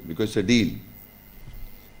lawful because it's a deal.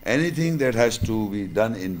 Anything that has to be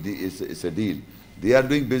done is a deal. They are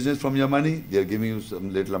doing business from your money, they are giving you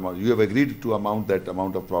some little amount. You have agreed to that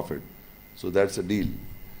amount of profit. So that's a deal.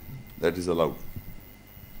 That is allowed.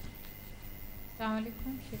 Assalamu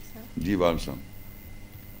alaikum, Sheikh Sahab. Ji wa alaikum.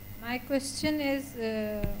 My question is,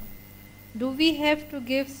 do we have to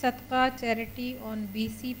give sadaqah charity on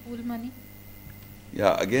BC pool money?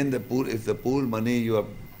 Yeah, again if the pool money, you are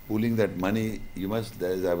pooling that money, you must,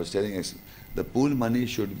 as I was telling, the pool money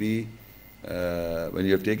should be, when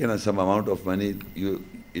you have taken some amount of money,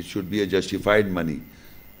 it should be a justified money.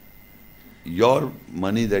 Your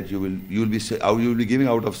money that you will be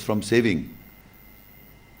giving from saving.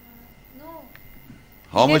 No.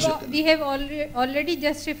 How much? We have already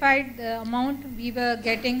justified the amount we were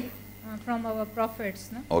getting from our profits.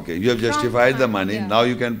 No? Okay, you have justified the money. Yeah. Now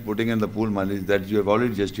you can putting in the pool money that you have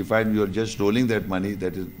already justified. You are just rolling that money.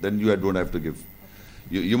 Then you don't have to give.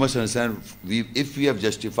 You must understand. If we have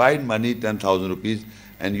justified money 10,000 rupees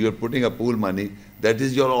and you are putting a pool money, that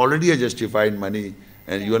is already a justified money,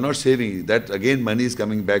 and you are not saving. That again, money is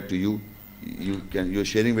coming back to you. You're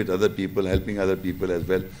sharing with other people, helping other people as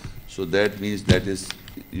well. So that means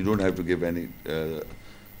you don't have to give any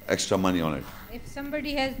extra money on it. If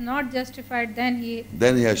somebody has not justified, then he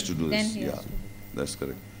has to do this. Yeah, that's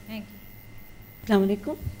correct. Thank you. Assalamu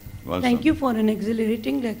alaikum. Thank you for an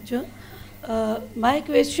exhilarating lecture. My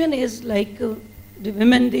question is like the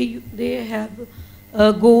women, they have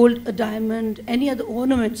gold, a diamond, any other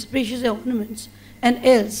ornaments, precious ornaments, and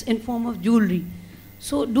else in form of jewelry.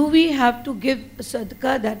 So do we have to give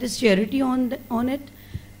sadaqah, that is charity on it,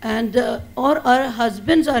 and or our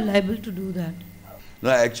husbands are liable to do that? No,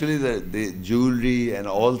 actually the jewelry and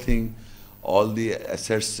all the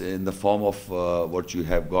assets in the form of what you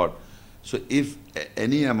have got. So if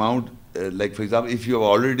any amount, like for example, if you have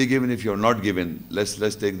already given, if you have not given, let's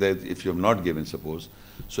take that if you have not given, suppose.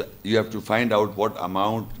 So you have to find out what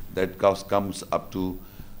amount that comes up to.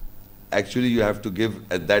 Actually, you have to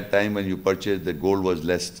give at that time when you purchased, the gold was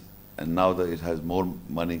less, and now that it has more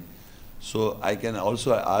money. So I can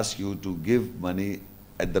also ask you to give money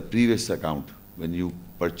at the previous account when you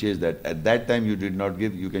purchased that. At that time you did not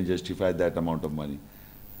give, you can justify that amount of money.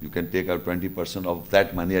 You can take out 20% of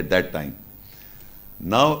that money at that time.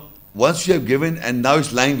 Now, once you have given and now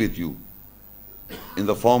it's lying with you in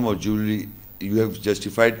the form of jewelry, you have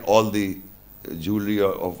justified all the jewelry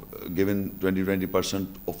of given 20%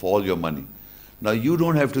 of all your money. Now you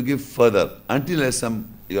don't have to give further until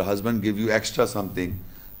your husband give you extra something,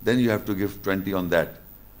 then you have to give 20 on that.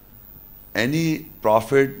 Any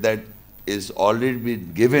profit that is already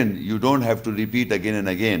been given, you don't have to repeat again and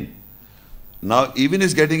again. Now even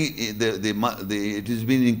it's getting it is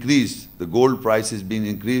being increased, the gold price is being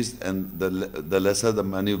increased, and the lesser the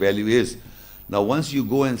money value is. Now once you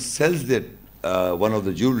go and sell that one of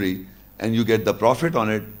the jewelry and you get the profit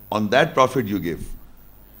on it, on that profit you give.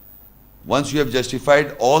 Once you have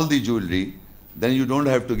justified all the jewelry, then you don't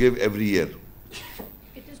have to give every year.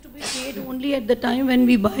 It is to be be paid only at the time when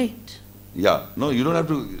we buy it. Yeah, no, you don't have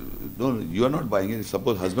to, no, you are not buying it.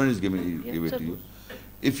 Suppose husband is giving Yeah, give it to suppose. you.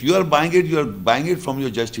 If you are buying it from your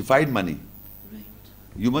justified money. Right.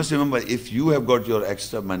 You must remember, if you have got your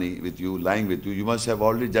extra money with you, lying with you, you must have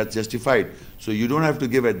already just justified. So you don't have to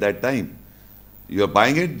give at that time. You are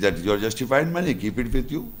buying it, that's your justified money, keep it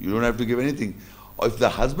with you. You don't have to give anything. Or if the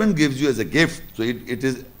husband gives you as a gift, so it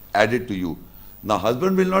is added to you. Now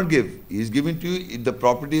husband will not give, he is giving to you, the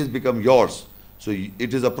property has become yours. So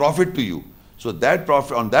it is a profit to you. So that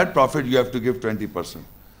profit, on that profit you have to give 20%.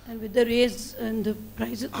 And with the raise and the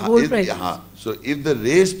prices, gold prices. So if the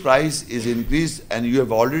raise price is increased and you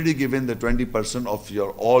have already given the 20% of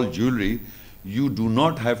your all jewelry, you do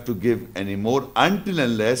not have to give any more until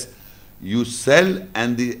unless you sell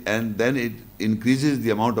and then it increases the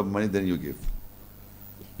amount of money then you give.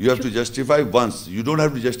 You have to justify once. You don't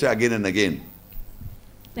have to justify again and again.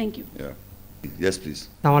 Thank you. Yeah. Yes, please.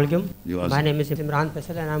 Assalamu alaikum. You ask. My name is Imran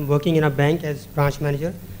Faisal and I am working in a bank as branch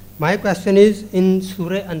manager. My question is, in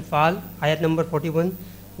Surah Anfal, ayat number 41,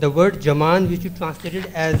 the word Jaman which you translated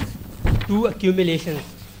as two accumulations,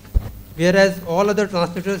 whereas all other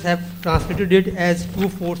translators have translated it as two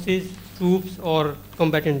forces, troops or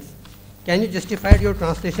combatants. Can you justify your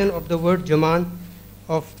translation of the word Jaman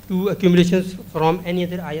of two accumulations from any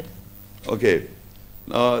other ayat? Okay.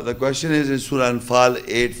 The question is in Surah Anfal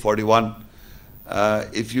 8:41.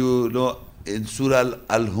 If you know, in Surah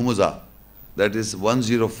Al-Humza, that is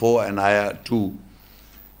 104 and ayah 2,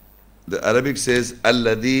 the Arabic says,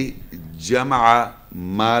 Alladhi jama'a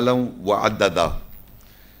malam wa'addada,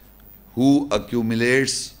 who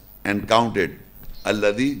accumulates and counted.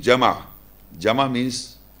 Alladhi jama'. Jama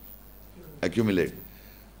means accumulate.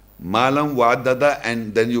 Malam wa'addada,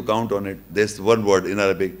 and then you count on it. There's one word in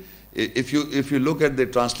Arabic. If you look at the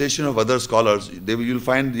translation of other scholars, you'll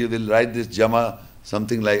find they will write this jama,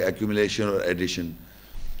 something like accumulation or addition.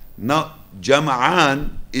 Now,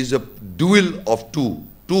 jama'an is a dual of two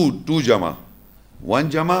jama. One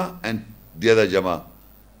jama and the other jama.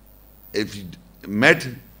 If you met,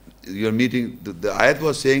 your meeting, the ayat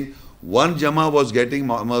was saying, one jama was getting,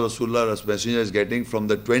 Muhammad Rasulullah as messenger is getting from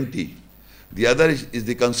the 20. The other is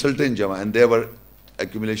the consultant jama, and they were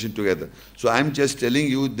accumulation together. So I'm just telling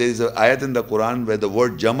you, there is an ayat in the Quran where the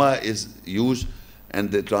word jama is used,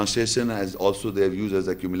 and the translation has also they have used as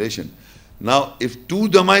accumulation. Now, if two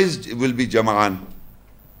jama will be jama'an,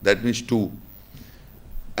 that means two.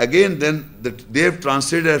 Again, then they have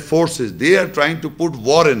translated as forces. They are trying to put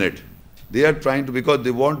war in it. They are trying to, because they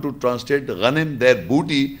want to translate ghanim, their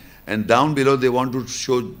booty, and down below they want to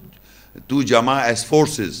show two jama as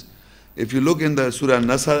forces. If you look in the Surah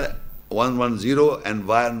Nasr 110 and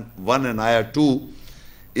 1 and ayah 2,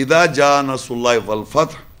 Idha ja Nasrullahi wal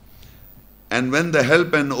fath, and when the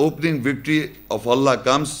help and opening victory of Allah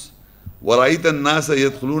comes, وَرَأَيْتَ النَّاسَ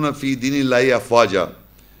يَدْخُلُونَ فِي دِينِ اللَّهِ أَفْوَاجًا,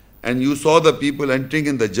 and you saw the people entering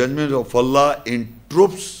in the judgment of Allah in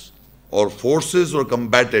troops or forces or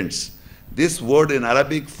combatants. This word in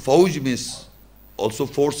Arabic, fauj, means also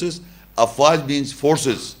forces. Afwaj means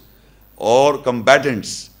forces or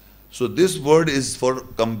combatants. So this word is for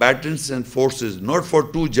combatants and forces, not for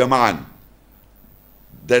two jama'an.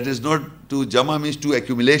 That is not two, jama means two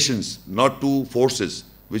accumulations, not two forces,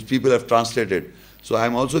 which people have translated. So I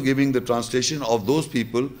am also giving the translation of those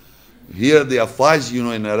people. Here the afwaj, you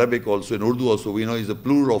know, in Arabic also, in Urdu also, we know is the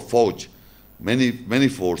plural of fauj. Many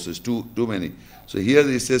forces, too many. So here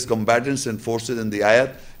it says combatants and forces in the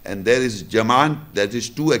ayat, and there is jama'an, that is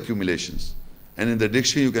two accumulations. And in the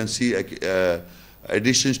dictionary you can see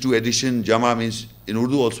additions to addition. Jama means, in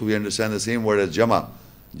Urdu also we understand the same word as jama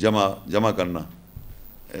karna.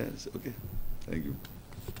 Yes, okay, thank you.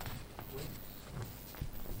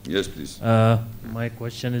 Yes, please. My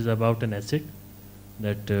question is about an asset.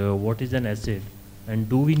 That what is an asset, and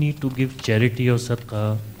do we need to give charity or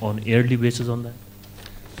sadaqah on yearly basis on that?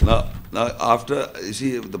 Now after, you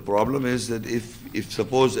see, the problem is that if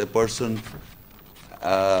suppose a person,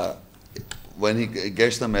 when he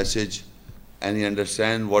gets the message and he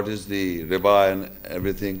understands what is the riba and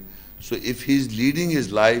everything, so if he's leading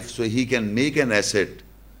his life, so he can make an asset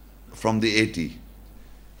from the 80.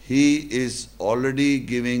 He is already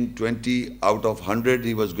giving 20 out of 100,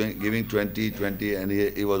 he was giving 20, and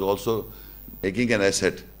he was also making an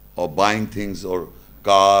asset or buying things or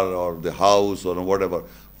car or the house or whatever.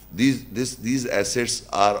 These assets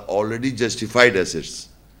are already justified assets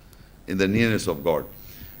in the nearness of God.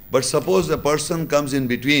 But suppose a person comes in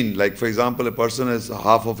between, like for example, a person has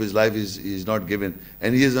half of his life is not given,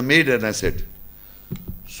 and he has made an asset.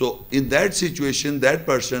 So in that situation, that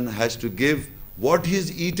person has to give what he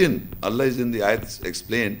has eaten. Allah is in the ayat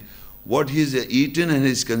explained, what he has eaten and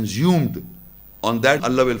is consumed, on that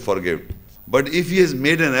Allah will forgive. But if he has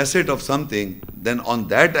made an asset of something, then on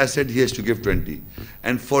that asset he has to give 20.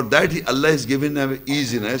 And for that Allah has given him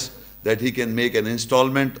easiness that he can make an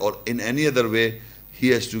installment, or in any other way he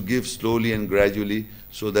has to give slowly and gradually,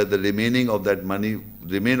 so that the remaining of that money,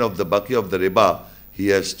 remain of the baqi of the riba, he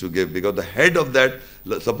has to give. Because the head of that,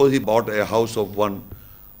 suppose he bought a house of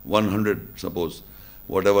 100, suppose,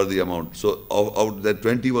 whatever the amount. So out that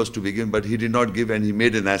 20 was to be given, but he did not give and he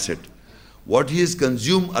made an asset. What he has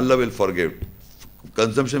consumed, Allah will forgive.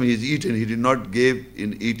 Consumption he has eaten, he did not give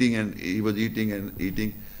in eating, and he was eating and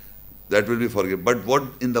eating, that will be forgiven. But what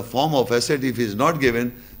in the form of asset, if he is not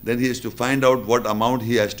given, then he has to find out what amount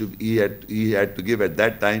he had to give at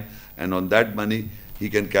that time, and on that money he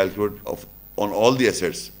can calculate on all the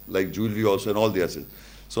assets, like jewelry also and all the assets.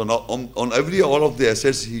 So now on all of the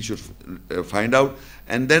assets he should find out,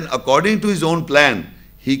 and then according to his own plan,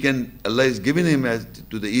 he can, Allah is giving him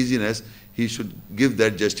to the easiness, he should give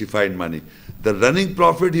that justified money. The running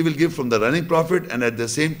profit he will give from the running profit, and at the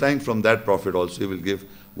same time from that profit also he will give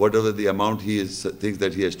whatever the amount he thinks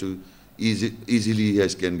that he has to easily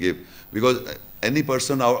can give. Because any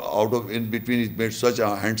person out of in between is made such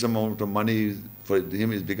a handsome amount of money, for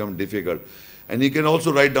him it's become difficult. And he can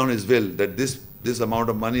also write down his will that this amount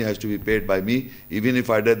of money has to be paid by me, even if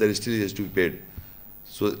I die, there still has to be paid.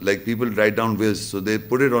 So like people write down wills, so they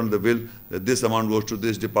put it on the will that this amount goes to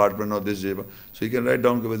this department or this department. So you can write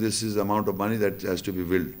down this is the amount of money that has to be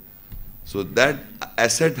willed. So that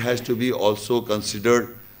asset has to be also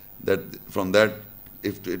considered, that from that,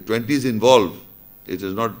 if 20 is involved, it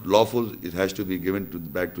is not lawful, it has to be given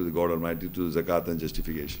back to the God Almighty, to the zakat and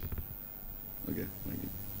justification. Okay, thank you.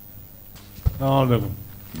 Assalamu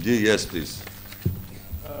Yes, please.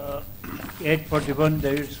 841,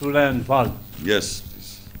 there is Surah Anfal. Yes,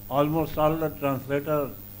 please. Almost all the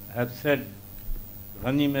translators have said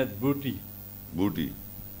ghanim as booty, Booty,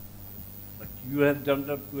 but you have jumped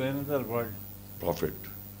up to another word, profit.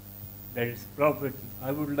 that is profit.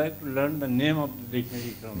 I would like to learn the name of the dictionary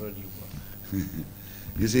from where you got.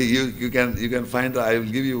 You see, you can find, I will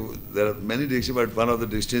give you, there are many dictionaries, but one of the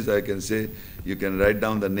dictionaries I can say, you can write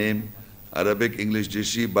down the name, Arabic English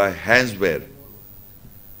Dictionary by Hans Baer.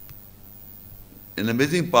 An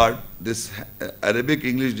amazing part, this Arabic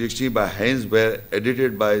English Dictionary by Hans Baer,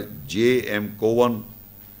 edited by J.M. Cowan,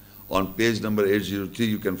 on page number 803,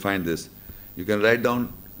 you can find this. You can write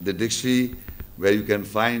down the dictionary where you can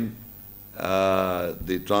find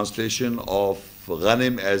the translation of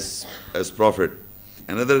ghanim as profit.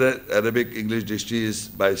 Another Arabic English dictionary is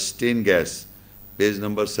by Steingass, page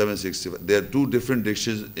number 765. There are two different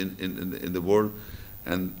dictionaries in the world,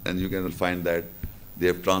 and you can find that they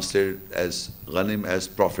have translated as ghanim as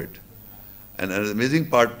profit. And an amazing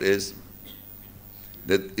part is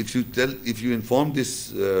that if you inform these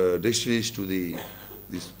dictionaries to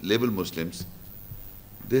these label Muslims,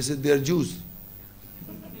 they say they are Jews.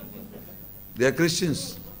 They are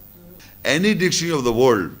Christians. Any dictionary of the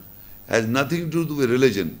world has nothing to do with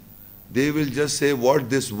religion. They will just say what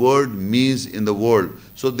this word means in the world.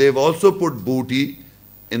 So they've also put booty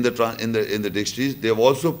in the dictionaries. They've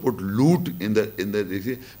also put loot in the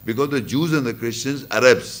dictionary, because the Jews and the Christians,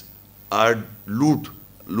 Arabs, are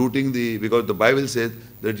looting because the Bible says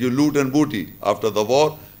that you loot and booty. After the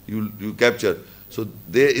war, you capture. So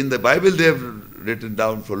in the Bible they have written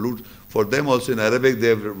down for loot. For them also in Arabic they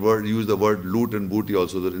have used the word loot and booty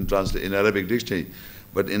also in Arabic dictionary.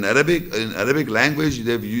 But in Arabic language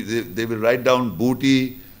they will write down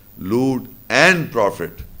booty, loot and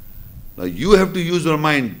profit. Now you have to use your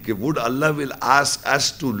mind. Would Allah will ask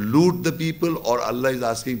us to loot the people, or Allah is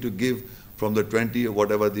asking to give from the 20 or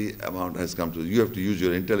whatever the amount has come to? You have to use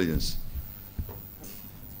your intelligence.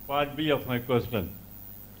 Part B of my question.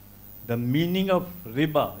 The meaning of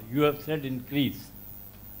riba, you have said increase.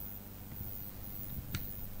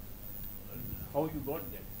 How you got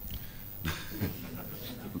that?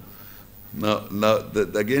 Now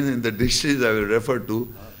again in the dictionaries I will refer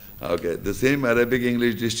to, okay, the same Arabic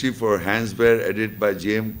English dictionary for Hans Baer, edited by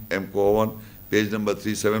J.M. Cowan, page number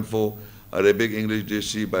 374, Arabic English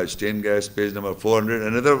dictionary by Steingass, page number 400.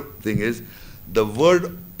 Another thing is, the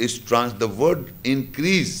word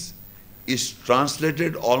increase is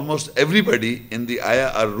translated almost everybody in the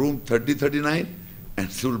Ayah Ar-Rum 3039 and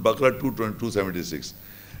Surah Baqarah 276.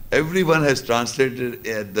 Everyone has translated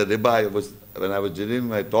the riba. When I was delivering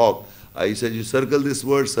my talk, I said, you circle this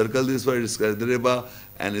word, it's the riba,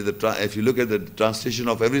 and if you look at the translation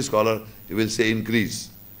of every scholar, it will say increase.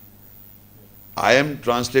 I am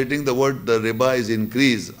translating the word, the riba is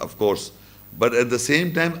increase, of course, but at the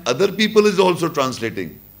same time, other people is also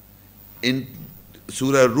translating.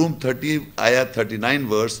 Surah Rum 30, ayat 39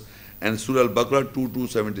 verse, and Surah Al-Baqarah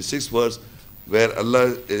 276 verse, where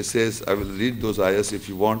Allah says, I will read those ayahs if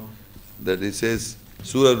you want, that it says,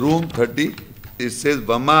 Surah Rum 30, it says,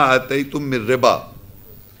 وَمَا آتَيْتُم مِّن رِبَا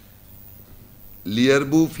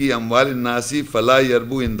لِيَرْبُوا فِي أَمْوَالِ النَّاسِ فَلَا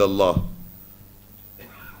يَرْبُوا عِندَ اللَّهِ.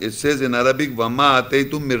 It says in Arabic, وَمَا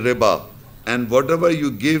آتَيْتُم مِّن رِبَا, and whatever you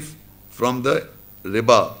give from the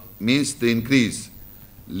riba, means the increase.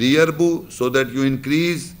 Liyarbu, so that you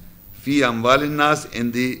increase, fi amwalin nas,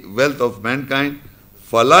 in the wealth of mankind.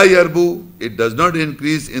 Fala yarbu, it does not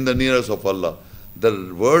increase in the nearness of Allah.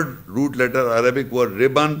 The word, root letter, Arabic word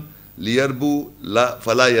riban, liyarbu, la,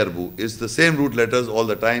 fala yarbu, is the same root letters all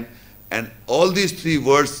the time. And all these three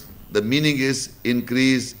words, the meaning is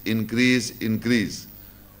increase, increase, increase.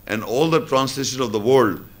 And all the translations of the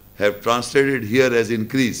world have translated here as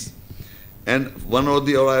increase. And one of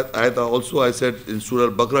the ayat also I said in Surah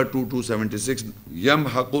Al-Baqarah 276,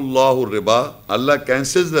 Yamhaqullahu riba, Allah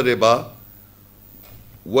cancels the riba,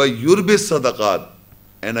 wa yurbis sadaqat,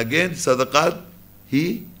 and again sadaqat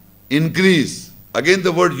He increase. Again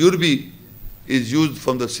the word yurbi is used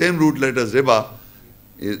from the same root letters riba.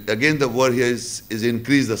 Again the word here is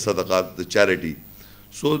increase the sadaqat, the charity.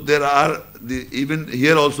 So there are, even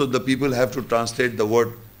here also the people have to translate the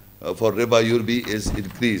word for riba yurbi is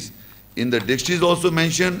increase. In the dictionaries also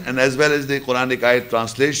mentioned, and as well as the Quranic ayat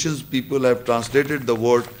translations, people have translated the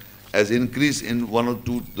word as increase in one or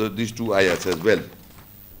two, these two ayats as well.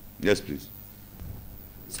 Yes, please.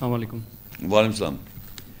 Assalamu alaikum. Wa alaikum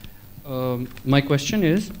salam. My question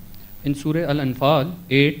is, in Surah Al-Anfal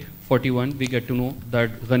 8:41, we get to know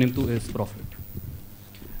that Ghanimtu is profit.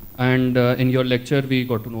 And in your lecture, we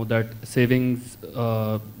got to know that savings,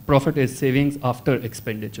 profit is savings after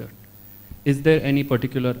expenditure. Is there any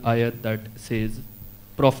particular ayat that says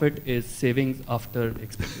profit is savings after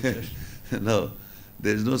expenditure? No,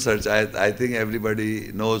 there is no such ayat. I think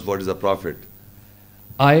everybody knows what is a profit.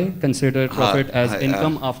 I consider profit as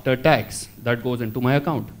income after tax that goes into my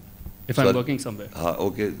account if I'm working somewhere.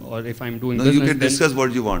 Okay. Or if I'm doing no, business. You can discuss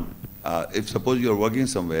what you want. If suppose you are working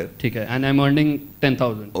somewhere. Okay, and I'm earning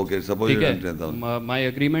 10,000. Okay, suppose you earn 10,000. My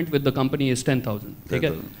agreement with the company is 10,000.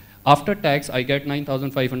 Okay. After tax, I get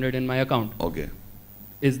 9,500 in my account. Okay.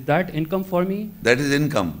 Is that income for me? That is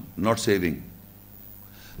income, not saving.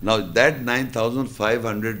 Now that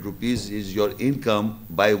 9,500 rupees is your income.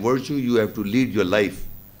 By virtue, you have to lead your life.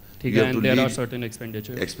 You and there are certain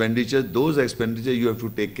expenditures. Expenditures, those expenditures you have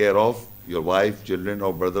to take care of, your wife, children,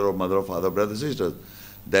 or brother, or mother, or father, brother, sisters.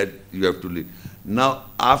 That you have to lead.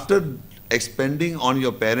 Now, after expending on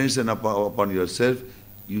your parents and upon yourself,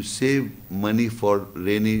 you save money for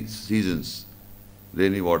rainy seasons,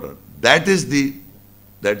 rainy water. That is the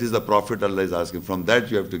profit Allah is asking. From that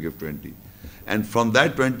you have to give 20. And from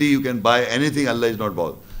that 20 you can buy anything Allah is not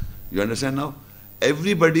bought. You understand now?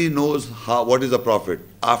 Everybody knows what is the profit.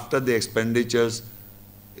 After the expenditures,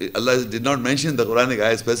 Allah did not mention the Quranic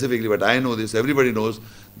ayah specifically, but I know this, everybody knows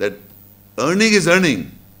that earning is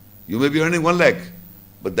earning. You may be earning 1 lakh,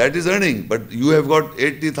 but that is earning. But you have got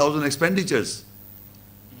 80,000 expenditures.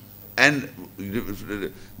 And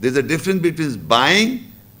there's a difference between buying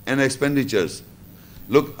and expenditures.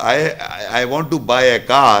 Look, I want to buy a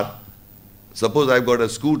car. Suppose I've got a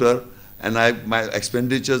scooter and my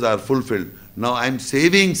expenditures are fulfilled. Now I'm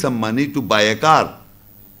saving some money to buy a car.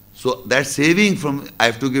 So that saving from, I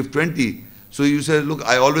have to give 20. So you say, look,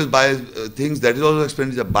 I always buy things, that is also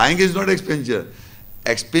expenditure. Buying is not expenditure.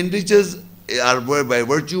 Expenditures are by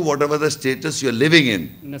virtue whatever the status you're living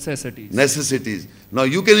in. Necessities. Necessities. Now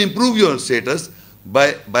you can improve your status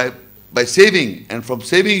by saving, and from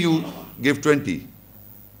saving you give 20.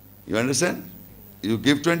 You understand? You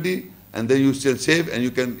give 20 and then you still save and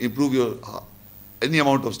you can improve your any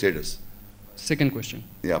amount of status. Second question.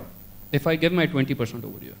 Yeah. If I give my 20%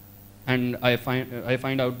 over here and I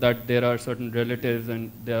find out that there are certain relatives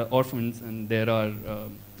and there are orphans and there are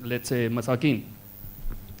let's say masakin.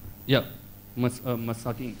 Yeah.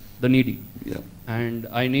 Masakin, the needy. Yeah. And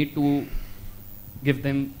I need to give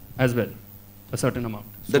them as well a certain amount.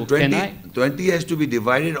 The So 20 has to be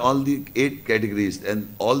divided all the 8 categories,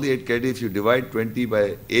 and all the 8 categories, if you divide 20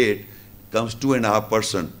 by 8, comes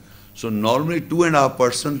 2.5%. So normally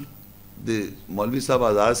 2.5% the Maulvi Sahib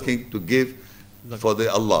was asking to give for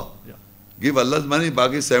the Allah. Yeah. Give Allah's money,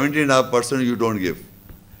 baki 17.5% you don't give.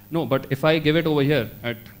 No, but if I give it over here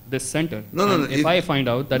at this center, if I find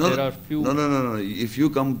out that there are few... No. If you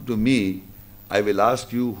come to me, I will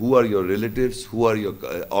ask you who are your relatives, who are your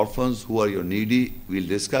orphans, who are your needy. We'll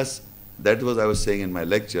discuss. That was I was saying in my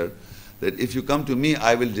lecture, that if you come to me,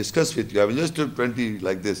 I will discuss with you. I will just do 20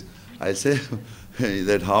 like this. I say,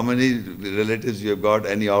 that how many relatives you have got,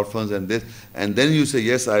 any orphans and this, and then you say,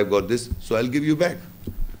 yes, I've got this, so I'll give you back.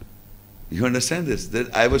 You understand this?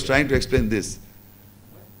 That I was trying to explain this.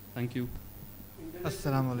 Thank you.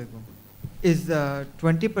 Assalamu alaikum. Is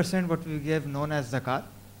 20% what we give known as zakat?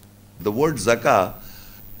 The word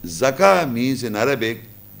zakah means in Arabic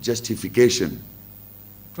justification.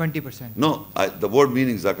 20%. No, the word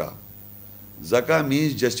meaning zakah. Zakah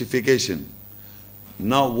means justification.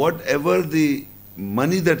 Now, whatever the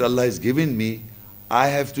money that Allah has given me, I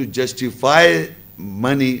have to justify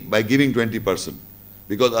money by giving 20%.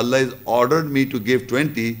 Because Allah has ordered me to give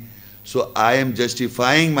 20, so I am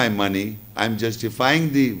justifying my money. I am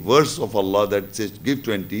justifying the verse of Allah that says give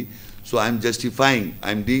 20. So I am justifying,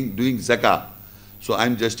 I am doing zakah. So I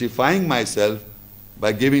am justifying myself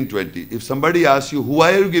by giving 20. If somebody asks you,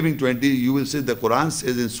 why are you giving 20? You will say the Quran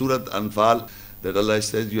says in Surah Anfal that Allah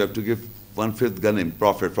says you have to give 1/5 ghanim,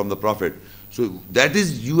 profit, from the Prophet. So that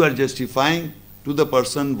is, you are justifying to the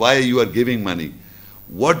person why you are giving money.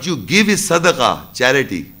 What you give is sadaqah,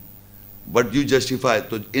 charity. But you justify.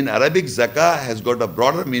 So in Arabic, zakah has got a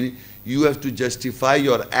broader meaning. You have to justify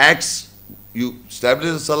your acts. You establish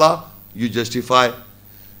a salah, you justify.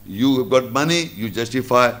 You have got money, you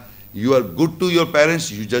justify. You are good to your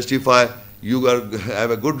parents, you justify. You have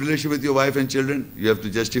a good relationship with your wife and children, you have to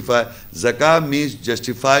justify. Zakah means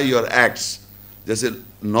justify your acts. Just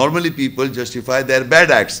normally people justify their bad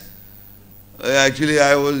acts. Actually,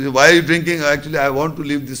 why are you drinking? Actually, I want to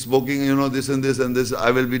leave this smoking, this and this and this, I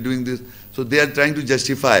will be doing this. So they are trying to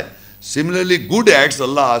justify. Similarly, good acts,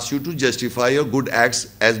 Allah asks you to justify your good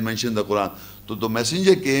acts as mentioned in the Quran. So the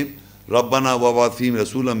messenger came, Rabbana wa ba'athim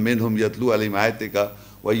rasulam minhum yatlu alayhim ayatika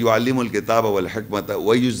wa yu'allimul kitaba wal hikmata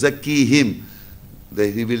wa yuzakkihim.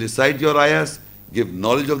 He will recite your ayahs, give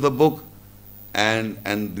knowledge of the book, and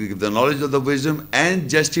give the knowledge of the wisdom, and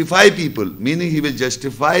justify people, meaning he will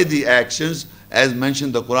justify the actions as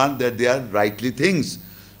mentioned in the Quran that they are rightly things.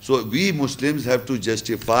 So we Muslims have to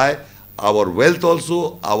justify our wealth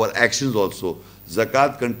also, our actions also.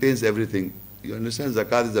 Zakat contains everything. You understand?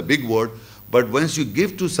 Zakat is a big word, but once you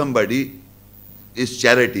give to somebody, it's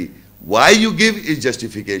charity. Why you give is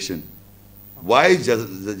justification. Why is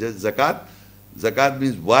zakat? Zakat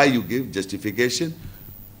means why you give, justification.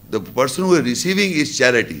 The person who is receiving is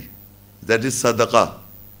charity. That is sadaqah.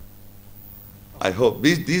 I hope.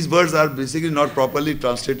 These words are basically not properly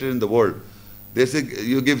translated in the world. They say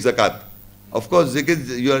you give zakat. Of course, it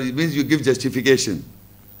means you give justification.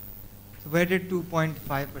 So where did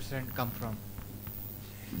 2.5% come from?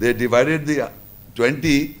 They divided the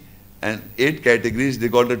 20 and 8 categories, they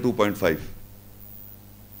got the 2.5.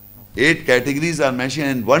 8 categories are mentioned,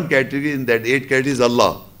 and one category in that 8 categories is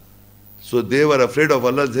Allah. So they were afraid of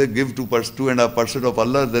Allah, they give 2.5% of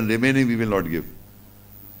Allah, then remaining we will not give.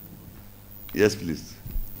 Yes, please.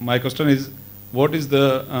 My question is, what is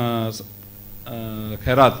the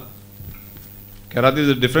khairat? Khairat is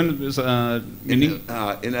a different meaning?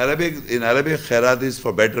 In Arabic, khairat is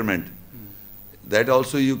for betterment. That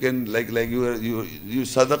also you can, like you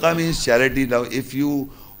sadaqah means charity. Now, if you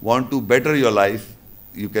want to better your life,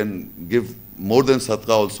 you can give more than sadaqah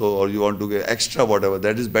also, or you want to give extra whatever.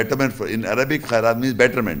 That is betterment. In Arabic, khairat means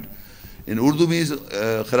betterment. In Urdu means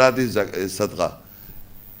khairat is sadaqah.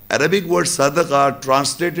 Arabic word sadaqah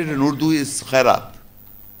translated in Urdu is khairat.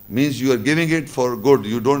 Means you are giving it for good.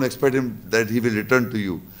 You don't expect him that he will return to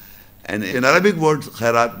you. And in Arabic word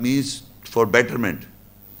khairat means for betterment,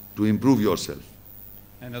 to improve yourself.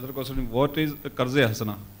 Another question, what is qarz-e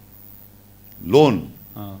hasana? Loan.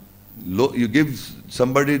 You give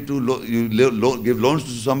somebody give loans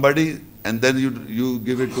to somebody, and then you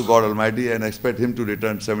give it to God Almighty and expect him to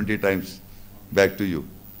return 70 times back to you.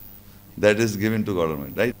 That is given to God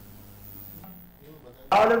Almighty, right?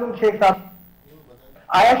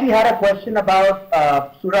 I actually had a question about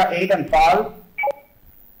Surah 8 Anfal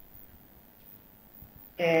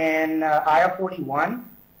in Ayah 41.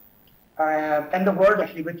 And the word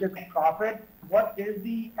actually, which is prophet. What is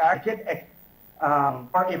the adjective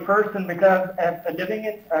for a person? Because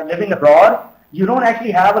living abroad, you don't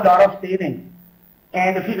actually have a lot of savings.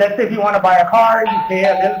 And let's say if you want to buy a car, you pay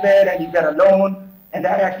a little bit and you get a loan, and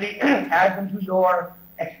that actually adds into your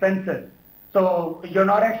expenses. So you're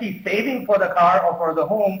not actually saving for the car or for the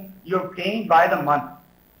home, you're paying by the month.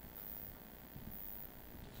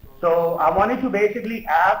 So I wanted to basically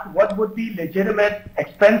ask what would be legitimate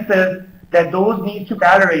expenses that those need to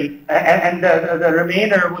carry, and the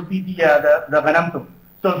remainder would be the ghanam.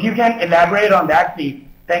 So if you can elaborate on that, please.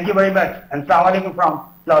 Thank you very much. And Assalamu alaikum from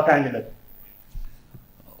Los Angeles.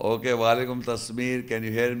 Okay, wa alaikum tasmeer. Can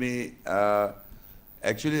you hear me?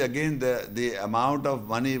 Actually, again, the amount of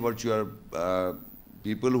money what you are,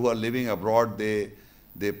 people who are living abroad, they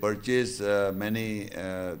purchase many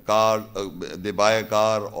cars, they buy a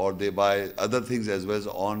car or they buy other things as well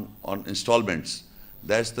on installments.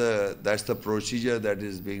 That's the procedure that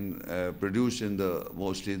is being produced in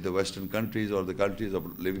mostly the Western countries or the countries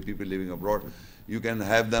of people living abroad. You can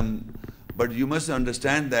have them, but you must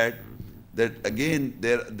understand that again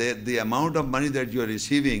the amount of money that you are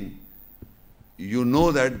receiving, you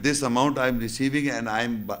know that this amount I am receiving and I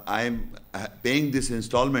am paying these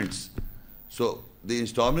installments. So the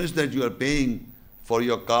installments that you are paying for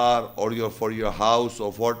your car or for your house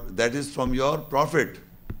or that is from your profit.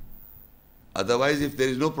 Otherwise, if there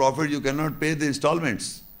is no profit, you cannot pay the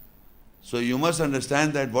installments. So you must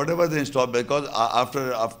understand that whatever the installment, because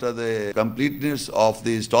after the completeness of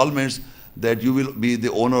the installments, that you will be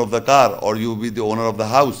the owner of the car or you will be the owner of the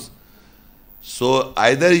house. So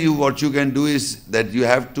either what you can do is that you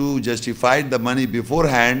have to justify the money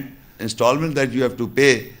beforehand, installment that you have to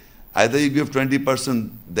pay. Either you give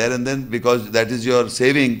 20% there and then because that is your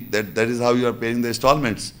saving, that is how you are paying the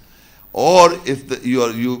installments. Or if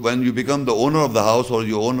when you become the owner of the house or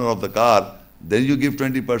you owner of the car, then you give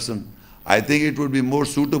 20%. I think it would be more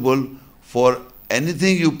suitable for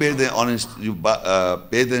anything you pay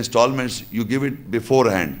pay the installments, you give it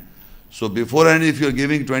beforehand. So beforehand, if you are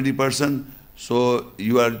giving 20%, so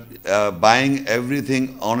you are buying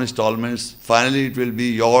everything on installments. Finally, it will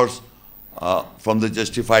be yours from the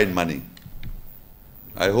justified money.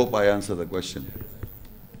 I hope I answered the question.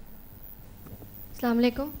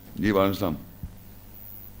 Assalamu alaikum. Ji, wa alaikum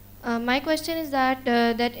salam. My question is that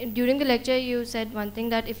during the lecture you said one thing,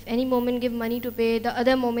 that if any moment give money to pay the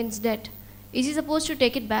other moment's debt, is he supposed to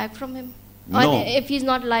take it back from him? No. Or if he's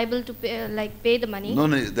not liable to pay the money? No,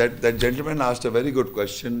 that gentleman asked a very good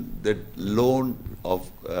question, that loan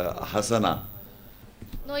of Hasana.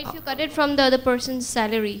 No, if you cut it from the other person's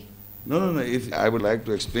salary. No. If I would like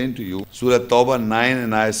to explain to you, Surah Tawbah 9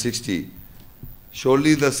 and Ayah 60.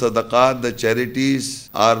 Surely the sadaqat, the charities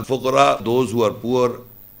are fuqara, those who are poor,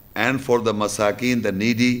 and for the masakin, the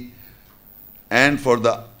needy, and for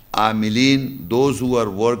the amilin, those who are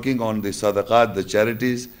working on the sadaqat, the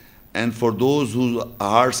charities, and for those whose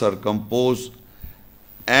hearts are composed,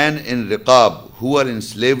 and in riqab, who are in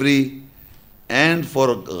slavery, and for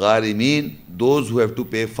gharimin, those who have to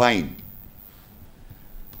pay fine,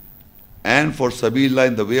 and for sabillah,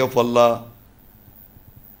 in the way of Allah,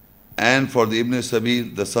 and for the Ibn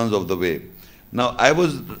Sabil, the sons of the way. Now, I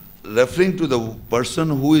was referring to the person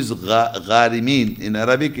who is gharimin. In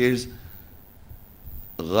Arabic is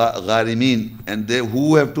gharimin, and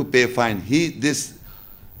who have to pay fine. This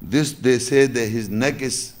they say that his neck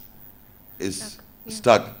is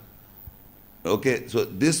stuck. Okay, so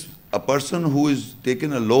a person who is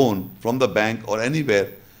taken a loan from the bank or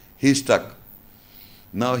anywhere, he's stuck.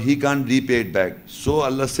 Now he can't repay it back. So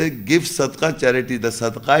Allah said, give sadaqah, charity. The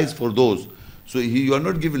sadaqah is for those. So you are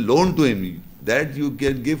not giving loan to him. That you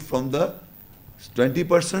can give from the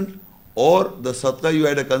 20%, or the sadaqah, you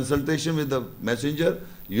had a consultation with the messenger,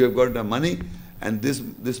 you have got the money, and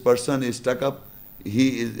this person is stuck up,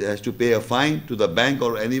 has to pay a fine to the bank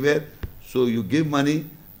or anywhere. So you give money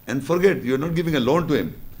and forget, you are not giving a loan to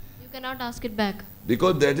him. You cannot ask it back.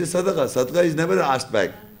 Because that is sadaqah. Sadaqah is never asked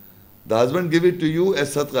back. The husband give it to you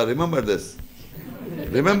as sadaqah. Remember this.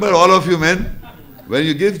 Remember, all of you men, when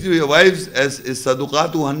you give to your wives as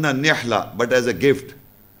sadaqatu hanna nihla, but as a gift.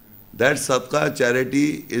 That sadaqah,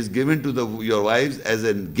 charity, is given to your wives as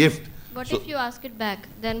a gift. What if you ask it back?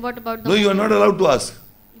 Then what about the No, you are not allowed to ask.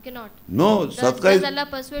 You cannot. No, sadaqah is... Does Allah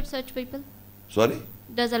persuade such people? Sorry?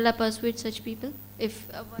 Does Allah persuade such people?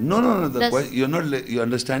 No. You're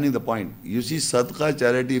understanding the point. You see, sadaqah,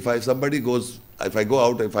 charity, if I go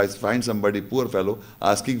out, if I find somebody, poor fellow,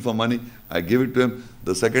 asking for money, I give it to him.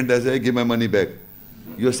 The second day I say, I give my money back.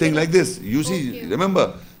 You're saying like this. You see,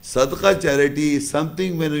 remember, sadaqah, charity is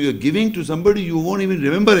something when you're giving to somebody, you won't even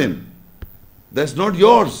remember him. That's not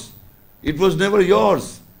yours. It was never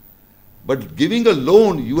yours. But giving a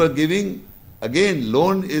loan, you are giving, again,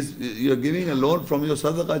 you're giving a loan from your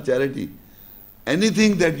sadaqah, charity.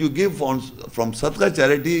 Anything that you give from sadaqah,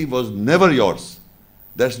 charity was never yours.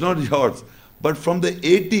 That's not yours. But from the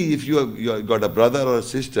 80, if you have got a brother or a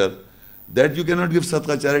sister, that you cannot give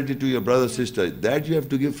sadaqah, charity to your brother or sister. That you have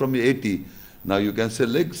to give from your 80. Now you can say,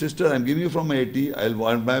 look, sister, I'm giving you from my 80, I'll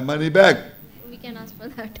want my money back. We can ask for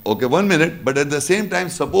that. Okay, 1 minute. But at the same time,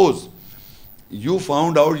 suppose you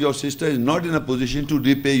found out your sister is not in a position to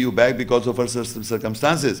repay you back because of her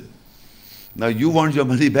circumstances. Now you want your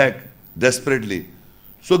money back desperately.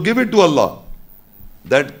 So give it to Allah.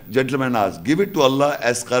 That gentleman asked, give it to Allah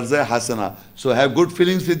as qarza hasana. So have good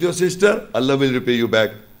feelings with your sister, Allah will repay you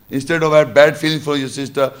back. Instead of have bad feelings for your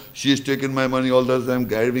sister, she has taken my money all the time,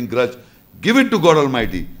 having grudge. Give it to God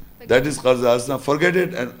Almighty. That is qarza hasana. Forget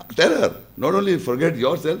it and tell her. Not only forget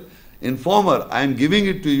yourself, inform her, I am giving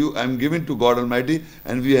it to you, I am giving to God Almighty,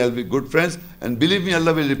 and we have be good friends, and believe me,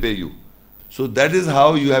 Allah will repay you. So that is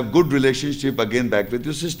how you have good relationship again back with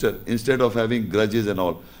your sister, instead of having grudges and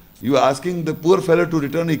all. You are asking the poor fellow to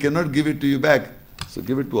return, he cannot give it to you back. So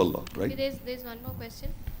give it to Allah, right? Okay, there's one more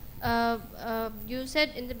question. You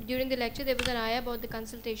said during the lecture there was an ayah about the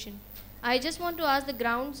consultation. I just want to ask the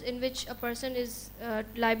grounds in which a person is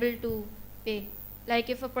liable to pay. Like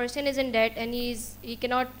if a person is in debt and he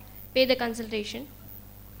cannot pay the consultation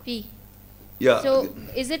fee. Yeah. So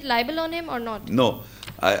is it liable on him or not? No.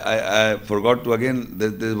 I forgot to again,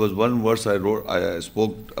 there was one verse I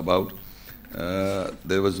spoke about.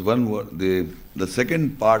 There was one word, the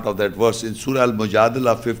second part of that verse in Surah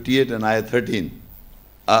Al-Mujadala 58 and ayah 13.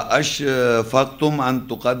 أَأَشْفَقْتُمْ أَن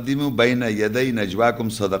تُقَدِّمُوا بَيْنَ يَدَيْ نَجْوَاكُمْ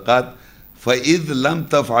صَدَقَاتٍ فَإِذْ لَمْ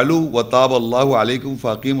تَفْعَلُوا وَتَابَ اللَّهُ عَلَيْكُمْ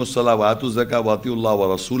فَأَقِيمُوا الصَّلَاةَ وَآتُوا الزَّكَاةَ وَأَطِيعُوا اللَّهَ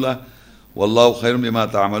وَرَسُولَهُ وَاللَّهُ خَيْرٌ بِمَا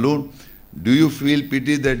تَعْمَلُونَ. Do you feel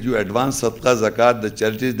pity that you advance sadaqah, zakat, the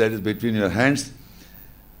charities that is between your hands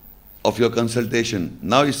of your consultation?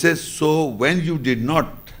 Now it says, so when you did not,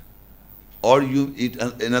 or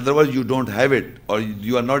in other words, you don't have it, or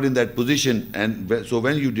you are not in that position, and so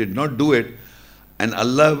when you did not do it, and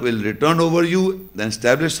Allah will return over you, then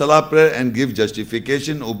establish salah prayer and give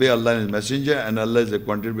justification, obey Allah and His Messenger, and Allah is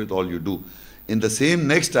acquainted with all you do. In the same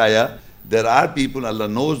next ayah, there are people, Allah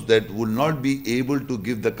knows, that will not be able to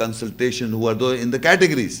give the consultation who are in the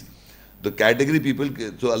categories. The category people,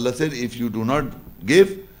 so Allah said, if you do not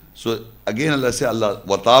give, so again Allah said, Allah,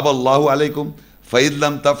 وَتَابَ اللَّهُ عَلَيْكُمْ فَإِذْ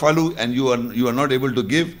لَمْ تَفْعَلُوا, and you are not able to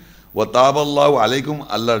give, وَتَابَ اللَّهُ عَلَيْكُمْ,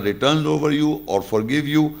 Allah returns over you or forgive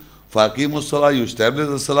you, فَأَقِيمُوا الصَّلَاةَ, you establish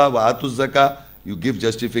the salah, وَآتُوا الزَّكَاةَ, you give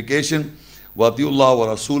justification, وَأَطِيعُوا اللَّهَ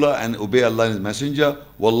وَرَسُولَهُ, and obey Allah and His Messenger,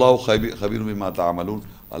 وَاللَّهُ خَبِيرٌ بِمَا تَعْمَلُونَ,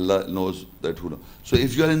 Allah knows that who knows. So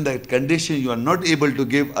if you are in that condition, you are not able to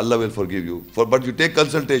give, Allah will forgive you. But you take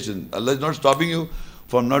consultation. Allah is not stopping you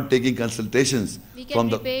from not taking consultations. We can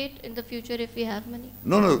repay it in the future if we have money.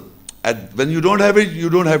 No. When you don't have it, you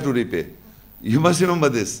don't have to repay. You must remember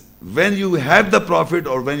this. When you have the profit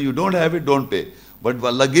or when you don't have it, don't pay. But if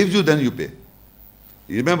Allah gives you, then you pay.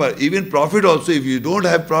 Remember, even profit also, if you don't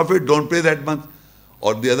have profit, don't pay that month.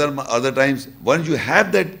 Or the other times, once you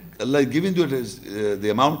have that, Allah giving you the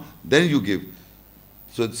amount, then you give.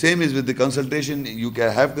 So the same is with the consultation. You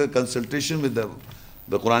can have the consultation with the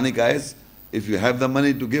Quranic ayahs. If you have the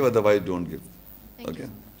money to give, otherwise don't give. Okay.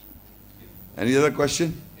 Any other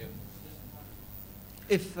question?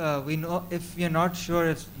 If we are not sure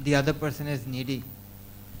if the other person is needy,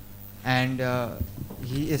 and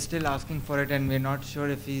he is still asking for it, and we're not sure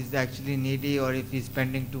if he's actually needy or if he's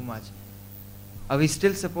spending too much, are we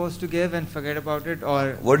still supposed to give and forget about it,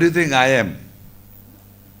 or what do you think I am?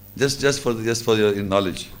 Just for your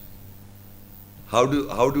knowledge. How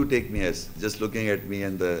do you take me as? Just looking at me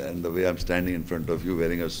and the way I'm standing in front of you,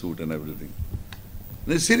 wearing a suit and everything.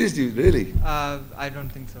 No, seriously, really? I don't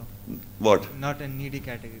think so. What? Not a needy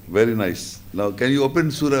category. Very nice. Now, can you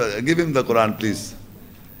open Surah? Give him the Quran, please.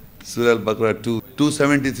 Surah Al-Baqarah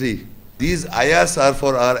 273. These ayahs are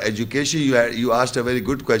for our education. You asked a very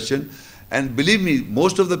good question. And believe me,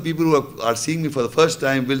 most of the people who are seeing me for the first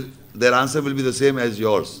time, their answer will be the same as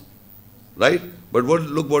yours. Right? But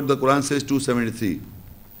look what the Quran says, 273.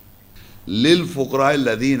 Lil fuqara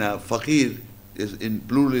ladina, faqir is in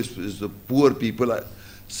plural, is the poor people.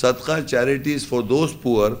 Sadaqah, charity is for those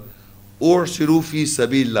poor, or shirufi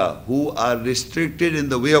sabillah, who are restricted in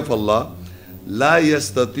the way of Allah. La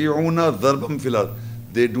yastati'una darbam fil ard.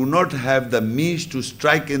 They do not have the means to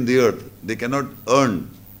strike in the earth. They cannot earn.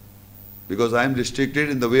 Because I am restricted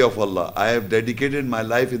in the way of Allah. I have dedicated my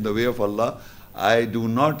life in the way of Allah. I do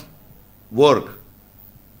not work.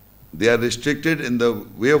 They are restricted in the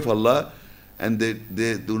way of Allah, and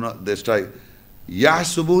they strike.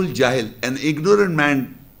 Yahsubul jahil. An ignorant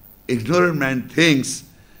man thinks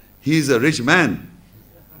he is a rich man.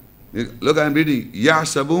 Look, I am reading.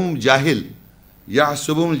 Yahsabum jahil.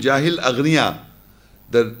 Yahsubum jahil agniya.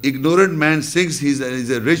 The ignorant man thinks he is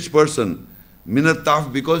a rich person. Minat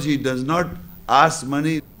taf, because he does not ask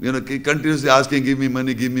money, continuously asking, give me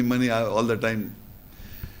money all the time.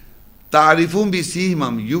 Ta'rifum bi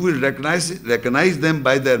sihimam, you will recognize them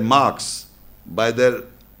by their marks,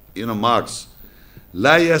 marks.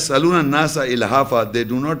 La yasaluna nasa ilhafa, they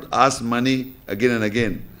do not ask money again and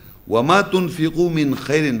again. Wama tunfiqu min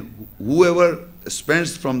khairin, whoever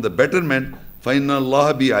spends from the betterment, فَإِنَّ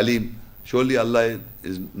اللَّهَ بِي عَلِيمٌ. Surely Allah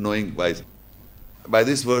is knowing, wise. By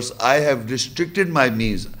this verse, I have restricted my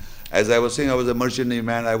means. As I was saying, I was a merchant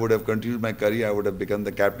man, I would have continued my career, I would have become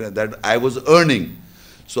the captain, that I was earning.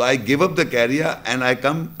 So I gave up the career and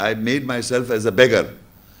I made myself as a beggar.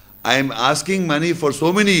 I am asking money for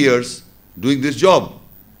so many years doing this job.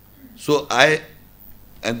 So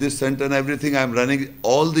and this center and everything, I'm running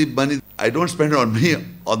all the money. I don't spend it on me,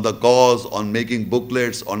 on the cause, on making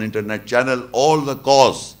booklets, on internet channel, all the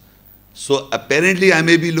cause. So apparently I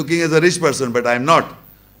may be looking as a rich person, but I'm not.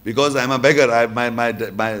 Because I'm a beggar.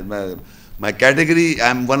 My category,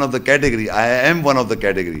 I'm one of the category. I am one of the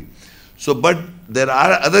category. So, but there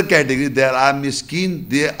are other categories. There are miskeen.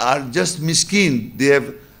 They are just miskeen.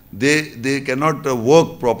 They cannot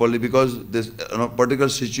work properly because this particular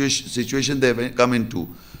situation they have come into.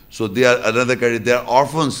 So they are another category. They are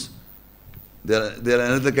orphans. They are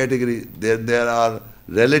another category. There are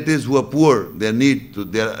relatives who are poor. They need to.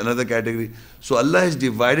 They are another category. So Allah has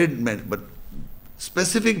divided men, but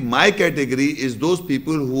specific my category is those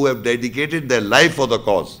people who have dedicated their life for the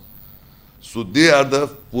cause. So they are the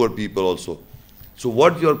poor people also. So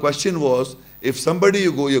what your question was, if somebody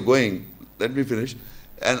you're going, let me finish,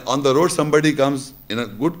 and on the road somebody comes in a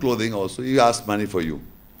good clothing also, he asks money for you.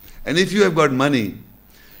 And if you have got money,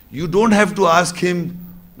 you don't have to ask him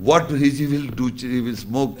what he will do, he will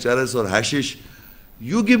smoke charas or hashish.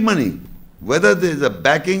 You give money. Whether there is a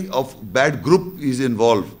backing of bad group is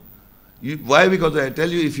involved. Why? Because I tell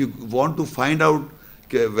you, if you want to find out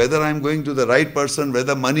whether I'm going to the right person,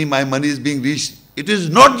 whether my money is being reached, it is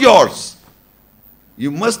not yours. You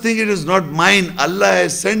must think it is not mine. Allah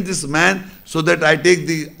has sent this man so that I take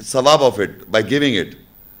the sawab of it by giving it.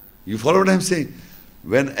 You follow what I'm saying?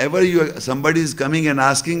 Whenever somebody is coming and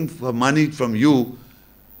asking for money from you,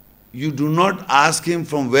 you do not ask him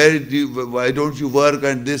from why don't you work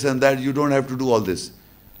and this and that. You don't have to do all this.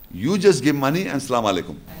 You just give money and Assalamu alaikum.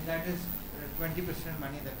 And that is 20%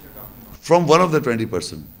 money that you're talking about. From one of the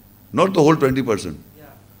 20%, not the whole 20%. Yeah.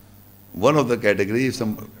 One of the category, if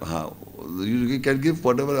you can give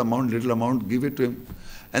whatever amount, little amount, give it to him.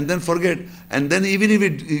 And then forget. And then even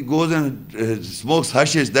if he goes and smokes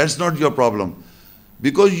hashish, that's not your problem.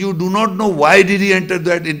 Because you do not know why did he enter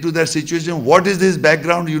into that situation, what is his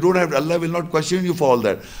background, you don't have, Allah will not question you for all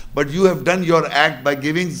that. But you have done your act by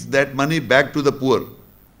giving that money back to the poor.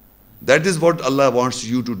 That is what Allah wants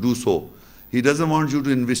you to do so. He doesn't want you to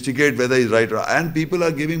investigate whether he's right or wrong. And people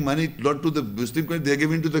are giving money not to the Muslim community, they are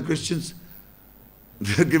giving to the Christians.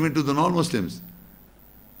 They are giving to the non-Muslims.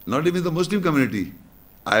 Not even the Muslim community.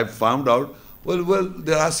 I have found out, well,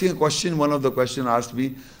 they are asking a question, one of the questions asked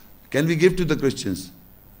me, can we give to the Christians?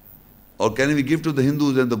 Or can we give to the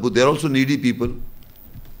Hindus and the Buddhists? They are also needy people.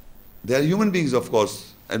 They are human beings, of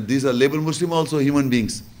course. And these are labeled Muslim also human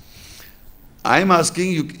beings. I am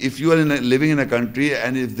asking you, if you are living in a country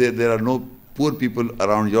and if there are no poor people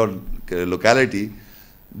around your locality,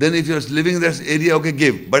 then if you are living in that area, okay,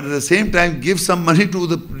 give. But at the same time, give some money to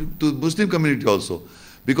the Muslim community also.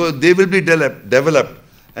 Because they will be developed.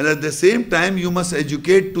 And at the same time, you must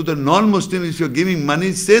educate to the non-Muslim. If you are giving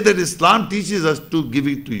money, say that Islam teaches us to give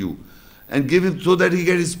it to you. And give him so that he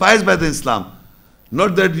gets inspired by the Islam.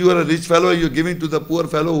 Not that you are a rich fellow, you are giving to the poor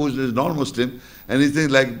fellow who is non-Muslim. And he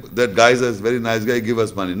thinks like, that guy is a very nice guy, give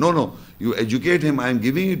us money. No, no. You educate him, I am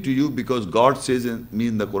giving it to you because God says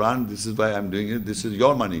in the Quran, this is why I am doing it, this is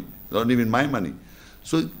your money, not even my money.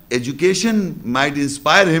 So education might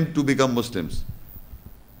inspire him to become Muslims.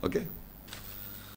 Okay?